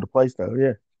all over yeah, the place, though.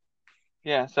 Yeah.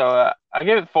 yeah. So I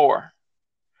give it 4.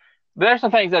 There's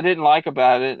some things I didn't like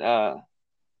about it,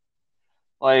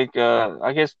 like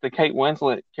I guess the Kate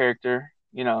Winslet character,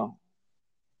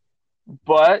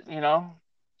 but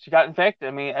she got infected.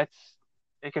 I mean,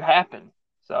 it could happen.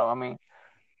 So I mean,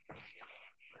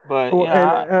 but Well,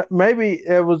 yeah, and maybe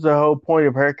that was the whole point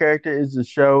of her character is to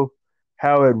show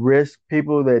how at risk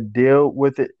people that deal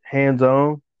with it hands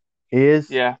on is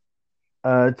yeah,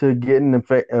 to getting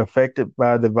affected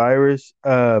by the virus.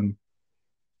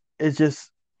 It's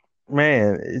just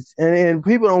man, and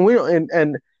people don't we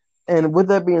don't and with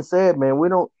that being said, man, we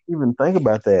don't even think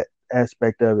about that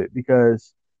aspect of it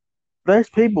because there's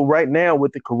people right now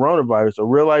with the coronavirus, a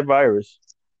real life virus,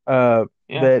 yeah,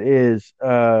 that is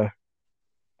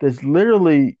that's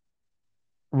literally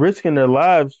risking their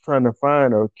lives trying to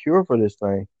find a cure for this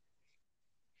thing.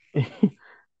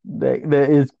 That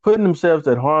is putting themselves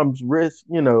at harm's risk,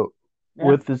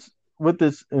 yeah, with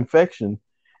this infection.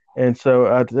 And so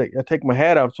I take my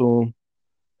hat off to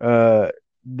them.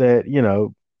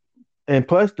 That and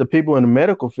plus the people in the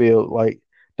medical field, like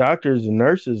doctors and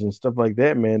nurses and stuff like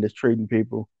that, man, that's treating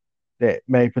people that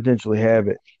may potentially have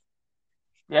it.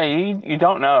 yeah. You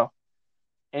don't know,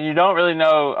 and you don't really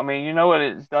know. I mean, you know what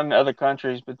it's done to other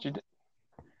countries, but you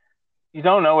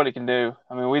don't know what it can do.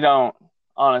 I mean, we don't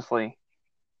honestly.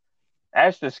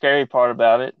 That's the scary part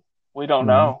about it. We don't Hmm.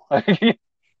 know.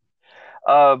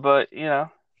 But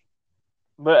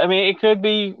but I mean, it could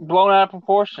be blown out of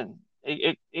proportion.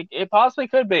 It possibly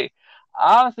could be.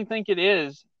 I honestly think it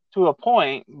is to a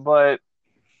point, but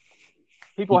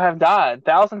people have died.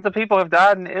 Thousands of people have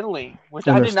died in Italy, which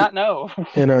I And are did st- not know.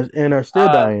 and are still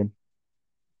uh, dying.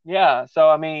 yeah. So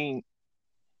I mean,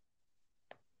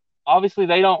 obviously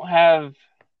they don't have,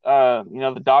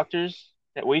 the doctors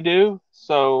that we do.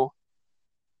 So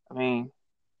I mean,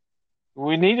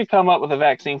 we need to come up with a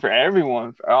vaccine for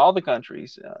everyone, for all the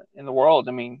countries in the world.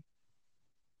 I mean,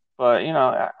 but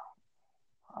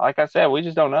like I said, we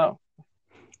just don't know.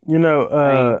 You know,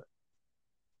 I mean,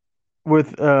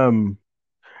 with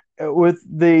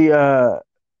with the all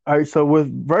right, so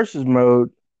with versus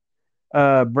mode,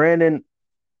 Brandon,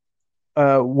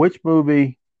 which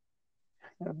movie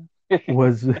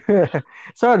was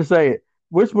sorry to say it,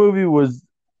 which movie was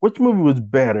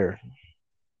better?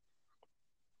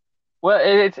 well,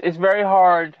 it's very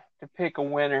hard to pick a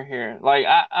winner here. Like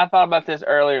I thought about this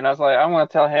earlier, and I was like, I'm going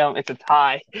to tell him it's a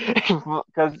tie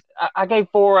because I gave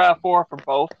 4 out of 4 for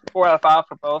both, 4 out of 5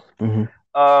 for both. Hmm.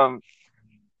 Um,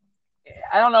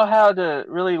 I don't know how to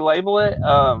really label it.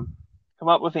 Come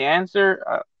up with the answer.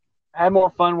 I had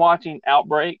more fun watching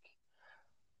Outbreak,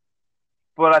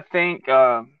 but I think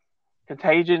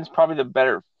Contagion's probably the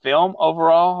better film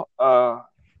overall.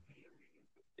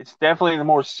 it's definitely the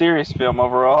more serious film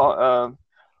overall.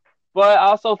 But I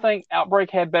also think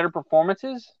Outbreak had better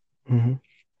performances, Hmm.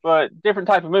 but different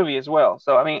type of movie as well.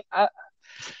 So I mean,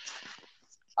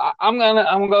 I'm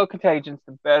gonna go Contagion's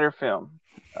the better film.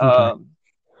 Okay. Um,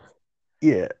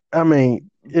 Yeah. I mean,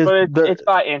 it's but it's the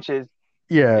by inches.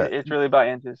 yeah. It's really by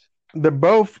inches. They're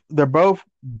both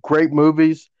great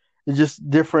movies. It's just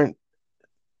different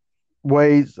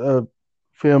ways of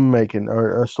filmmaking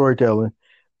or storytelling.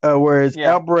 Whereas Yeah,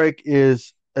 Outbreak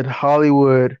is a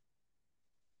Hollywood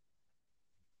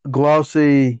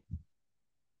glossy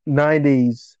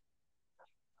 '90s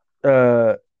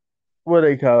uh what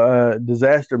they call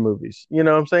disaster movies. You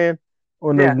know what I'm saying?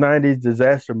 One of those yeah, '90s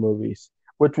disaster movies,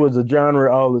 which was a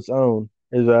genre all its own,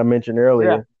 as I mentioned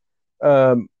yeah, earlier.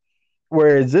 Um,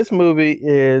 whereas this movie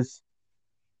is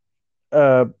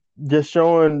uh just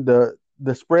showing the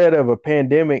spread of a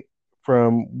pandemic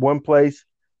from one place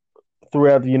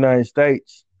throughout the United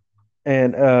States,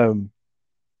 and and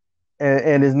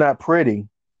it's not pretty.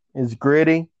 It's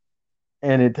gritty,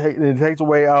 and it takes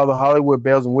away all the Hollywood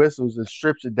bells and whistles and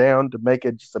strips it down to make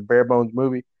it just a bare bones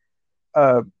movie.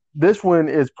 Uh, this one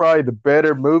is probably the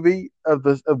better movie of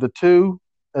the two,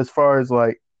 as far as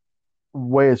like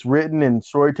way it's written and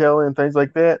storytelling and things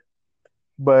like that.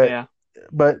 But yeah,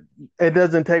 but it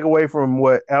doesn't take away from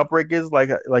what Outbreak is.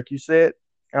 Like you said,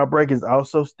 Outbreak is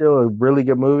also still a really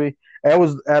good movie. That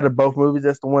was out of both movies.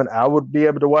 That's the one I would be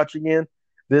able to watch again.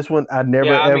 This one I never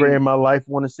yeah. I ever in mean, my life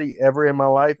want to see ever in my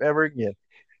life ever again.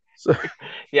 So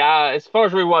yeah. As far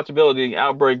as rewatchability,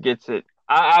 Outbreak gets it.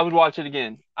 I would watch it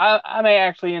again. I may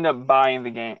actually end up buying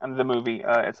the movie,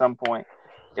 at some point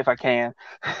if I can.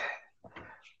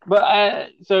 But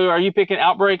so are you picking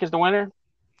Outbreak as the winner?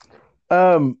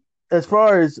 um as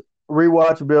far as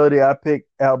rewatchability, I pick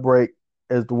Outbreak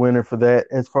as the winner for that.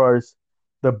 As far as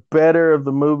the better of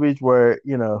the movies, where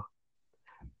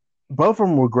both of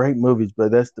them were great movies,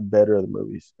 but that's the better of the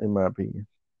movies in my opinion.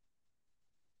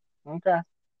 Okay.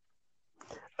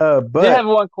 Did But have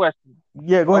one question.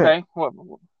 yeah, go ahead. Okay.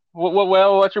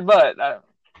 Well, what's your butt?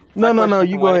 My No, no, no. question You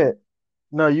can go wait. ahead.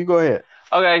 No, you go ahead.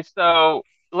 Okay, so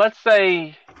let's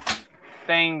say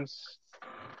things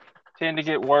tend to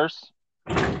get worse.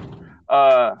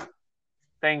 Uh,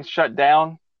 things shut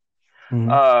down. Mhm.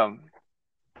 Um,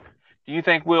 do you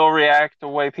think we'll react the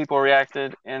way people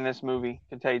reacted in this movie,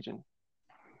 Contagion?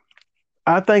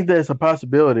 I think that's a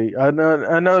possibility. I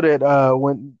know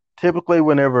that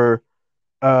whenever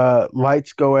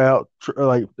lights go out,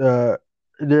 like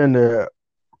during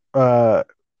uh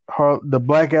the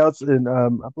blackouts in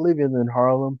I believe it's in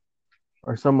Harlem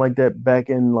or something like that back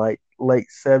in like late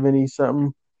 '70s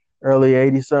something, early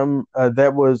 '80s something.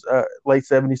 That was late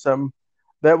 '70s something.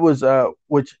 That was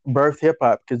which birthed hip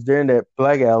hop, because during that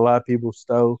blackout, a lot of people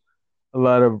stole a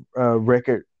lot of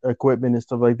record equipment and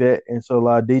stuff like that, and so a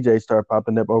lot of DJs started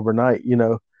popping up overnight.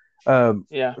 Um,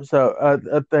 Yeah, so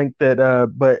I think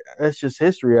that, but that's just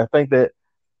history.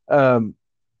 Um,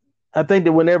 I think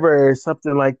that whenever there's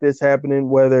something like this happening,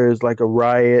 whether it's like a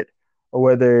riot or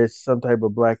whether it's some type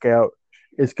of blackout,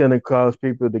 it's going to cause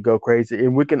people to go crazy,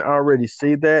 and we can already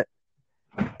see that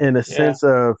in a yeah, sense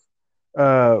of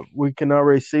we can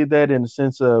already see that in the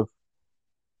sense of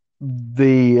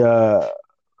the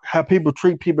how people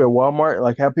treat people at Walmart,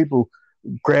 like how people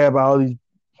grab all these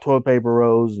toilet paper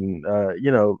rolls and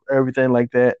everything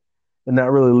like that, and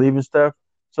not really leaving stuff.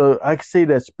 So I can see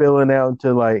that spilling out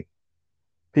into like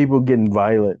people getting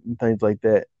violent and things like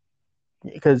that.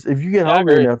 Because if you get yeah. I hungry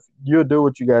agree. enough, you'll do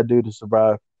what you gotta do to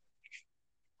survive.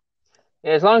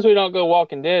 Yeah, as long as we don't go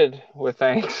Walking Dead with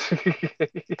things,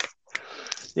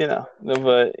 No,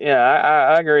 but yeah,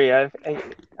 I agree. I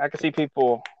can see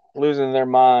people losing their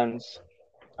minds.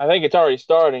 I think it's already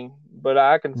starting, but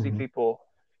I can see Mm-hmm. people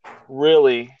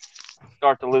really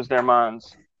start to lose their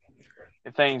minds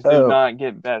if things do Uh, not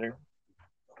get better.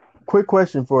 quick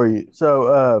question for you.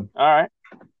 All right.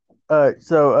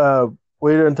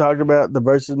 We didn't talk about the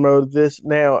versus mode of this.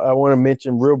 Now I want to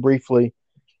mention real briefly.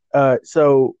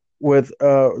 So with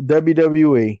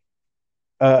WWE,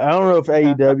 I don't know if Okay.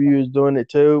 AEW is doing it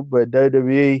too, but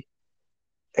WWE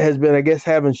has been, I guess,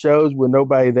 having shows with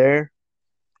nobody there.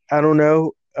 I don't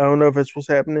know. I don't know if it's what's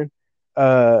happening.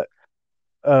 Uh,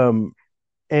 um,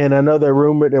 and I know they're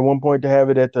rumored at one point to have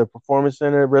it at the Performance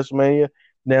Center at WrestleMania.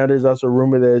 Now there's also a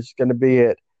rumor that it's going to be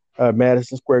at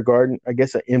Madison Square Garden. I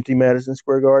guess an empty Madison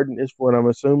Square Garden is what I'm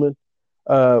assuming.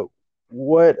 Uh,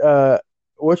 what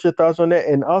what's your thoughts on that?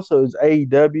 And also, is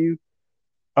AEW,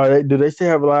 do they still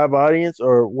have a live audience,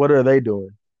 or what are they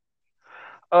doing?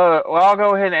 Well, I'll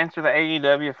go ahead and answer the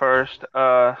AEW first.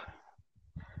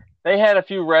 They had a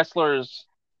few wrestlers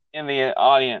in the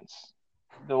audience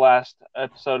the last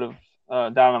episode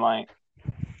of Dynamite.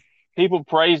 People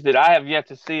praised it. I have yet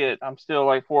to see it. I'm still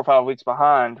like 4 or 5 weeks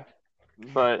behind,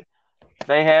 but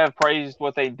they have praised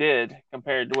what they did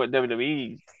compared to what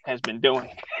WWE has been doing.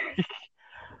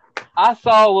 I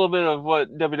saw a little bit of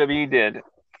what WWE did,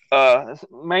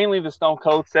 mainly the Stone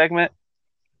Cold segment.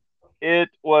 It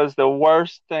was the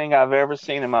worst thing I've ever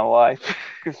seen in my life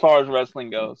as far as wrestling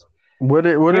goes. He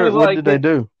was What like, did they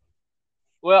do?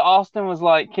 well, Austin was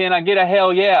like, "Can I get a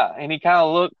hell yeah?" And he kind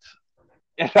of looked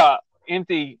at an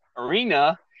empty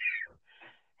arena.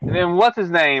 And then what's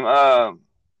his name?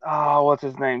 What's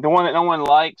his name? The one that no one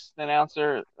likes, the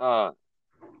announcer, not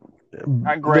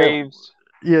That Graves.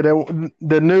 yeah,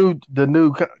 the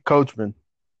new coachman,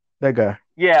 that guy.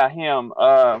 Yeah, him.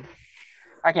 I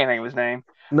can't think of his name.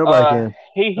 Nobody can.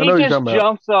 He I he know what you're just talking about.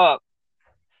 jumps up.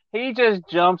 He just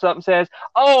jumps up and says,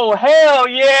 "Oh hell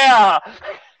yeah!"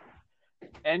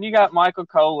 And you got Michael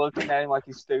Cole looking at him like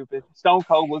he's stupid. Stone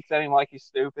Cold looks at him like he's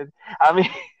stupid. I mean,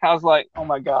 I was like, "Oh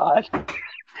my god!"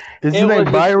 Is his It was name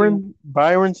just, Byron?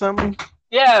 Byron something?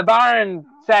 yeah, Byron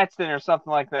Saxton or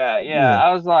something like that. Yeah, Yeah.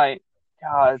 I was like,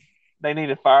 God, they need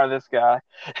to fire this guy.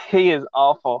 He is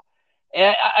awful.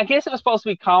 And I guess it was supposed to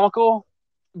be comical,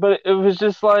 but it was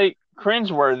just like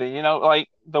cringeworthy. Like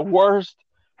the worst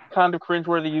kind of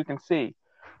cringeworthy you can see.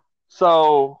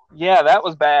 So yeah, that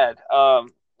was bad.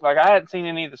 Like I hadn't seen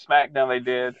any of the SmackDown they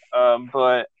did,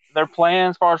 but their plan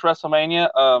as far as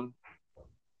WrestleMania.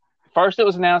 First it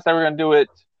was announced they were going to do it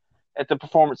at the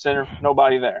Performance Center,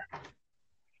 nobody there.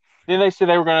 Then they said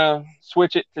they were going to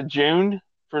switch it to June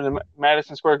for the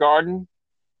Madison Square Garden.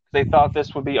 They thought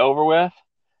this would be over with,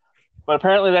 but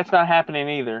apparently that's not happening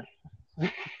either.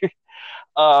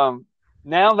 um,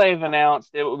 Now they've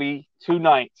announced it will be 2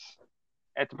 nights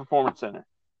at the Performance Center.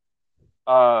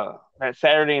 That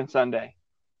Saturday and Sunday.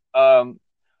 I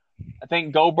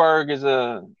think Goldberg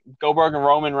and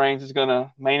Roman Reigns is going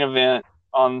to main event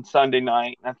on Sunday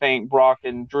night. I think Brock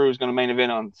and Drew is going to main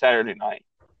event on Saturday night.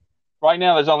 Right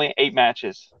now, there's only 8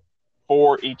 matches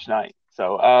for each night,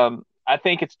 so I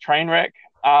think it's a train wreck.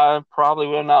 I probably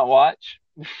will not watch.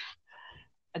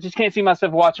 I just can't see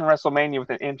myself watching WrestleMania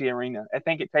with an empty arena. I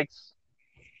think it takes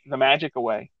the magic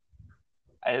away.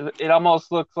 It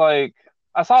almost looks like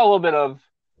I saw a little bit of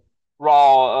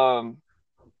Raw.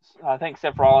 I think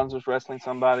Seth Rollins was wrestling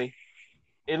somebody.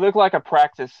 It looked like a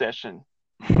practice session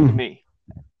to me.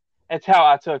 That's how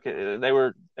I took it. They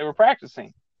were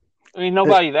practicing. I mean,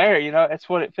 nobody there. That's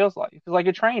what it feels like. It feels like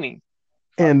a training.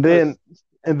 and Because then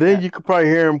and then you could probably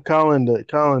hear him calling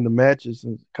the matches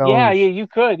and calling yeah, you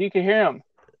could hear him.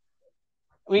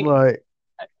 I mean, like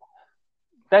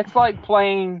that's like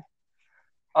playing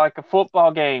like a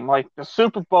football game, like the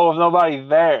Super Bowl with nobody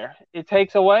there. It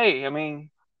takes away. I mean,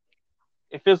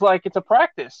 it feels like it's a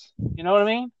practice. You know what I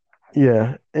mean?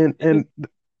 yeah, and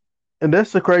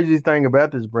that's the crazy thing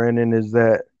about this, Brandon, is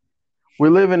that we're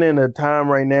living in a time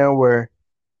right now where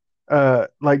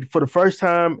like for the first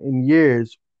time in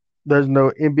years, there's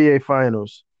no NBA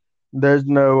finals. There's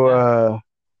no Yeah.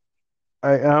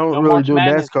 I don't No really March do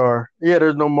Madness. NASCAR. Yeah,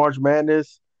 there's no March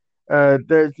Madness.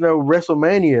 There's no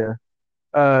WrestleMania.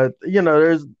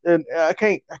 There's and I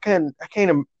can't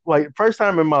like first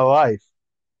time in my life,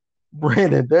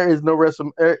 Brandon. There's no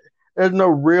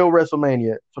real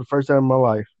WrestleMania for the first time in my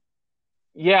life.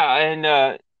 Yeah,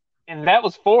 and that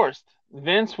was forced.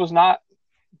 Vince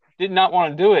did not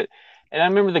want to do it. And I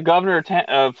remember the governor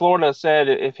of Florida said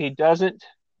if he doesn't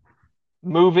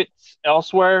move it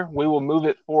elsewhere, we will move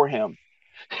it for him.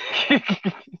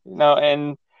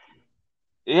 And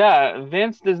yeah,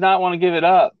 Vince does not want to give it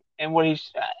up. And I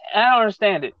don't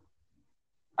understand it.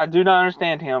 I do not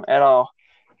understand him at all.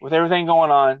 With everything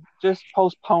going on, just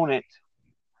postpone it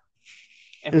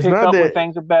and It's pick not up when that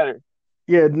things are better.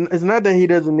 Yeah, it's not that he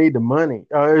doesn't need the money.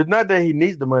 It's not that he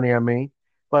needs the money. I mean,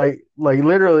 like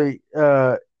literally,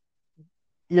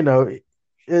 you know,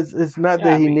 it's not Yeah,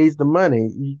 that I he mean, needs the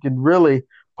money. You can really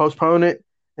postpone it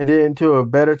and then into a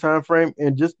better time frame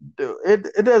and just do it.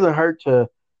 It doesn't hurt to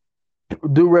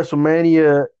do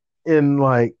WrestleMania in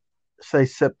like say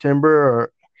September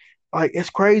or like it's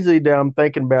crazy that I'm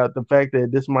thinking about the fact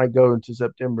that this might go into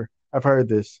September. I've heard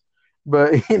this,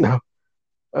 but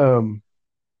um,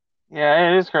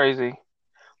 yeah, it is crazy.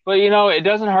 But it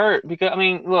doesn't hurt because I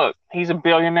mean, look, he's a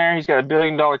billionaire. He's got a $1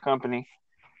 billion company.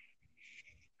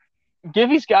 Give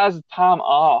these guys time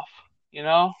off. You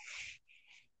know,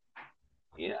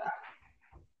 yeah,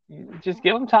 just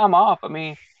give them time off. I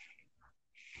mean,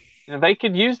 they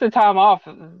could use the time off.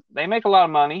 They make a lot of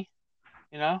money.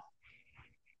 You know,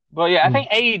 but yeah, I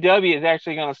think AEW is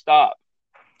actually going to stop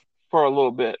for a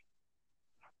little bit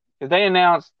because they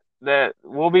announced that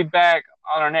we'll be back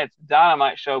on our next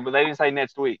Dynamite show, but they didn't say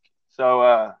next week. So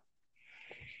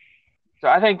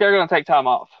I think they're going to take time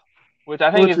off, which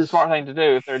I think which is a is smart thing to do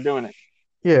if they're doing it.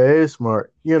 yeah, it is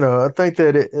smart. I think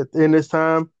that in this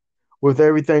time, with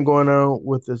everything going on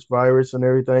with this virus and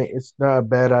everything, it's not a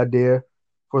bad idea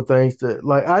for things to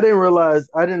like. I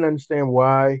didn't understand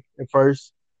why at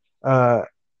first, uh,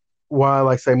 why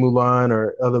like say Mulan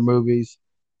or other movies,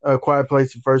 Quiet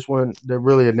Place, the first one that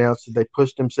really announced that they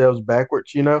pushed themselves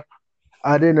backwards.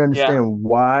 I didn't Yeah, understand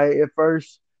why at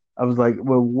first. I was like,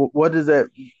 well, what does that?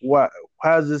 Why?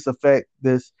 How does this affect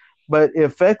this? But it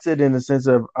affects it in the sense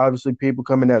of obviously people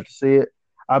coming out to see it.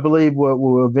 I believe what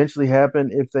will eventually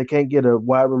happen if they can't get a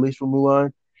wide release for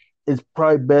Mulan, it's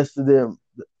probably best to them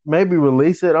maybe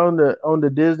release it on the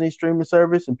Disney streaming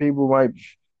service, and people might,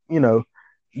 you know,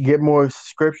 get more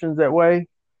subscriptions that way.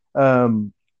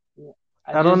 Um,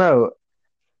 I I don't just know.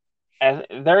 as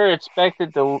they're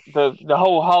expected to the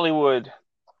whole Hollywood,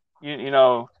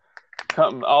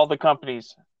 all the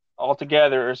companies all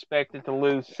together are expected to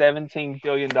lose $17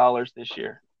 billion this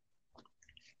year.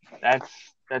 That's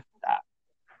that.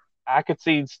 I could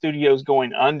see studios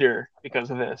going under because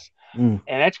of this, Mm.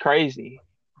 and that's crazy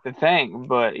to think.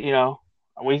 But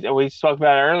we talked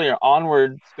about it earlier.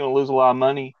 Onward's going to lose a lot of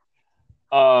money.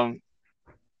 Um,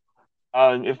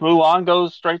 if Mulan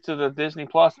goes straight to the Disney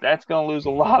Plus, that's going to lose a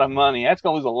lot of money. That's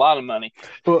going to lose a lot of money.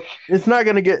 Well, it's not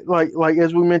going to get like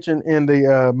as we mentioned in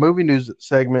the movie news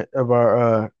segment of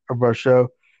our show.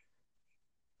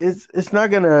 It's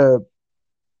not going to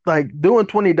like doing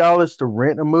 $20 to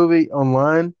rent a movie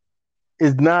online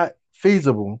is not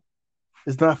feasible.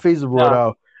 It's not feasible at No,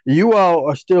 all. You all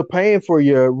are still paying for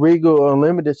your Regal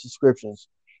Unlimited subscriptions,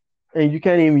 and you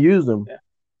can't even use them. yeah,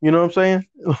 You know what I'm saying?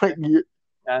 Like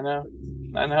I know,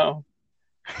 I know.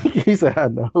 he said, I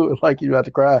know, like you about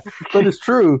to cry, but it's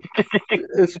true.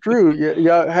 It's true.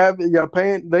 Y'all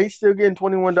paying. They still getting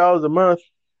 $21 a month,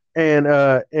 and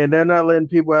they're not letting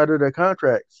people out of their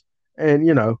contracts. And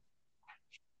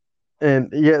and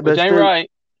yeah, Which that's ain't still right.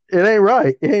 it ain't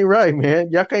right. It ain't right, man.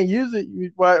 Y'all can't use it.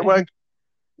 Why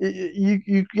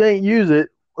you can't use it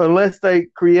unless they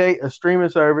create a streaming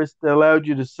service that allows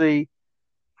you to see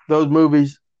those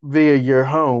movies via your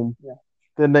home. Yeah,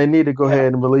 Then they need to go yeah,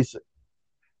 ahead and release it.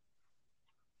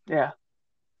 yeah,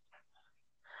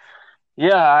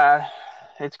 yeah.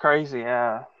 It's crazy.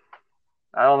 I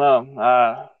don't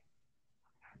know.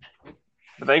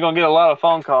 But they're gonna get a lot of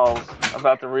phone calls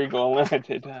about the Regal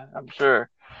Unlimited. I'm sure.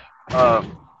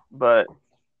 But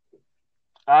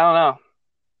I don't know.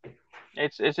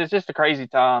 It's just a crazy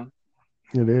time.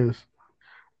 It is.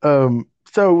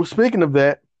 So speaking of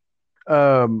that,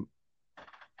 um,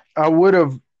 I would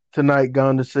have tonight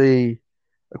gone to see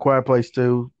A Quiet Place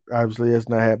 2. Obviously, that's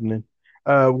not happening.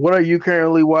 What are you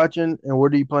currently watching, and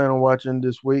what do you plan on watching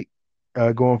this week,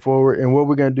 going forward, and what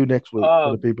we're gonna do next week for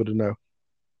the Um, people to know?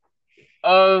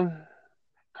 um,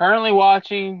 Currently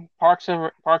watching Parks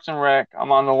and Rec.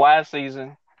 I'm on the last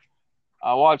season.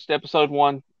 I watched episode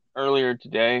 1 earlier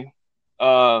today.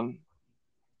 Um,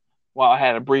 while I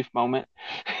had a brief moment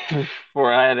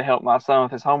before I had to help my son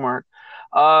with his homework.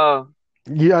 Uh,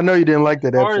 Yeah, I know you didn't like as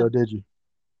that far as episode, did you?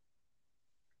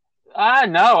 I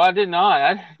know, I did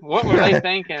not. What were they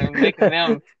thinking, making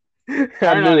them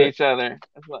I turn on knew it. each other?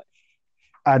 It's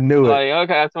I knew it. like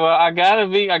okay, so I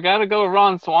gotta go with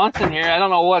Ron Swanson here. I don't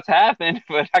know what's happened,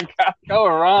 but I gotta go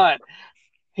with Ron.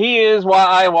 He is why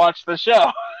I watch the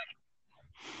show.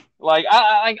 Like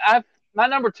my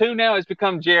number 2 now has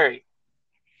become Jerry,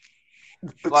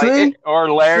 See, or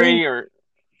see, Larry, or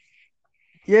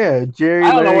yeah, Jerry,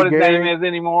 I don't know Larry, what his name Gary. is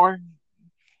anymore.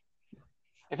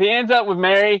 If he ends up with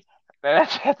Mary,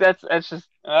 that's just.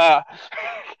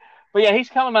 But yeah, he's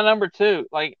kind of my number 2.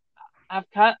 Like I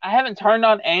haven't turned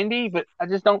on Andy, but I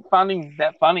just don't find him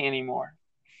that funny anymore.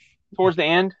 Towards the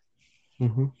end,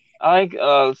 Hmm. I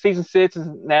think season 6 is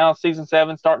now season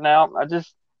 7 starting out.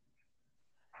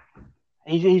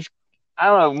 He's I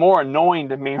don't know, more annoying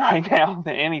to me right now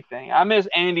than anything. I miss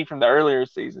Andy from the earlier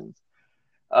seasons.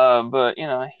 But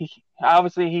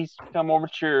he's become more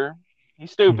mature.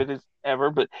 He's stupid as ever,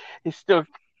 but he's still.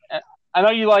 I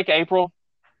know you like April.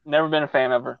 Never been a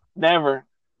fan of her. Never.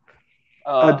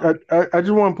 Uh, I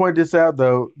just want to point this out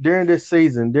though. During this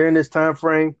season, during this time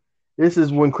frame, this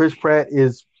is when Chris Pratt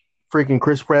is freaking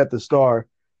Chris Pratt the star.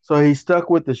 So he's stuck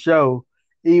with the show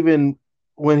even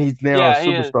when he's now a yeah,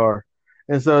 he is. superstar.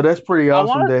 And so that's pretty I awesome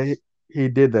want to. that he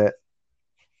did that.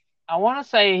 I want to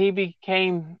say he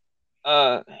became.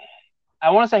 Uh,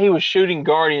 I want to say he was shooting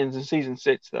Guardians in season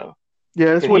 6 though,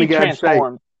 Yeah, that's because when he he got in shape.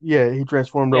 transformed. Yeah, he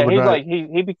transformed Yeah, he's overnight. like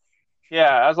he. Yeah,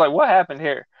 I was like, what happened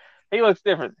here? He looks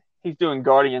different. He's doing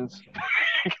Guardians.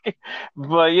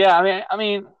 But yeah, I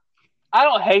mean, I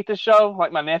don't hate the show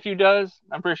like my nephew does.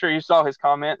 I'm pretty sure you saw his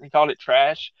comment. He called it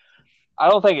trash. I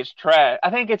don't think it's trash. I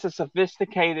think it's a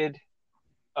sophisticated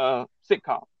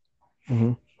sitcom.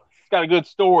 Hmm. It's got a good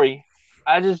story.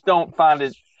 I just don't find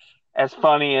it as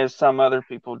funny as some other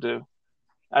people do.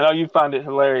 I know you find it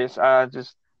hilarious.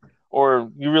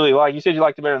 Or you really like. You said you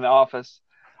liked it better than The Office.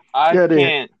 I Yeah, I did.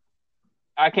 can't.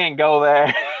 I can't go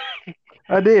there.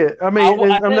 I did. I I, mean,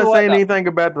 I I'm tell you not what saying though. anything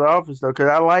about The Office though, because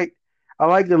I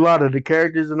liked a lot of the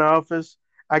characters in The Office.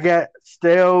 I got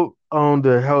stale on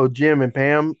the whole Jim and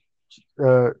Pam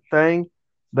thing.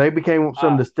 They became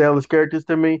some of Uh, the stalest characters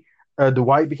to me.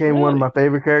 Dwight became one of really? my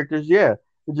favorite characters. Yeah,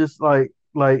 it's just like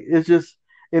it's just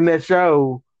in that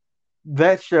show.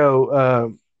 That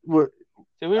show, So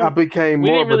I became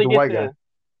more of a Dwight guy.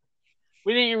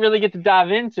 we didn't really get to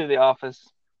dive into The Office.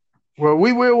 Well,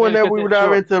 we will We just whenever got we that dive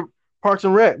short. into Parks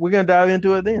and Rec. We're gonna dive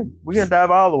into it then. We're gonna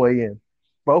dive all the way in,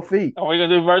 both feet. Are we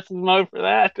gonna do versus mode for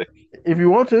that? If you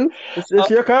want to, it's Uh,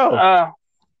 your call. uh,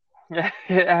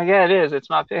 yeah, it is. It's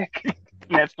my pick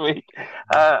next week.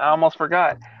 I almost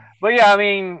forgot. But yeah, I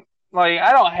mean, like,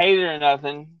 I don't hate it or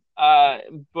nothing.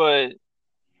 But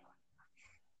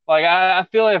like, I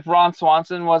feel like if Ron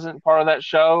Swanson wasn't part of that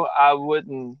show, I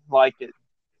wouldn't like it.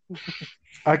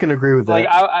 I can agree with Like,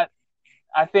 that.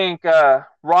 I think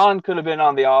Ron could have been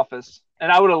on The Office,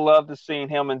 and I would have loved to seen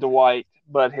him and Dwight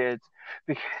butt heads.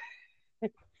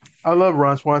 I love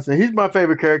Ron Swanson. He's my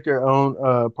favorite character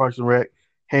on Parks and Rec,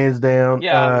 hands down.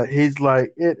 Yeah, I mean, He's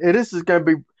like this is gonna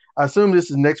be. I assume this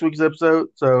is next week's episode,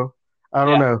 so I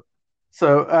don't yeah, know.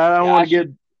 So I don't yeah. want I to get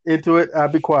should. into it. I'll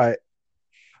be quiet.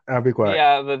 I'll be quiet.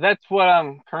 Yeah, but that's what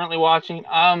I'm currently watching.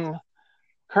 I'm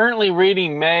currently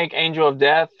reading Meg, Angel of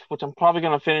Death, which I'm probably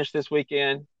going to finish this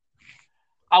weekend.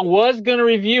 I was going to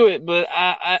review it, but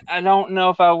I don't know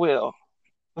if I will.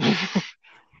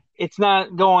 It's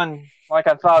not going like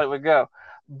I thought it would go.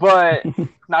 But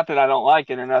not that I don't like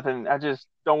it or nothing. I just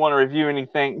don't want to review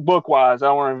anything book wise. I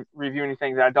don't want to review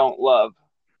anything that I don't love.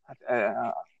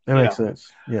 Uh, That you makes know.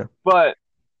 sense. Yeah. But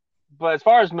as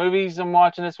far as movies I'm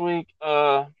watching this week,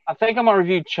 I think I'm gonna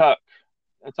review Chuck.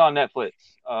 It's on Netflix.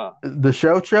 The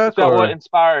show It's Chuck about what or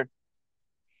inspired.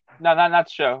 No, not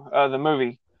the show. The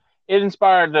movie. It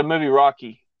inspired the movie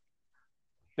Rocky,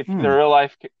 the hmm. real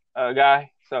life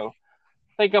guy. So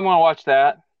I think I'm gonna watch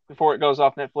that before it goes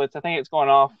off Netflix. I think it's going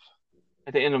off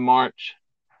at the end of March.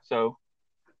 So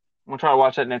I'm gonna try to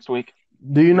watch that next week.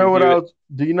 Do you know what Review I it. was?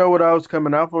 Do you know what I was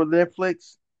coming out for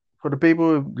Netflix for the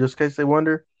people, just in case they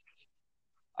wonder?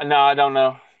 No, I don't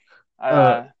know. Uh,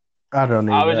 Uh, I don't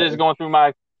I need was just going through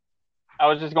my. I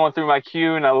was just going through my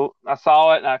queue and I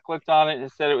saw it and I clicked on it and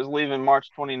it said it was leaving March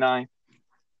 29th.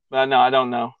 But no, I don't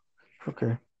know.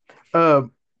 Okay. Uh,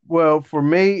 well, for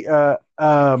me,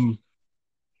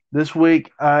 this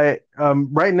week I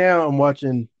right now I'm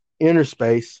watching Inner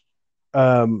Space.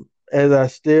 As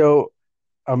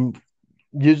I'm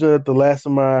using up the last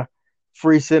of my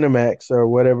free Cinemax or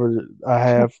whatever I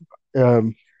have.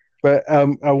 Um, but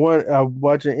I'm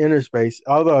watching Inner Space.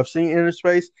 Although I've seen Inner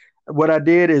Space, what I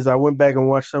did is I went back and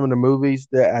watched some of the movies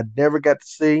that I never got to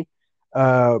see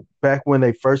back when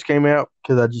they first came out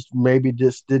because I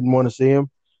just didn't want to see them,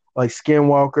 like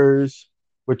Skinwalkers,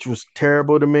 which was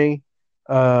terrible to me.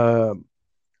 Uh,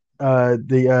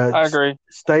 the I agree.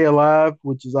 Stay Alive,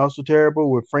 which is also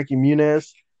terrible with Frankie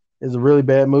Muniz, is a really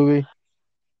bad movie.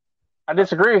 I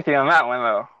disagree with you on that one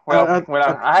though. Well, I, when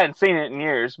I, I hadn't seen it in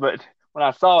years, but when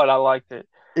I saw it, I liked it.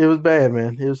 it was bad,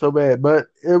 man. It was so bad, but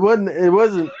it wasn't. It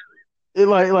wasn't. It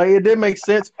like it did make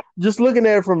sense. Just looking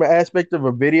at it from the aspect of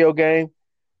a video game,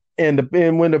 and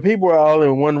when the people are all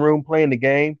in one room playing the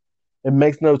game, it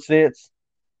makes no sense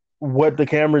what the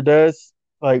camera does.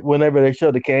 Like whenever they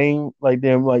show the game, like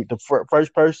them, like the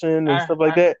first person and I stuff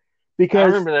like I, that, I because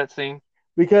remember that scene.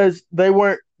 they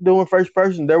weren't doing first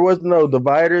person. There was no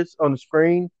dividers on the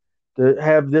screen to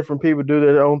have different people do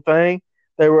their own thing.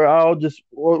 They were all just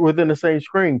within the same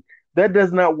screen. That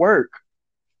does not work.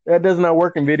 That does not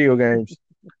work in video games.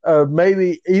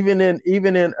 Maybe even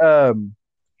in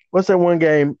what's that one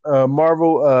game?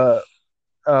 Marvel.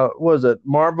 What was it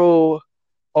Marvel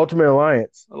Ultimate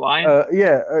Alliance? Alliance,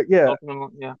 Yeah.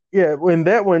 Ultimate, yeah. Yeah, in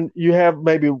that one you have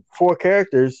maybe four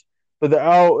characters, but they're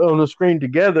all on the screen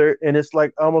together, and it's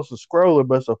like almost a scroller,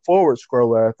 but it's a forward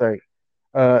scroller, I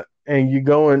think. And you're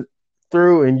going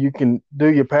through, and you can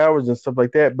do your powers and stuff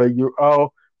like that, but you're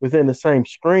all within the same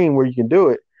screen where you can do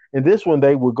it. And this one,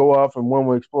 they would go off, and one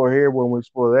will explore here, one will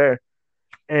explore there,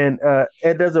 and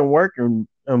it doesn't work in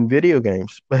video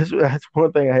games. That's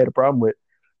one thing I had a problem with.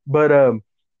 But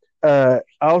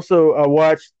also, I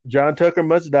watched John Tucker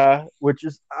Must Die, which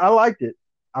is I liked it.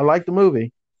 I liked the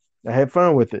movie. I had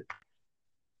fun with it.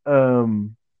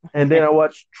 Um, and then I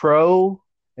watched Troll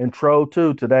and Troll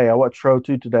 2 today. I watched Troll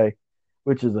 2 today,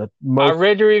 which is a I most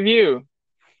read your review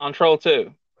on Troll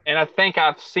 2, and I think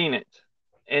I've seen it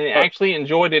and uh, actually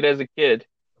enjoyed it as a kid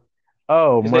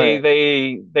oh because man,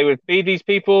 they would feed these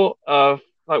people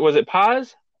like was it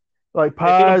pies? like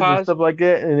They feed them pies and pies. stuff like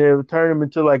that, and it would turn them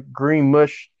into like green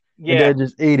mush, and Yeah, then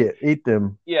just eat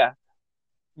them. yeah,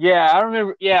 yeah. I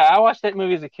remember. Yeah, I watched that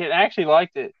movie as a kid. I actually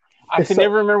liked it. I It's could so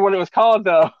never remember what it was called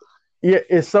though. yeah,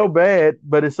 it's so bad,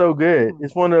 but it's so good.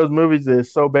 It's one of those movies that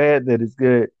is so bad that it's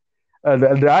good.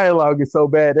 The dialogue is so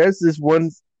bad. There's this one,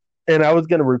 and I was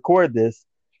gonna record this,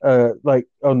 like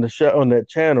on the show on that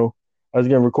channel. I was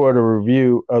gonna record a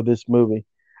review of this movie,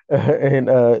 and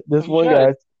Well, you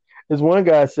should. this one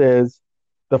guy says,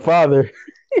 the father,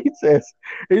 he says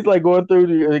he's like going through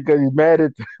because he's mad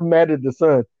at mad at the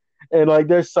son, and like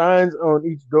there's signs on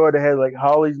each door that has like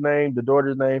Holly's name, the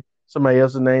daughter's name, somebody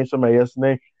else's name, somebody else's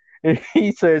name, and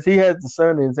he says he has the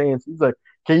son in his hands. He's like,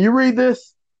 "Can you read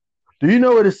this? Do you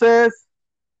know what it says?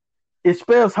 It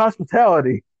spells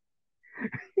hospitality."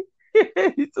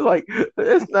 He's like,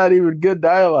 it's not even good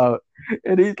dialogue.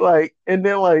 And he's like, and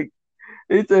then like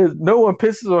he says, no one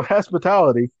pisses on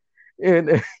hospitality.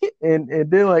 And and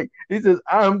then like he says,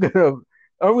 I'm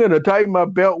gonna tighten my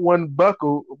belt one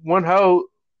buckle, one hole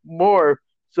more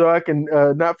so I can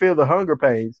not feel the hunger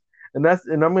pains. And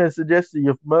I'm gonna suggest to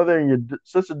your mother and your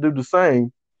sister do the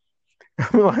same.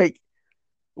 I'm like,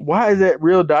 why is that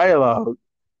real dialogue?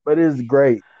 But it's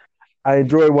great. I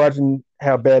enjoy watching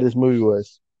how bad this movie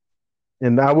was.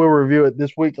 And I will review it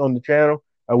this week on the channel.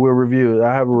 I will review it.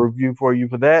 I have a review for you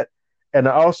for that. And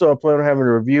I also plan on having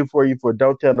a review for you for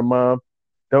Don't Tell the Mom.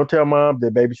 Don't Tell Mom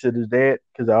that Babysitter's Dead,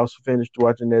 because I also finished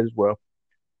watching that as well.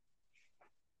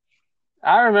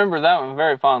 I remember that one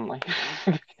very fondly.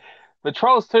 But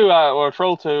Trolls 2, or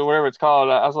Troll 2, whatever it's called,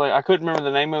 I was like, I couldn't remember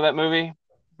the name of that movie,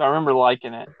 but I remember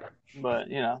liking it. But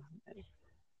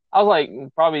I was like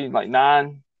probably like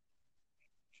 9.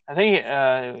 I think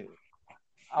I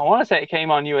want to say it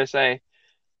came on USA,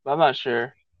 but I'm not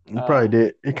sure. You probably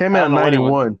did. It came I out don't in know when it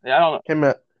was. '91. Yeah, I don't know. Came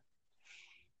out.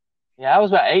 Yeah, I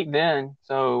was about 8 then,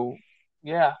 so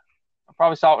yeah, I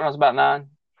probably saw it when I was about 9,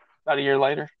 about a year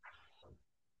later.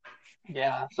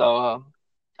 Yeah, so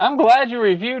I'm glad you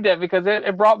reviewed that because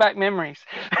it brought back memories.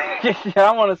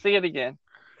 I want to see it again.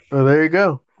 Oh, there you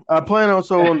go. I plan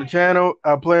also on the channel.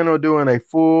 I plan on doing a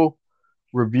full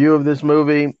review of this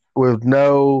movie with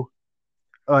no.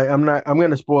 I'm not. I'm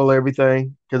going to spoil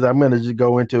everything because I'm going to just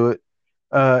go into it.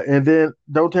 And then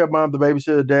don't tell mom the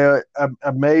babysitter dad.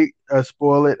 I may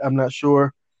spoil it. I'm not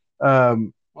sure.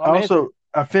 Well, I mean,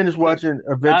 I finished it's watching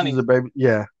Adventures 90s. of Baby.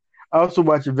 Yeah, I also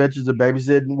watched Adventures of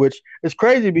Babysitting, which is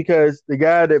crazy because the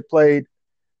guy that played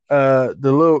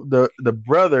the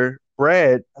brother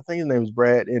Brad, I think his name is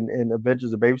Brad in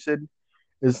Adventures of Babysitting,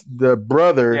 is the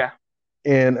brother Yeah.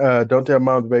 in Don't Tell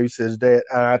Mom the Babysitter's Dad.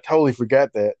 I totally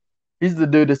forgot that. He's the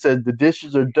dude that says the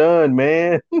dishes are done,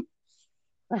 man.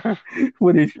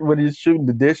 When he's shooting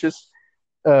the dishes.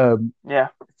 Um, Yeah.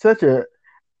 such a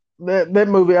that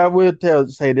movie. I will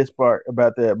say this part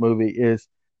about that movie is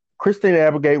Christina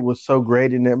Applegate was so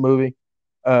great in that movie,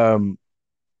 um,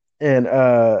 and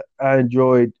I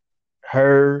enjoyed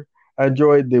her. I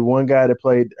enjoyed the one guy that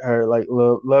played her like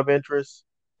love interest.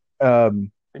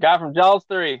 Um, The guy from Jaws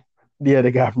 3. yeah,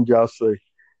 the guy from Jaws 3.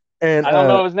 And I don't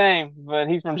know his name, but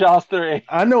he's from Jaws 3.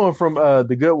 I know him from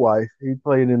The Good Wife. He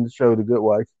played in the show The Good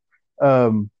Wife.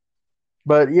 Um,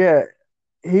 but yeah,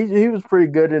 he was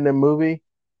pretty good in that movie.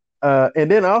 And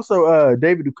then also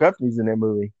David Duchovny's in that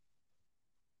movie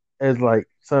as like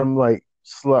some like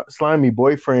slimy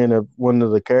boyfriend of one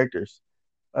of the characters.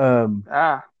 Um,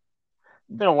 Ah,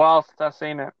 it's been a while since I've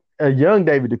seen it. a young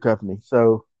David Duchovny.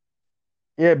 So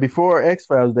yeah, before X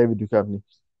Files, David Duchovny.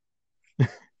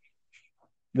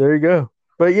 There you go.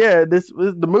 But yeah,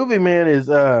 the movie man is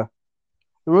the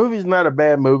movie's not a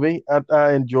bad movie.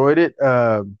 I enjoyed it.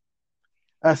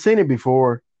 I've seen it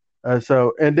before.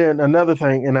 So and then another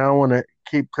thing, and I don't want to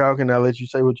keep talking. I'll let you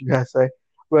say what you guys say.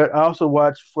 But I also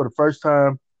watched for the first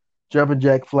time Jumpin'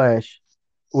 Jack Flash,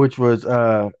 which was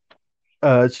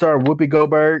it starred Whoopi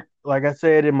Goldberg. Like I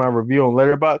said in my review on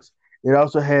Letterboxd, it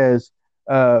also has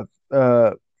uh,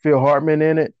 Phil Hartman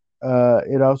in it.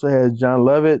 It also has John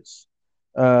Lovitz.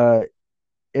 Uh,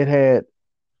 it had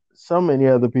so many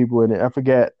other people in it. I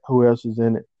forgot who else is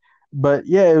in it. But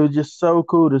yeah, it was just so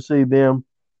cool to see them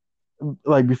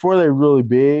like before they were really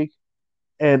big.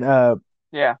 And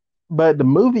Yeah. but the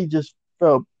movie just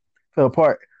fell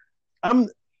apart. I'm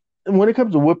when it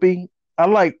comes to Whoopi, I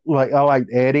liked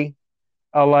Eddie.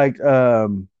 I liked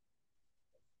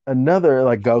another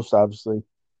like Ghost, obviously,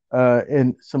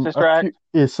 and some a Sister few Act.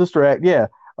 yeah, Sister Act. Yeah,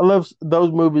 I love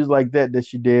those movies like that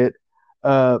she did.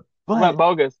 Uh, What but about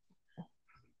Bogus?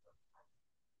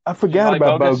 I Did you forgot like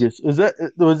about Bogus? Bogus. Is that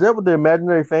was that with the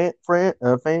imaginary friend?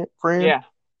 Yeah,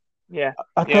 yeah,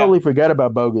 I yeah, totally forgot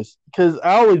about Bogus because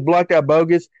I always blocked out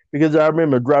Bogus because I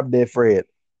remember Drop Dead Fred,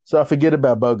 so I forget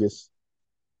about Bogus.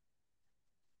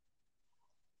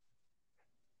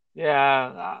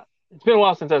 yeah. It's been a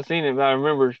while since I've seen it, but I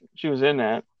remember she was in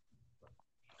that.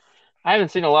 I haven't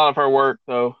seen a lot of her work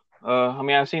though. I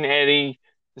mean, I've seen Eddie,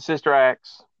 the Sister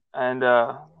Acts, and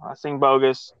I've seen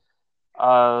Bogus.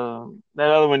 That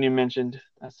other one you mentioned,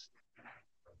 that's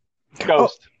Oh,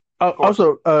 Ghost, of course.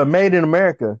 also Made in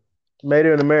America, Made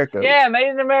in America, Yeah, Made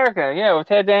in America. Yeah, with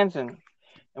Ted Danson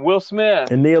and Will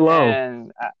Smith, and Neil Long.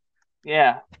 and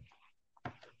yeah,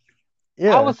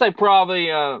 I Yeah, would say probably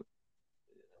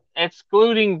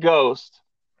excluding Ghost,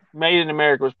 Made in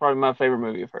America was probably my favorite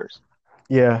movie of hers.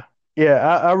 yeah, yeah.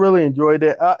 I really enjoyed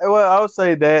it. Well, I would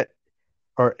say that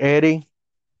or Eddie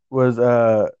was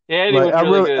Yeah, Eddie like was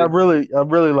really good. I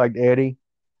really liked Eddie.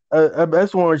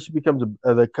 That's one where she becomes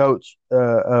the coach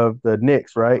of the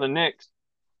Knicks, right? The Knicks.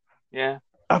 Yeah.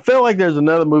 I feel like there's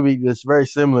another movie that's very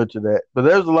similar to that, but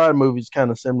there's a lot of movies kind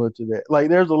of similar to that. Like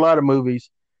there's a lot of movies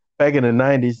back in the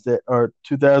 '90s that or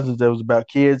 2000s that was about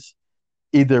kids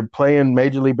either playing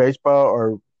Major League Baseball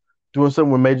or doing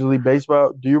something with Major League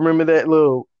Baseball. Do you remember that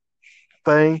little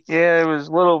thing? Yeah, it was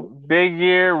little big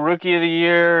year, rookie of the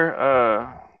year.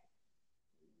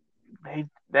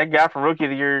 That guy from Rookie of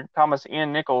the Year, Thomas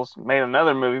Ian Nichols, made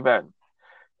another movie about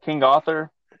King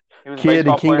Arthur. He was a Kid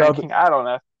and baseball King player in Arthur, King. I don't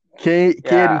know. Kid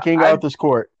and Yeah, King Arthur's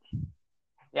Court.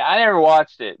 I never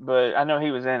watched it, but I know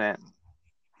he was in it.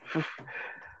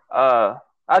 Uh,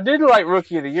 I did like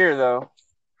Rookie of the Year though.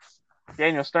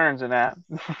 Daniel Stern's in that.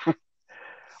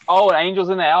 Oh, Angels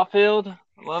in the Outfield.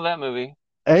 I love that movie.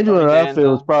 Angel in Tony the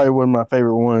Outfield is Danza. probably one of my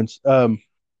favorite ones.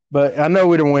 But I know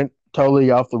we done went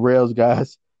totally off the rails,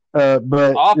 guys.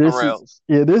 But Off the rails.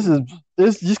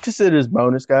 this just consider this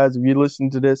bonus, guys. If you listen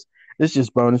to this, it's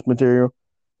just bonus material.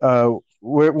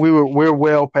 We're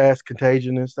well past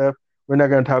Contagion and stuff. We're not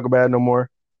going to talk about it no more.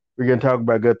 We're going to talk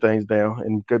about good things now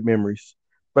and good memories.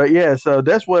 But yeah, so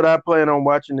that's what I plan on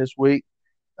watching this week.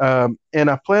 And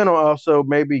I plan on also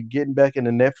maybe getting back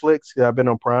into Netflix. I've been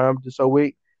on Prime this whole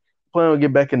week. Plan on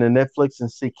get back into Netflix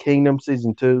and see Kingdom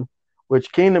season two,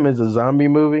 which Kingdom is a zombie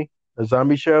movie, a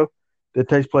zombie show that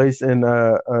takes place in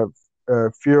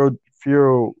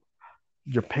Furo,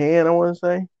 Japan. I want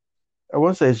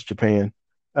to say it's Japan,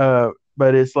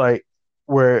 but it's like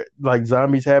where like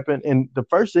zombies happen, and the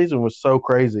first season was so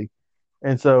crazy,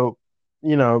 and so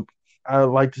you know I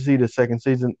like to see the second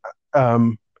season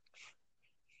um,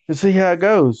 to see how it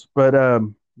goes. But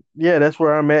yeah, that's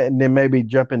where I'm at, and then maybe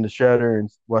jump into Shutter and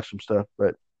watch some stuff.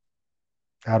 But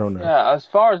I don't know. Yeah, as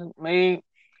far as me,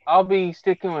 I'll be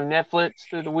sticking with Netflix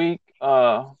through the week.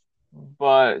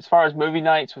 But as far as movie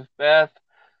nights with Beth,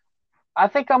 I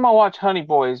think I'm gonna watch Honey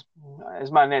Boys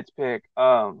as my next pick.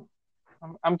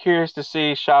 I'm curious to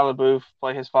see Shia LaBeouf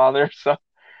play his father, so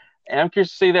and I'm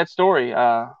curious to see that story.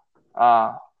 I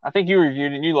think you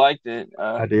reviewed it and you liked it.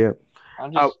 I did.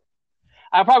 I'm I, just,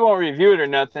 I probably won't review it or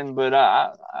nothing, but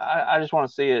I just want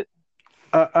to see it.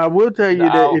 I will tell And you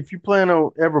that I'll, if you plan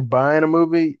on ever buying a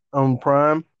movie on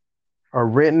Prime or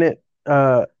renting it,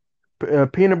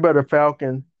 Peanut Butter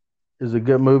Falcon is a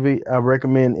good movie. I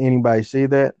recommend anybody see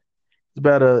that. It's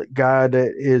about a guy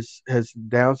that is has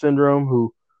Down syndrome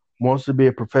who wants to be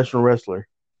a professional wrestler,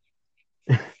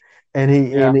 and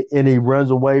yeah, he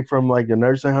runs away from like the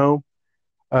nursing home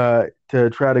to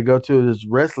try to go to this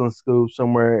wrestling school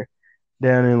somewhere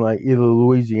down in like either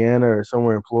Louisiana or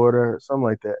somewhere in Florida or something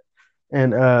like that.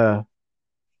 And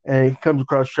he comes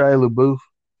across Shia LaBeouf,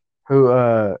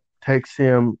 who takes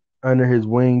him under his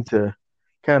wing to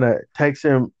kind of takes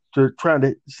him to trying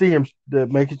to see him to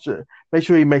make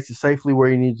sure he makes it safely where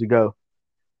he needs to go.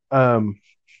 Um,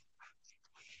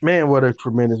 man, what a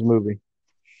tremendous movie!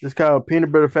 It's called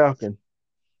Peanut Butter Falcon.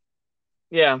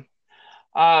 yeah.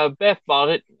 Beth bought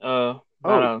it Oh,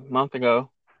 about a month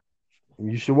ago.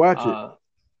 you should watch it. Uh,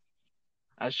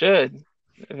 I should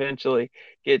eventually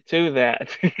get to that.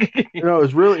 You know,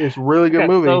 it's a really I good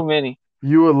got so movie. many.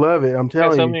 You will love it. I'm I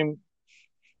got telling so you. many.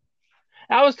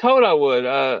 I was told I would.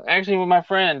 Actually, when my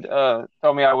friend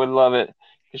told me I would love it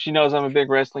because she knows I'm a big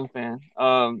wrestling fan.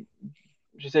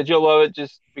 She said you'll love it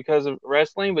just because of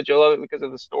wrestling, but you'll love it because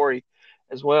of the story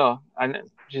as well.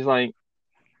 She's like,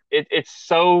 it's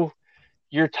so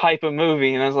your type of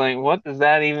movie, and I was like, what does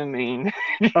that even mean?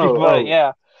 Oh, But oh,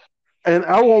 yeah, and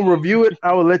I won't review it.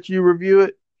 I will let you review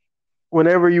it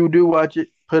whenever you do watch it.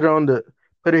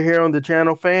 put it here on the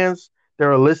channel. Fans that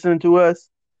are listening to us,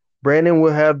 Brandon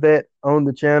will have that on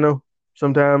the channel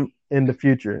sometime in the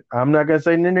future. I'm not gonna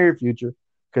say in the near future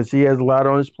because he has a lot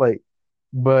on his plate,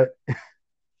 but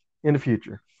in the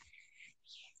future,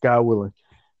 God willing.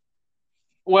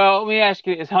 Well, let me ask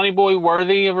you: is Honey Boy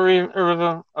worthy of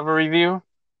a review?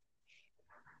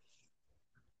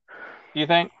 Do you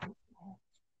think?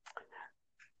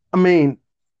 I mean,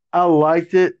 I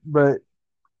liked it, but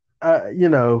you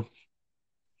know,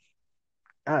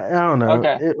 I don't know.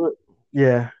 Okay,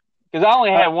 Yeah. because I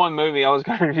only I, had one movie I was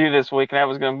going to review this week, and that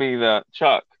was going to be the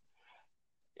Chuck.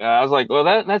 I was like, well,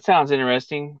 that sounds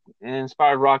interesting. It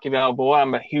inspired Rocky Balboa.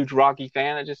 I'm a huge Rocky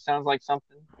fan. It just sounds like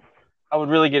something I would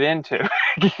really get into.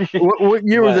 what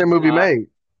year was that But movie made?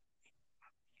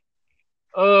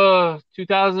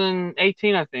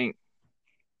 2018, I think.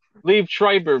 Liev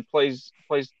Schreiber plays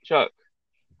Chuck.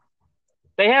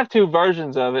 They have two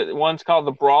versions of it. One's called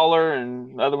The Brawler,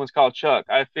 and the other one's called Chuck.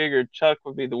 I figured Chuck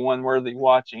would be the one worthy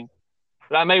watching,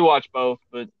 but I may watch both.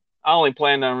 But I only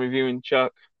planned on reviewing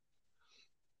Chuck.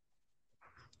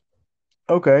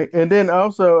 Okay, and then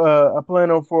also I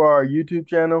plan on for our YouTube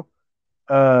channel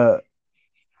uh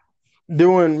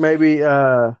doing maybe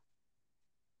I'll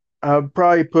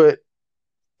probably put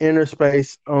Inner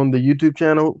Space on the YouTube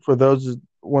channel for those that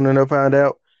want to know find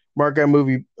out. Mark Out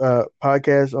Movie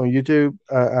podcast on YouTube.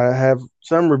 I have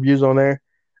some reviews on there.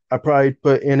 I probably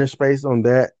put Inner Space on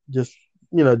that. Just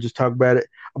just talk about it.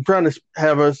 I'm trying to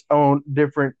have us on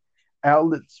different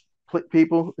outlets,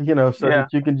 people. So Yeah, that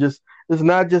you can just. It's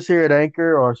not just here at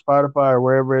Anchor or Spotify or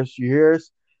wherever else you hear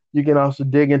us. You can also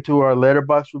dig into our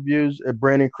Letterbox reviews at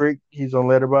Brandon Creek. He's on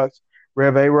Letterbox.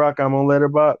 Rev A Rock. I'm on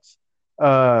Letterbox.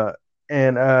 Uh,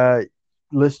 and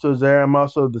list there. I'm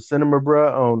also the Cinema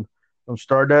Bruh on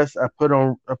Stardust. I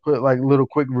put like little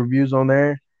quick reviews on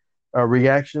there,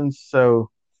 reactions. So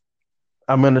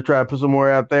I'm gonna try to put some more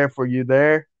out there for you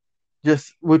there.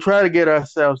 Just we try to get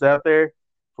ourselves out there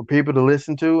for people to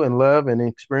listen to and love and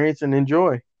experience and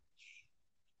enjoy.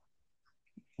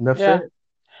 Enough yeah. said.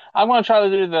 I'm gonna try to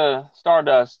do the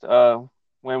Stardust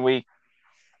when we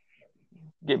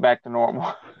get back to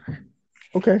normal.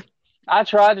 Okay. I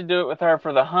tried to do it with her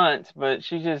for the hunt, but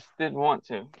she just didn't want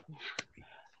to.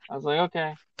 I was like,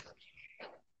 okay.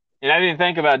 And I didn't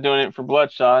think about doing it for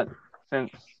Bloodshot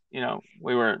since,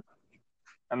 we were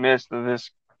amidst of this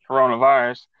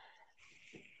coronavirus.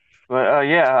 But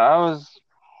yeah,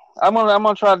 I'm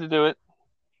gonna try to do it.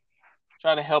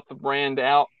 Try to help the brand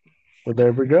out. Well,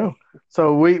 there we go.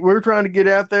 So we're trying to get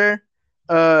out there.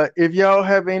 If y'all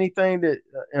have anything that,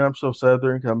 and I'm so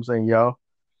southern 'cause I'm saying y'all.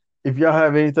 If y'all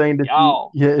have anything that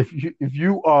Y'all. if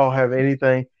you all have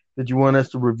anything that you want us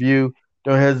to review,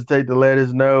 don't hesitate to let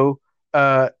us know.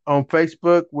 On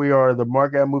Facebook, we are the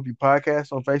Mark Out Movie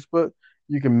Podcast on Facebook.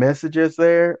 You can message us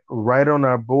there, right on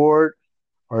our board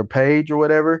or page or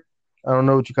whatever. I don't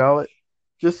know what you call it.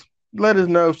 Just let us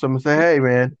know something. Say, hey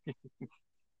man,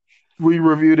 we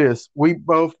review this. Me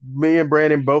and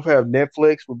Brandon both have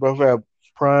Netflix. We both have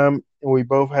Prime, and we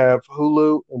both have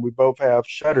Hulu, and we both have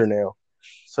Shutter now.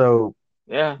 So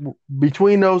Yeah.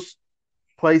 between those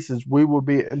places, we will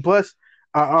be. And plus,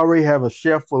 I already have a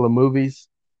shelf full of movies,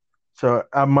 so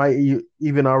I might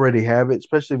even already have it,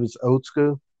 especially if it's old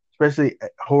school, especially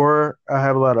horror. I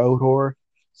have a lot of old horror,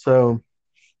 so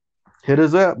hit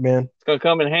us up, man. It's gonna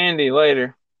come in handy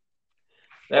later.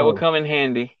 That will Oh, come in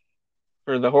handy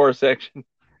for the horror section.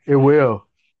 it will.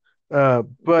 Because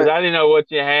But I didn't know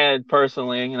what you had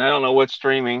personally, and I don't know what's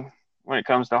streaming when it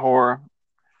comes to horror.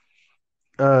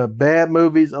 bad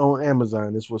movies on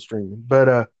Amazon is what's streaming.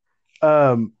 But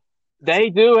um, They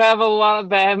do have a lot of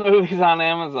bad movies on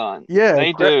Amazon.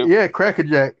 They do. yeah,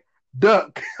 Crackerjack,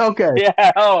 Duck. Okay,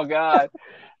 Yeah. Oh God.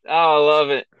 Oh, I love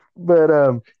it. but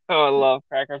Oh, I love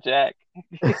Cracker Jack.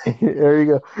 there you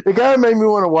go. It kind of made me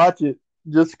want to watch it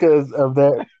just because of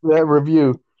that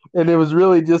review, and it was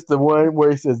really just the one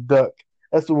where he says duck.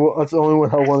 That's the only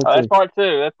one I wanted Oh, to that's see. part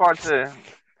two. That's part two.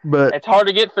 But It's hard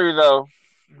to get through though.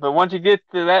 But once you get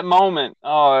to that moment,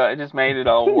 oh, it just made it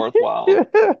all worthwhile.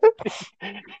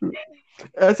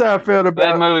 that's how I felt That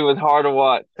about movie was hard to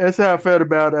watch. that's how I felt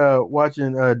about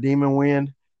watching Demon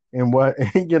Wind and what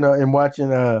and watching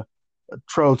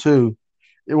Troll 2.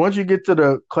 And once you get to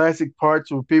the classic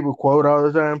parts where people quote all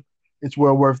the time, it's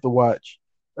well worth the watch.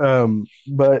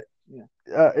 But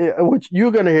Yeah. which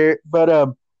you're gonna hear it.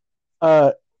 But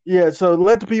uh, yeah. So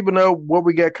let the people know what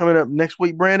we got coming up next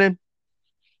week, Brandon.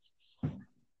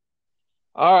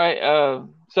 All right.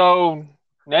 So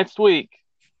next week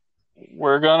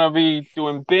we're gonna be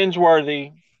doing binge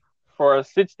worthy for a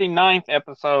 69th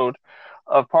episode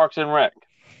of Parks and Rec.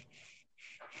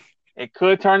 It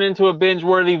could turn into a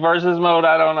binge-worthy versus mode.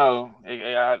 I don't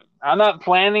know. I'm not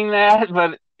planning that,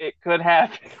 but it could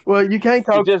happen. Well, You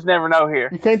just never know here.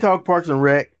 you can't talk Parks and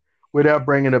Rec without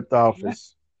bringing up The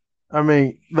Office. I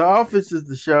mean, The Office is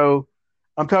the show.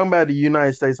 I'm talking about the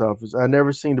United States Office. I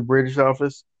never seen the British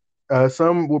Office.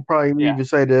 Some will probably Yeah. even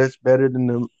say that's better than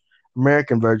the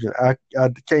American version. I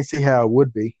can't see how it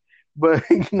would be, but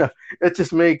it's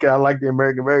just me 'cause I like the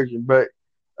American version. But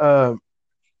um,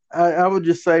 I would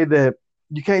just say that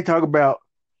you can't talk about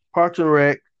Parks and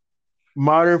Rec,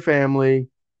 Modern Family,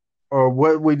 or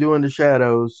What We Do in the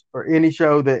Shadows, or any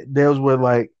show that deals with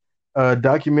like a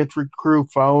documentary crew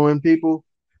following people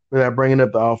without bringing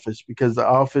up The Office, because The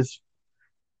Office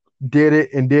did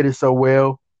it and did it so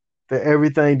well that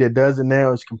everything that does it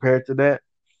now is compared to that.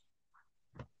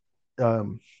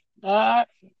 Um, Uh,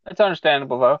 it's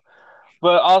understandable though.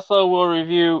 But also, we'll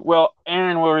review. Well,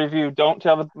 Aaron will review. Don't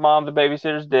tell the mom the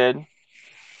babysitter's dead.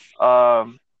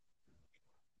 Um,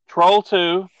 Troll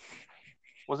 2.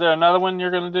 Was there another one you're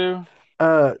gonna do?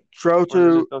 Tro Or is it just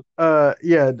to those?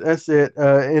 yeah, that's it.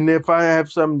 And if I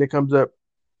have something that comes up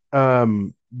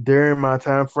during my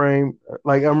time frame,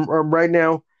 like I'm right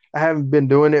now, I haven't been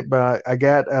doing it, but I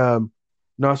got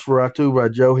Nosferatu by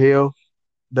Joe Hill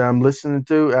that I'm listening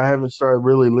to. I haven't started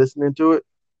really listening to it.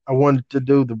 I wanted to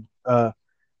do the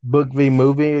book v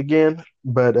movie again,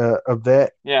 but of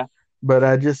that, Yeah. but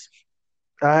I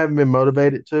haven't been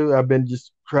motivated to. I've been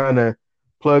just trying to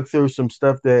plug through some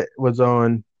stuff that was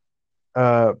on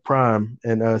Prime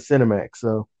and Cinemax.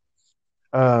 So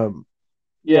um,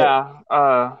 yeah,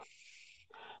 Yeah.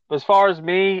 As far as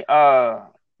me,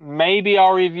 maybe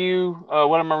I'll review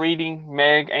what am I reading?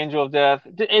 Meg, Angel of Death.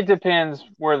 It depends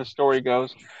where the story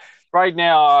goes. Right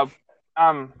now,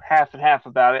 I'm half and half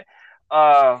about it.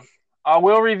 Uh, I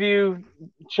will review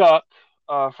Chuck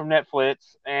from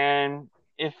Netflix, and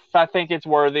if I think it's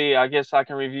worthy, I guess I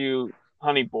can review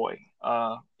Honey Boy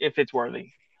if it's worthy.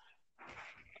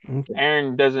 okay.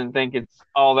 Aaron doesn't think it's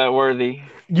all that worthy.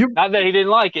 You Not that he didn't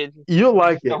like it, you'll I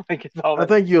like just it. don't think it's all I that.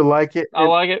 think you'll like it. I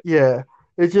like it. Yeah,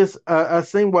 it's just I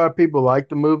seen why people like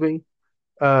the movie.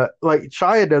 Like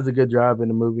Shia does a good job in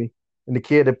the movie, and the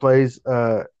kid that plays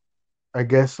I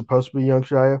guess supposed to be young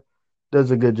Shia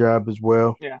does a good job as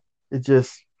well. Yeah. It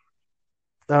just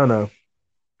I don't know.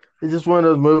 It's just one of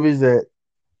those movies that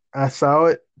I saw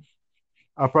it.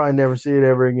 I'll probably never see it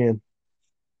ever again.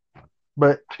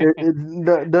 But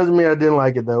it doesn't mean I didn't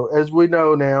like it though. As we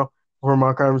know now from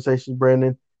our conversations,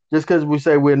 Brandon, just because we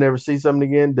say we'll never see something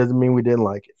again doesn't mean we didn't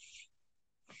like it.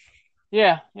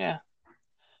 Yeah. Yeah.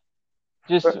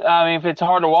 Just, But I mean, if it's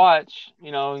hard to watch,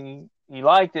 you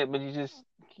liked it, but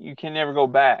you can never go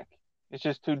back. It's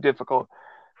just too difficult.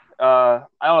 I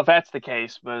don't know if that's the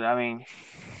case, but I mean,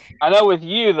 I know with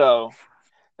you though,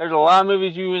 there's a lot of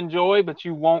movies you enjoy, but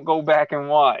you won't go back and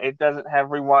watch. It doesn't have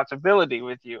rewatchability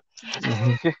with you.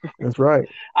 mhm, that's right.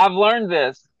 I've learned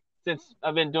this since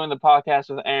I've been doing the podcast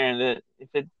with Aaron that if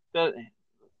it does,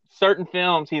 certain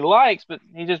films he likes, but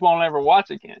he just won't ever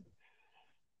watch again.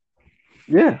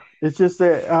 Yeah, it's just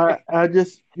that I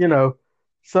just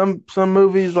some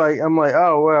movies like I'm like,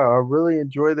 oh wow, I really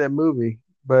enjoyed that movie,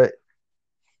 but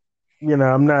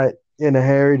I'm not in a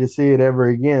hurry to see it ever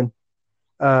again.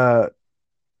 Uh,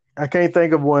 I can't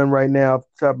think of one right now off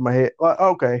the top of my head.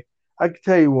 Okay, I can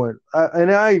tell you one,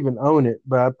 and I even own it,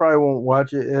 but I probably won't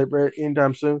watch it ever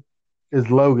anytime soon. Is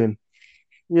Logan?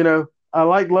 I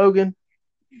like Logan.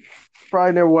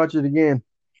 Probably never watch it again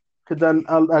because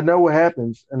I know what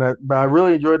happens, but I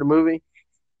really enjoyed the movie.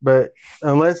 But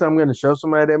unless I'm going to show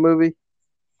somebody that movie,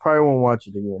 probably won't watch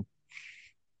it again.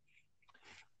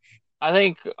 I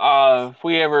think if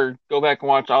we ever go back and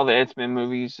watch all the X-Men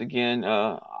movies again,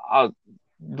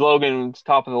 Logan's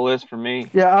top of the list for me.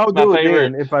 Yeah, I'll It's my do it then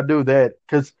favorite. if I do that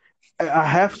because I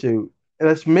have to.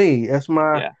 That's me.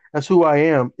 Yeah, That's who I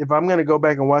am. If I'm going to go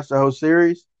back and watch the whole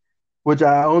series, which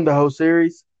I own the whole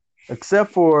series,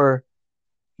 except for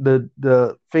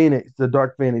the Phoenix, the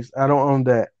Dark Phoenix, I don't own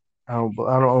that. I don't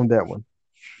own that one.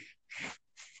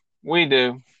 we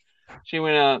do. She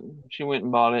went out. She went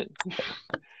and bought it.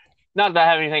 Not that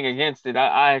I have anything against it.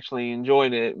 I actually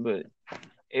enjoyed it, but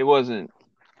it wasn't.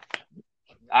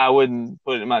 I wouldn't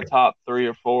put it in my top three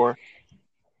or four.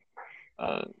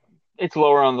 Uh, it's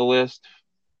lower on the list.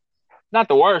 Not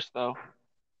the worst though.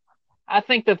 I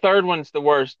think the third one's the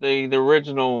worst. The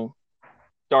original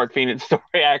Dark Phoenix story,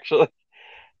 actually,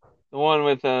 the one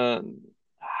with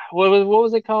what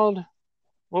was it called?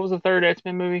 What was the third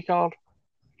X-Men movie called?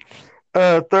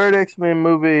 Third X-Men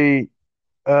movie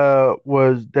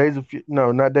was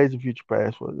no, not Days of Future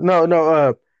Past, was it?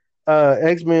 No,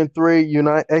 X-Men 3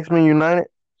 Unite, X-Men United,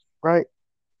 right?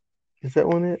 Is that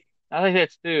one it? I think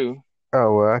that's two.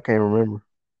 Oh well, I can't remember.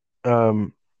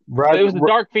 Um, But Rise, it was the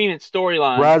Dark Phoenix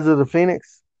storyline. Rise of the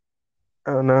Phoenix.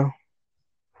 I don't know.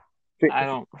 I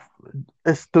don't.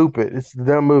 It's stupid. It's a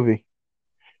dumb movie.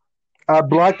 I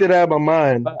blocked it out of my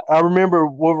mind. But I remember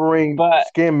Wolverine but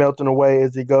skin melting away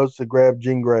as he goes to grab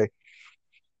Jean Grey.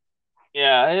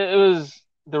 yeah, it was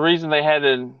the reason they had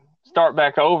to start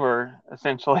back over.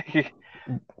 Essentially,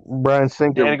 Brian they had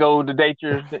Singer. to go to date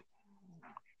your.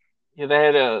 Yeah, they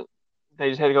had to. They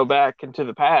just had to go back into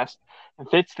the past and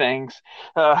fix things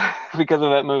because of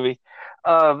that movie.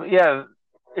 Yeah,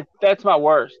 that's my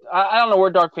worst. I don't know where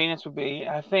Dark Phoenix would be.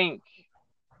 I think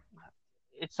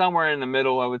it's somewhere in the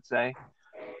middle, I would say.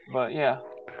 But yeah,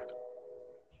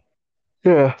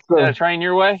 Yeah. is that So a train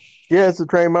your way? yeah, it's a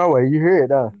train my way. You hear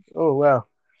it, huh? Oh wow.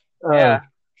 Uh, Yeah,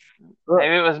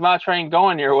 maybe it was my train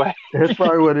going your way. that's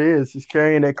probably what it is. It's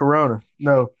carrying that Corona.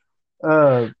 No.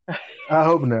 Uh, I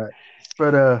hope not.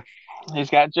 But He's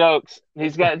got jokes.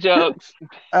 He's got jokes.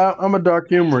 I'm a dark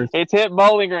humorist. It's hit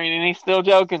Bowling Green and he's still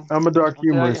joking. I'm a dark I'll tell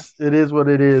you. humorist. It is what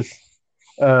it is.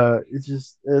 It's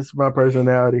just it's my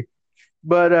personality.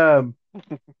 But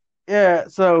yeah.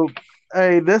 So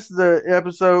hey, this is the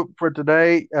episode for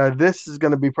today. This is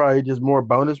going to be probably just more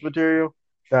bonus material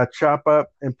that I chop up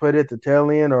and put at the tail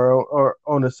end or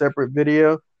on a separate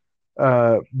video.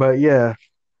 But yeah.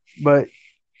 But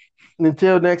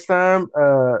until next time,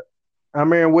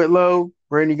 I'm Aaron Whitlow.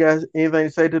 Brandon, you guys anything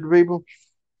to say to the people?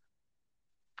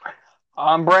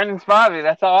 I'm Brandon Spivey.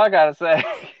 That's all I gotta say.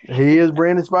 He is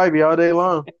Brandon Spivey all day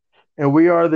long. And we are the